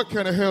don't know what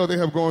kind of hell they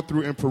have gone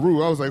through in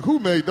Peru. I was like, who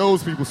made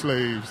those people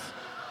slaves?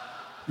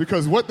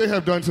 Because what they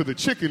have done to the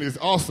chicken is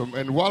awesome.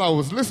 And while I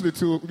was listening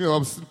to it, I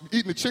was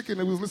eating the chicken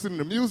and was listening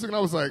to music, and I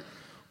was like,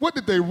 what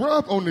did they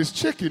rub on this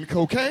chicken?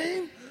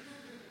 Cocaine?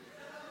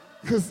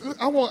 Because And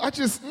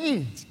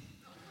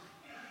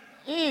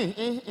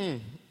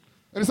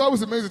it's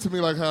always amazing to me,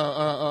 like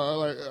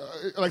how,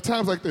 like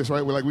times like this,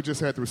 right? Where like we just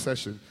had the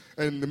recession,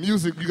 and the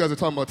music you guys are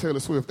talking about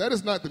Taylor Swift. That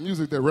is not the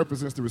music that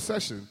represents the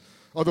recession.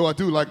 Although I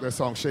do like that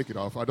song, "Shake It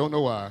Off." I don't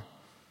know why,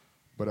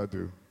 but I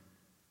do.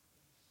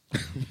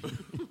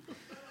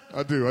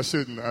 I do. I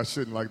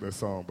shouldn't like that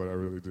song, but I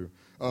really do.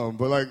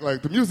 But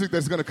like the music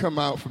that's going to come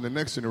out from the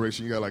next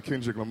generation, you got like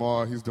Kendrick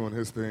Lamar. He's doing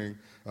his thing,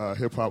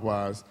 hip hop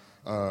wise.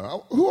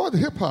 Who are the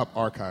hip hop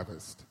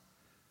archivists?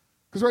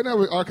 Because right now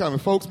we're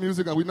archiving folks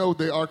music, and we know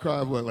they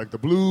archive like the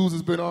blues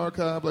has been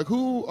archived. Like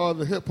who are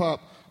the hip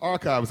hop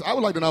archivists? I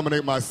would like to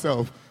nominate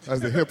myself as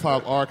the hip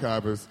hop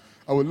archivist.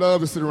 I would love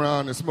to sit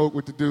around and smoke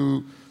with the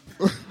dude.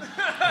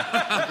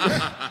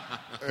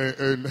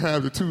 And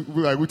have the two,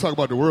 like we talk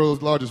about the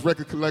world's largest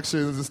record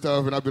collections and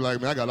stuff, and I'd be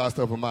like, man, I got a lot of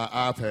stuff on my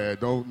iPad.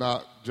 Don't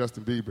knock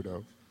Justin Bieber,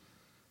 though.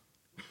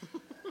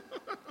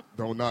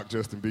 Don't knock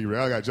Justin Bieber.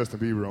 I got Justin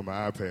Bieber on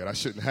my iPad. I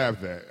shouldn't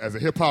have that. As a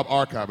hip-hop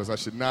archivist, I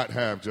should not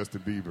have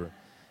Justin Bieber.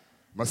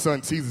 My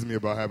son teases me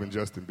about having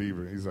Justin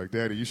Bieber. He's like,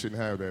 Daddy, you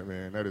shouldn't have that,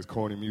 man. That is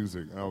corny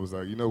music. And I was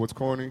like, you know what's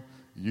corny?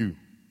 You.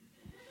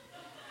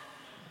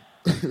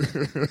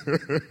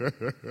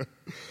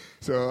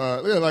 So, I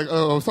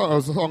was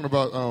talking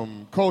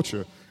about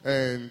culture,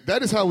 and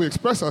that is how we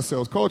express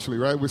ourselves culturally,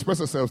 right? We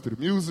express ourselves through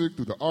the music,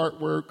 through the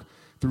artwork,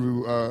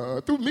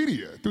 through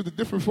media, through the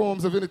different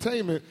forms of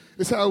entertainment.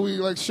 It's how we,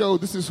 like, show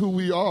this is who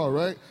we are,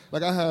 right?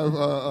 Like, I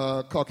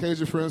have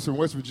Caucasian friends from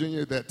West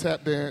Virginia that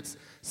tap dance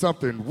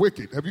something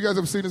wicked. Have you guys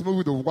ever seen this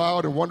movie, The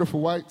Wild and Wonderful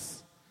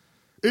Whites?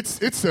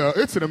 It's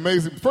an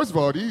amazing, first of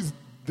all, these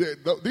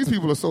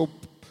people are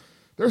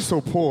they're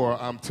so poor,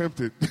 I'm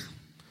tempted.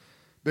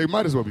 They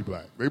might as well be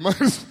black.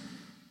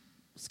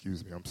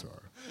 Excuse me, I'm sorry.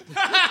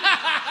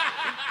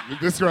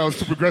 This crowd was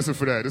too progressive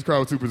for that. This crowd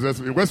was too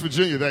progressive. In West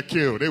Virginia, that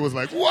killed. They was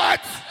like, what?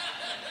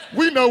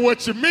 We know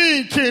what you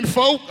mean,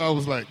 kinfolk. I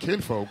was like,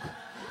 kinfolk?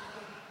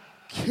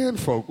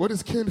 Kinfolk? What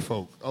is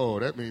kinfolk? Oh,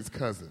 that means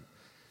cousin.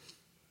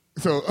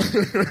 So,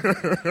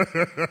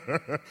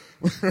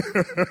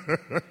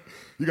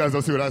 you guys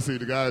don't see what I see.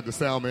 The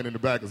sound man in the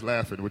back is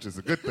laughing, which is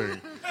a good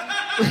thing.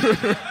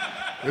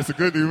 It's a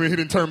good thing. He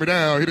didn't turn me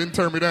down.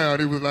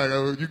 He was like,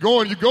 oh, you're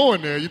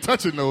going there. You're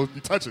touching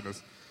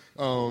us.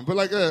 But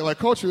like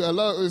culture, I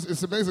love.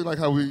 It's amazing like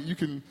how you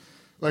can,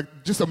 like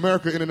just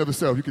America in and of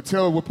itself. You can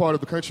tell what part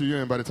of the country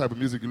you're in by the type of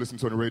music you listen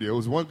to on the radio. It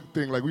was one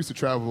thing, like we used to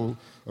travel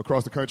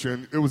across the country,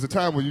 and it was a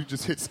time when you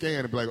just hit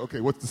scan and be like,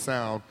 okay, what's the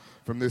sound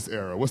from this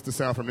era? What's the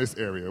sound from this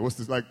area? It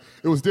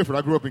was different.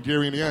 I grew up in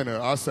Gary, Indiana.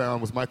 Our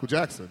sound was Michael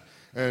Jackson.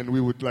 And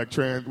we would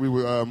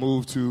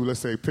move to, let's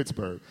say,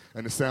 Pittsburgh,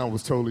 and the sound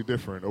was totally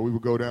different. Or we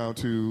would go down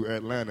to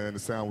Atlanta, and the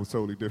sound was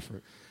totally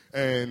different.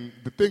 And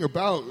the thing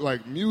about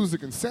like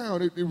music and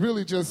sound, it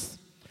really just,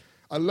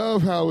 I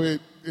love how it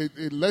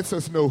lets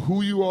us know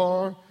who you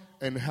are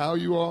and how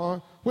you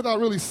are without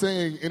really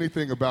saying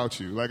anything about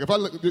you. Like if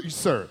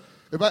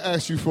I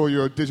ask you for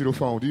your digital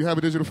phone, do you have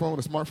a digital phone,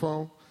 a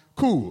smartphone?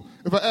 Cool.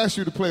 If I ask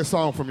you to play a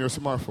song from your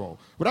smartphone,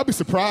 would I be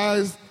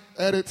surprised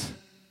at it?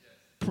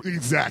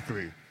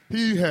 Exactly.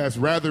 He has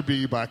Rather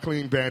Be by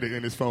Clean Bandit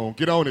in his phone.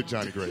 Get on it,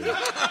 Johnny Grave.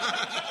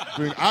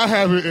 I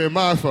have it in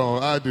my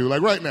phone. I do.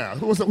 Like right now.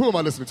 Who am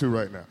I listening to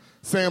right now?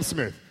 Sam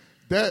Smith.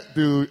 That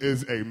dude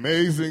is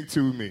amazing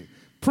to me.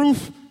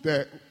 Proof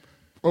that,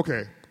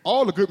 okay,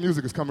 all the good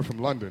music is coming from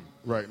London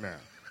right now.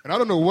 And I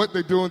don't know what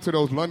they're doing to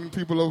those London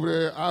people over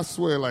there. I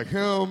swear, like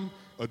him,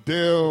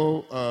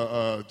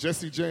 Adele,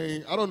 Jessie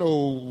Jane, I don't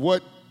know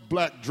what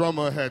black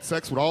drummer had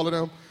sex with all of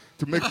them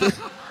to make this.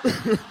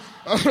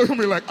 I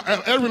mean, like,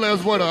 every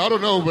last one, I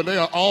don't know, but they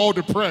are all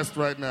depressed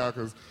right now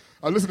because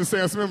I listened to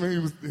Sam Smith,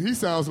 and he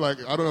sounds like,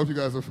 I don't know if you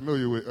guys are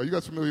familiar with, are you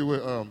guys familiar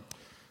with,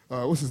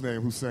 what's his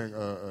name, who sang,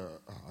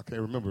 I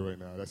can't remember right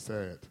now, that's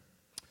sad.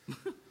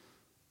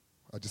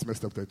 I just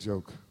messed up that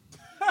joke.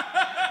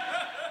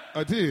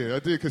 I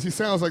did, because he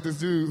sounds like this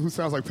dude who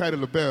sounds like Patti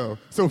LaBelle,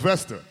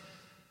 Sylvester.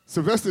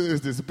 Sylvester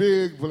is this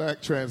big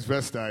black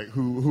transvestite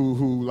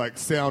who like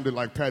sounded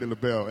like Patti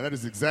LaBelle, and that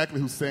is exactly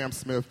who Sam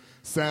Smith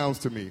sounds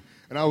to me.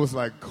 And I was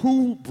like,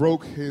 who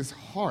broke his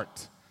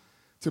heart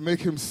to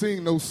make him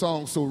sing those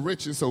songs so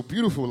rich and so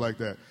beautiful like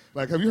that?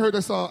 Like, have you heard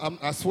that song,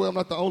 I Swear I'm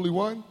Not the Only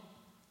One?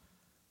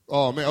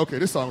 Oh, man, okay,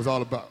 this song is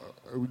all about,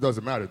 it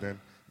doesn't matter then.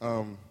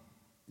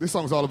 This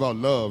song is all about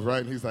love,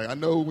 right? And he's like, I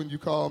know when you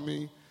call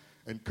me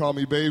and call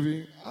me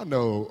baby, I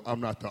know I'm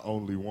not the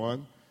only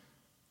one.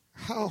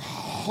 How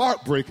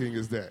heartbreaking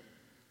is that?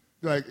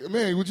 Like,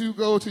 man, would you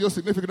go to your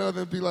significant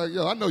other and be like,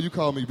 yo, I know you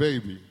call me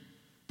baby,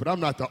 but I'm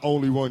not the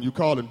only one you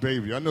calling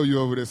baby. I know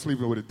you're over there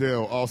sleeping with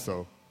Adele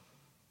also.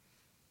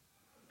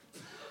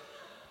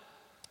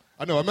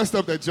 I know, I messed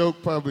up that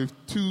joke probably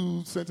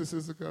 2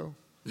 sentences ago.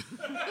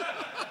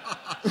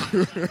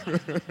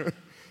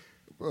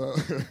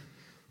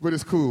 But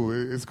it's cool.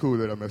 It's cool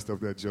that I messed up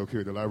that joke here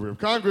at the Library of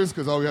Congress,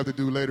 because all we have to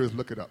do later is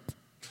look it up.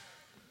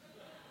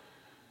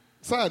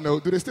 Side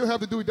note, do they still have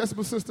the Dewey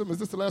Decimal System? Is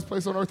this the last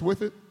place on Earth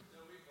with it?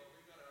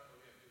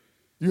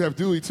 You have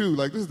Dewey, too.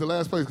 Like, this is the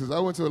last place, because I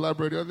went to a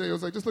library the other day. I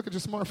was like, just look at your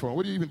smartphone.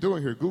 What are you even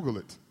doing here? Google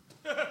it.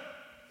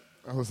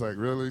 I was like,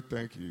 really?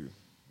 Thank you.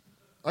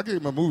 I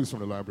get my movies from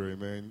the library,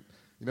 man.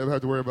 You never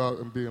have to worry about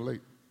them being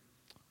late.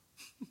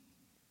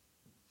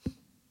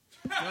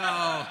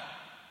 No.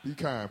 Be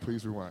kind,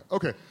 please rewind.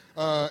 Okay,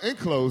 in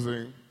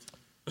closing,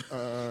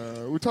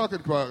 we're talking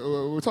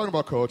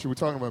about culture, we're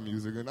talking about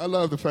music, and I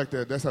love the fact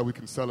that that's how we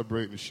can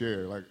celebrate and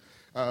share. Like,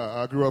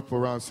 I grew up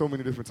around so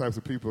many different types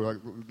of people. I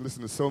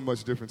listen to so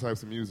much different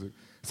types of music.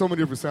 So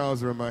many different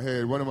sounds are in my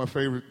head. One of my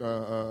favorite,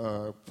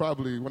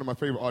 probably one of my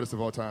favorite artists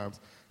of all times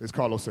is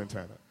Carlos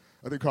Santana.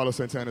 I think Carlos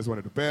Santana is one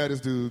of the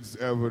baddest dudes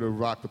ever to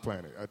rock the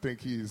planet. I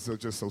think he's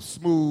just so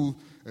smooth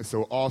and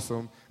so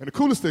awesome. And the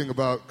coolest thing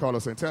about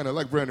Carlos Santana,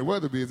 like Brandon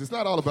Weatherby, is it's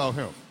not all about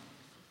him.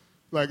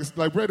 Like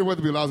Brandon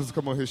Weatherby allows us to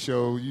come on his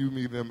show, you,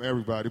 me, them,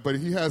 everybody, but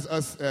he has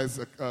us as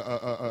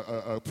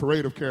a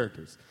parade of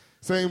characters.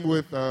 Same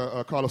with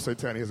Carlos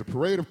Santana. He has a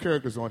parade of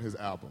characters on his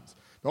albums.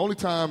 The only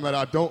time that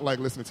I don't like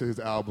listening to his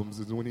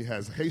albums is when he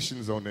has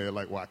Haitians on there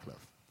like Wyclef.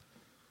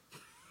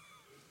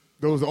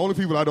 Those are the only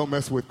people I don't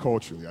mess with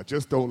culturally. I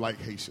just don't like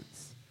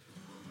Haitians.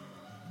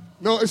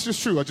 No, it's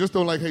just true. I just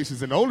don't like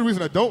Haitians. And the only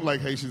reason I don't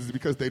like Haitians is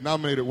because they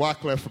nominated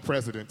Wyclef for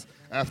president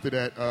after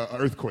that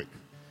earthquake.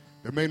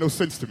 That made no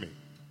sense to me.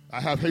 I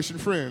have Haitian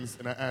friends,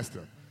 and I asked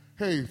them,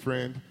 hey,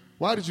 friend,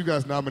 why did you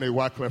guys nominate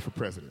Wyclef for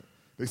president?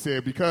 They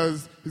said,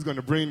 because he's going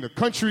to bring the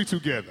country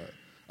together.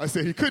 I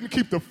said, he couldn't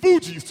keep the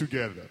Fugees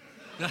together.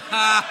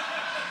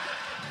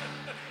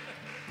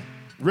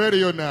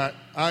 Ready or not,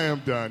 I am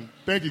done.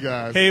 Thank you,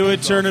 guys. Haywood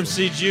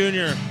Turnipseed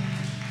Jr.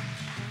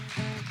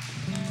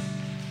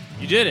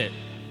 You did it.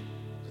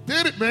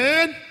 Did it,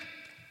 man.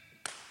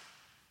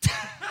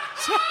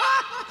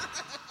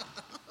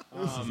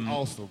 This is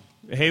awesome.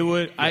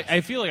 Haywood, yes. I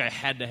feel like I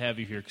had to have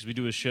you here because we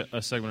do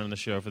a segment on the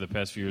show for the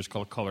past few years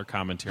called Color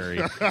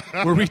Commentary,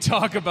 where we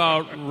talk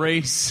about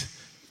race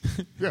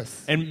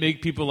yes. and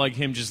make people like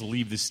him just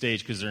leave the stage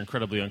because they're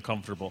incredibly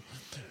uncomfortable.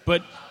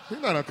 But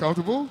he's not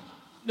uncomfortable.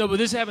 No, but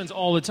this happens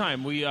all the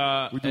time. We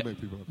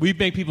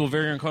make people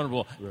very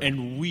uncomfortable, right.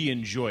 And we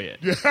enjoy it.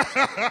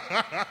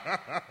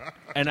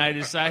 And I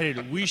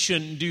decided we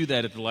shouldn't do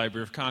that at the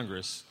Library of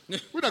Congress.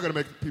 We're not going to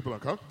make people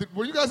uncomfortable.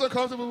 Were you guys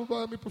uncomfortable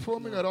by me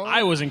performing at all?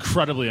 I was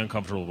incredibly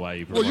uncomfortable by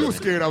you performing. Well, you were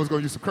scared I was going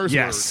to use some curse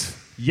words.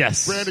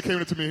 Yes. Brandon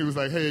came up to me. He was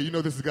like, hey, you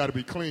know this has got to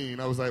be clean.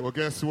 I was like, well,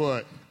 guess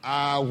what?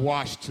 I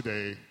washed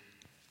today.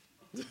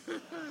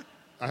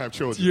 I have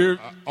children.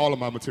 All of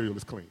my material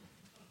is clean.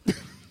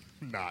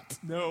 Not.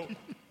 No.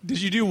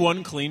 Did you do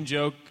one clean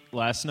joke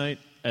last night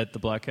at the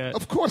Black Hat?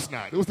 Of course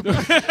not. It was the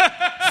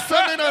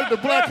Sunday night at the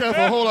Black Hat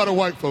for a whole lot of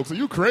white folks. Are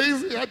you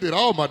crazy? I did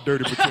all my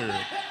dirty material.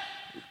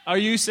 Are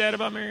you sad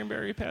about Marion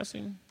Barry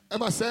passing?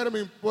 Am I sad? I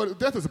mean, well,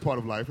 death is a part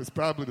of life. It's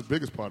probably the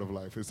biggest part of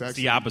life. It's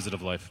the opposite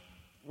of life.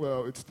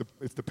 Well, it's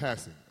the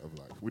passing of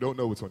life. We don't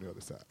know what's on the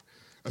other side.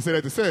 I say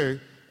that to say,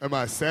 am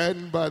I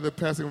saddened by the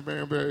passing of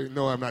Marion Barry?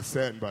 No, I'm not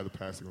saddened by the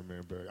passing of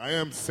Marion Barry. I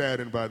am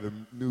saddened by the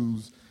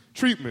news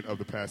treatment of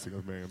the passing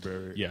of Marion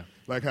Barry. Yeah.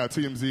 Like how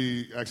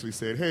TMZ actually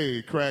said,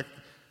 hey,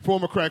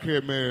 former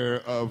crackhead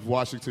mayor of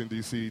Washington,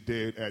 D.C.,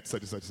 dead at such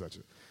and such and such.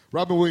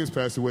 Robin Williams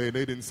passed away, and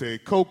they didn't say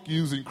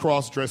coke-using,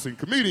 cross-dressing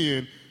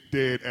comedian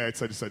dead at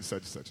such and such and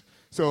such and such.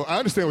 So I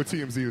understand what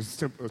TMZ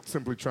is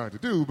simply trying to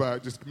do by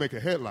just make a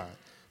headline.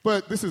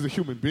 But this is a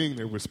human being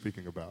that we're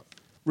speaking about.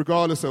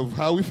 Regardless of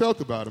how we felt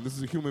about him, this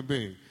is a human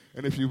being.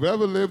 And if you've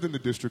ever lived in the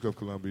District of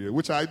Columbia,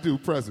 which I do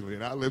presently,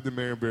 and I lived in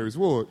Marion Barry's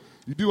ward,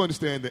 you do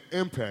understand the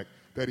impact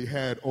that he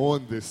had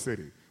on this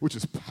city, which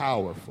is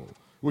powerful,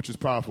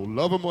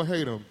 Love him or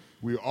hate him,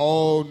 we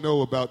all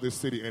know about this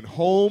city. And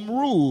home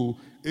rule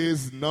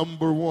is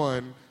number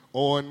one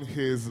on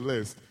his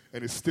list.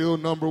 and it's still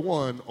number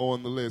one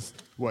on the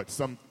list,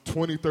 some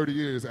 20, 30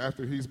 years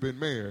after he's been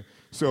mayor.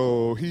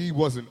 So he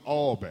wasn't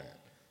all bad.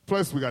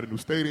 Plus, we got a new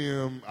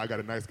stadium. I got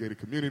a nice gated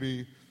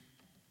community.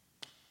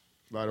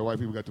 A lot of white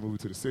people got to move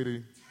to the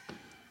city.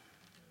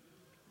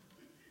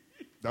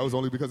 That was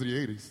only because of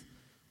the 80s.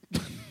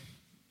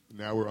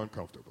 Now we're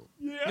uncomfortable.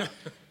 Yeah.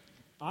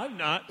 I'm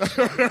not.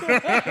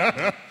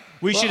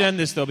 We should end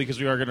this, though, because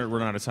we are going to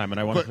run out of time, and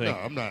I want to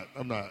thank... No,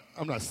 I'm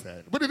not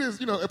sad. But it is,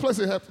 and plus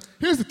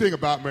here's the thing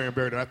about Marion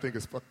Barry that I think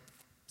is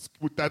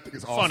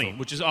awesome. Funny,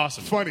 which is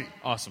awesome. Funny.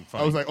 Awesome,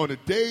 funny. I was like, on the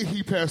day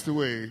he passed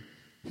away,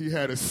 he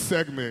had a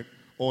segment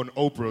on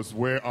Oprah's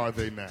Where Are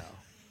They Now?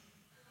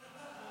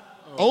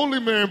 Only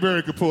Marion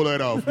Barry could pull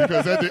that off,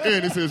 because at the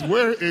end it says,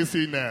 where is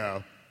he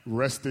now?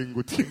 Resting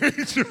with the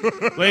angel.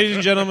 Ladies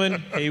and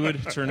gentlemen, Haywood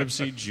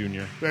Turnipseed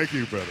Jr. Thank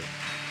you, brother.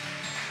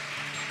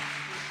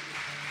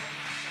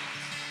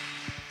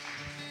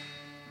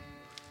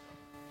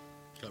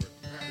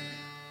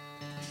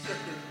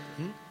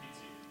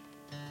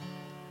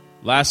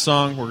 Last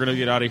song, we're going to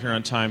get out of here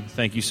on time.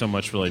 Thank you so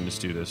much for letting us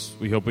do this.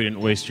 We hope we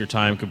didn't waste your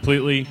time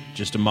completely,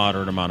 just a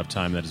moderate amount of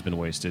time that has been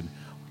wasted.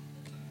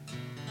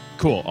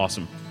 Cool,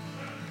 awesome.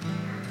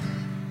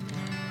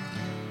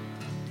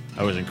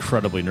 I was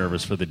incredibly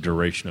nervous for the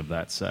duration of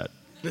that set.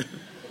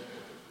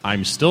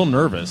 I'm still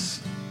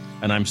nervous,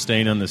 and I'm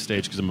staying on this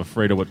stage because I'm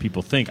afraid of what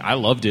people think. I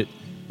loved it.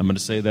 I'm going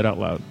to say that out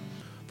loud.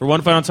 For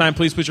one final time,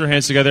 please put your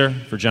hands together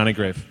for Johnny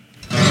Grave.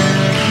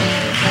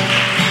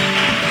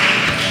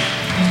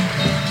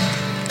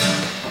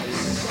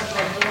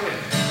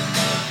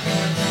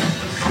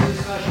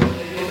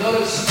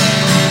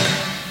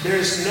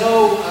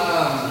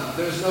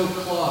 There's no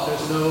cloth,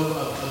 there's no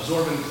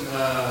absorbent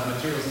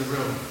materials in the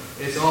room.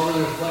 It's all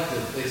really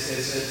reflective.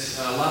 It's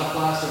a lot of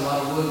plaster, a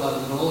lot of wood, a lot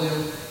of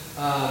linoleum,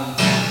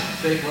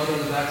 fake leather in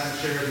the backs of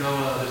the chair.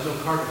 There's no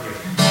carpet here.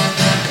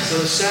 So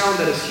the sound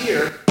that is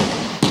here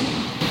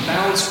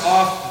bounce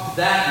off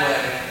that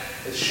way.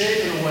 It's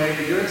shaped in a way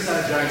that you're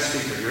inside a giant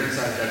speaker. You're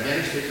inside a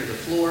gigantic speaker. The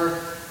floor,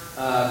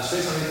 the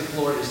space underneath the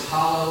floor is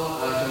hollow.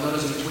 To let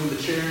us in between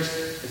the chairs,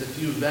 there's a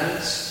few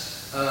vents.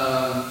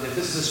 If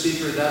this is a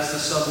speaker, that's the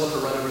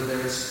subwoofer right over there.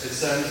 It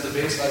sends the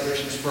bass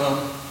vibrations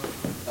from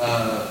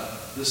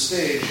the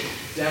stage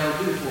down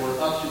to the floor,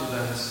 up to the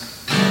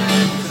vents.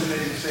 It's an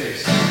amazing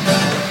space.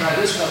 Try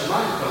this without the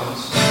microphones.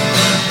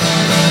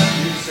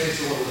 Use the space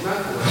for what it was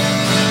meant for.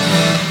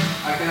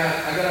 I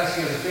got to ask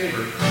you guys a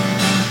favor.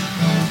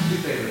 2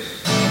 favors.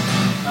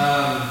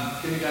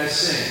 Can you guys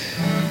sing?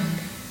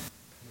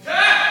 All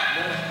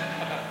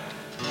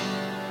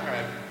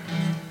right.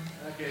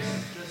 Okay, so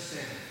just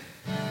sing.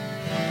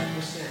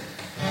 Just stand.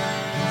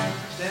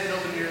 Stand and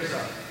open your ears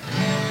up.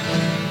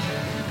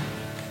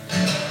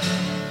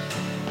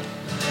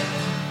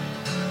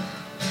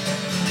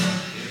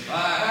 If I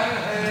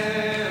had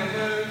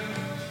heaven,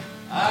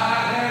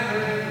 I'd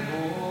hammer in the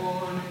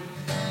morning,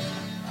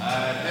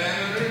 I'd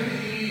hammer in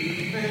the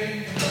evening,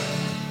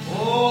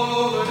 all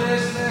over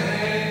this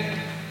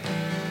land,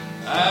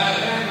 I'd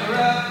hammer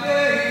out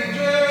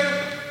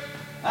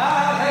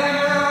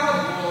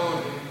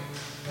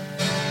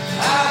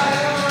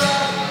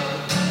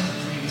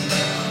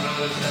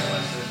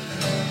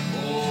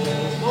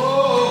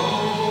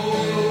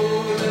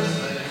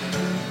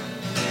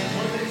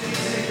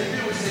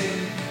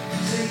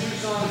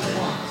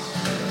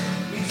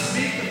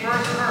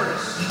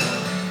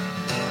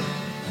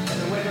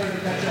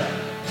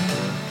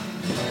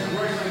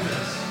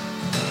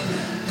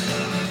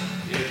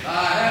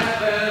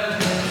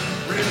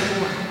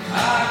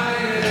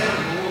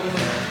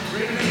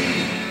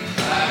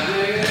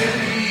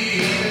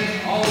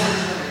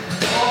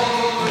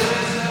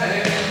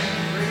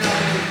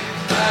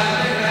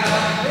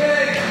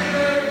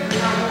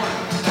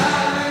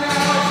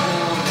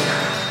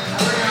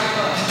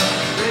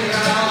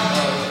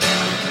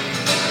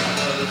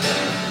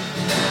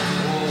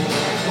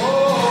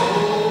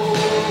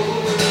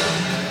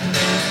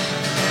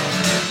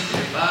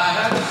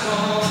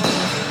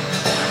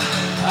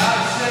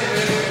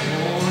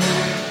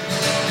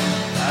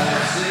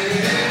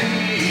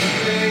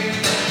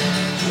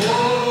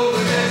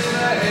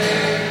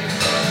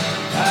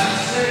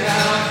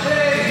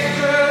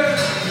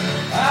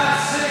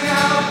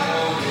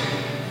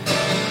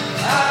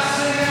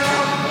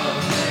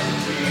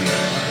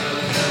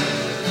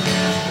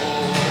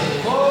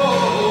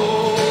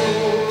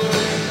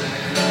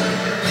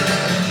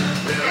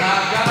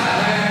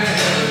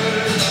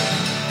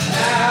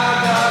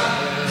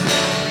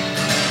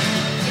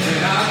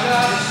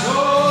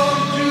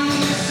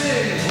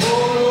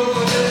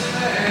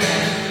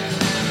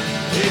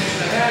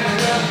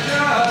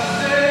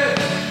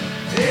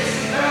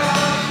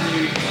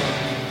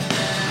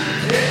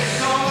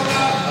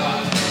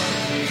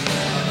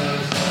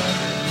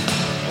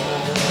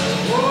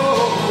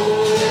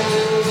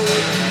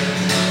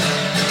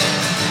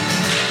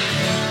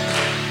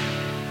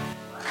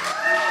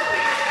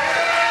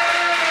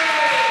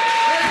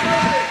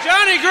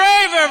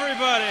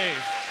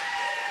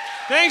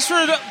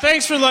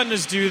Thanks for letting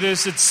us do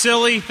this. It's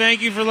silly.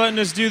 Thank you for letting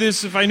us do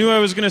this. If I knew I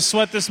was going to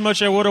sweat this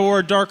much, I would have wore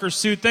a darker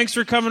suit. Thanks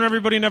for coming,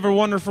 everybody, and have a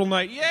wonderful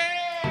night. Yay!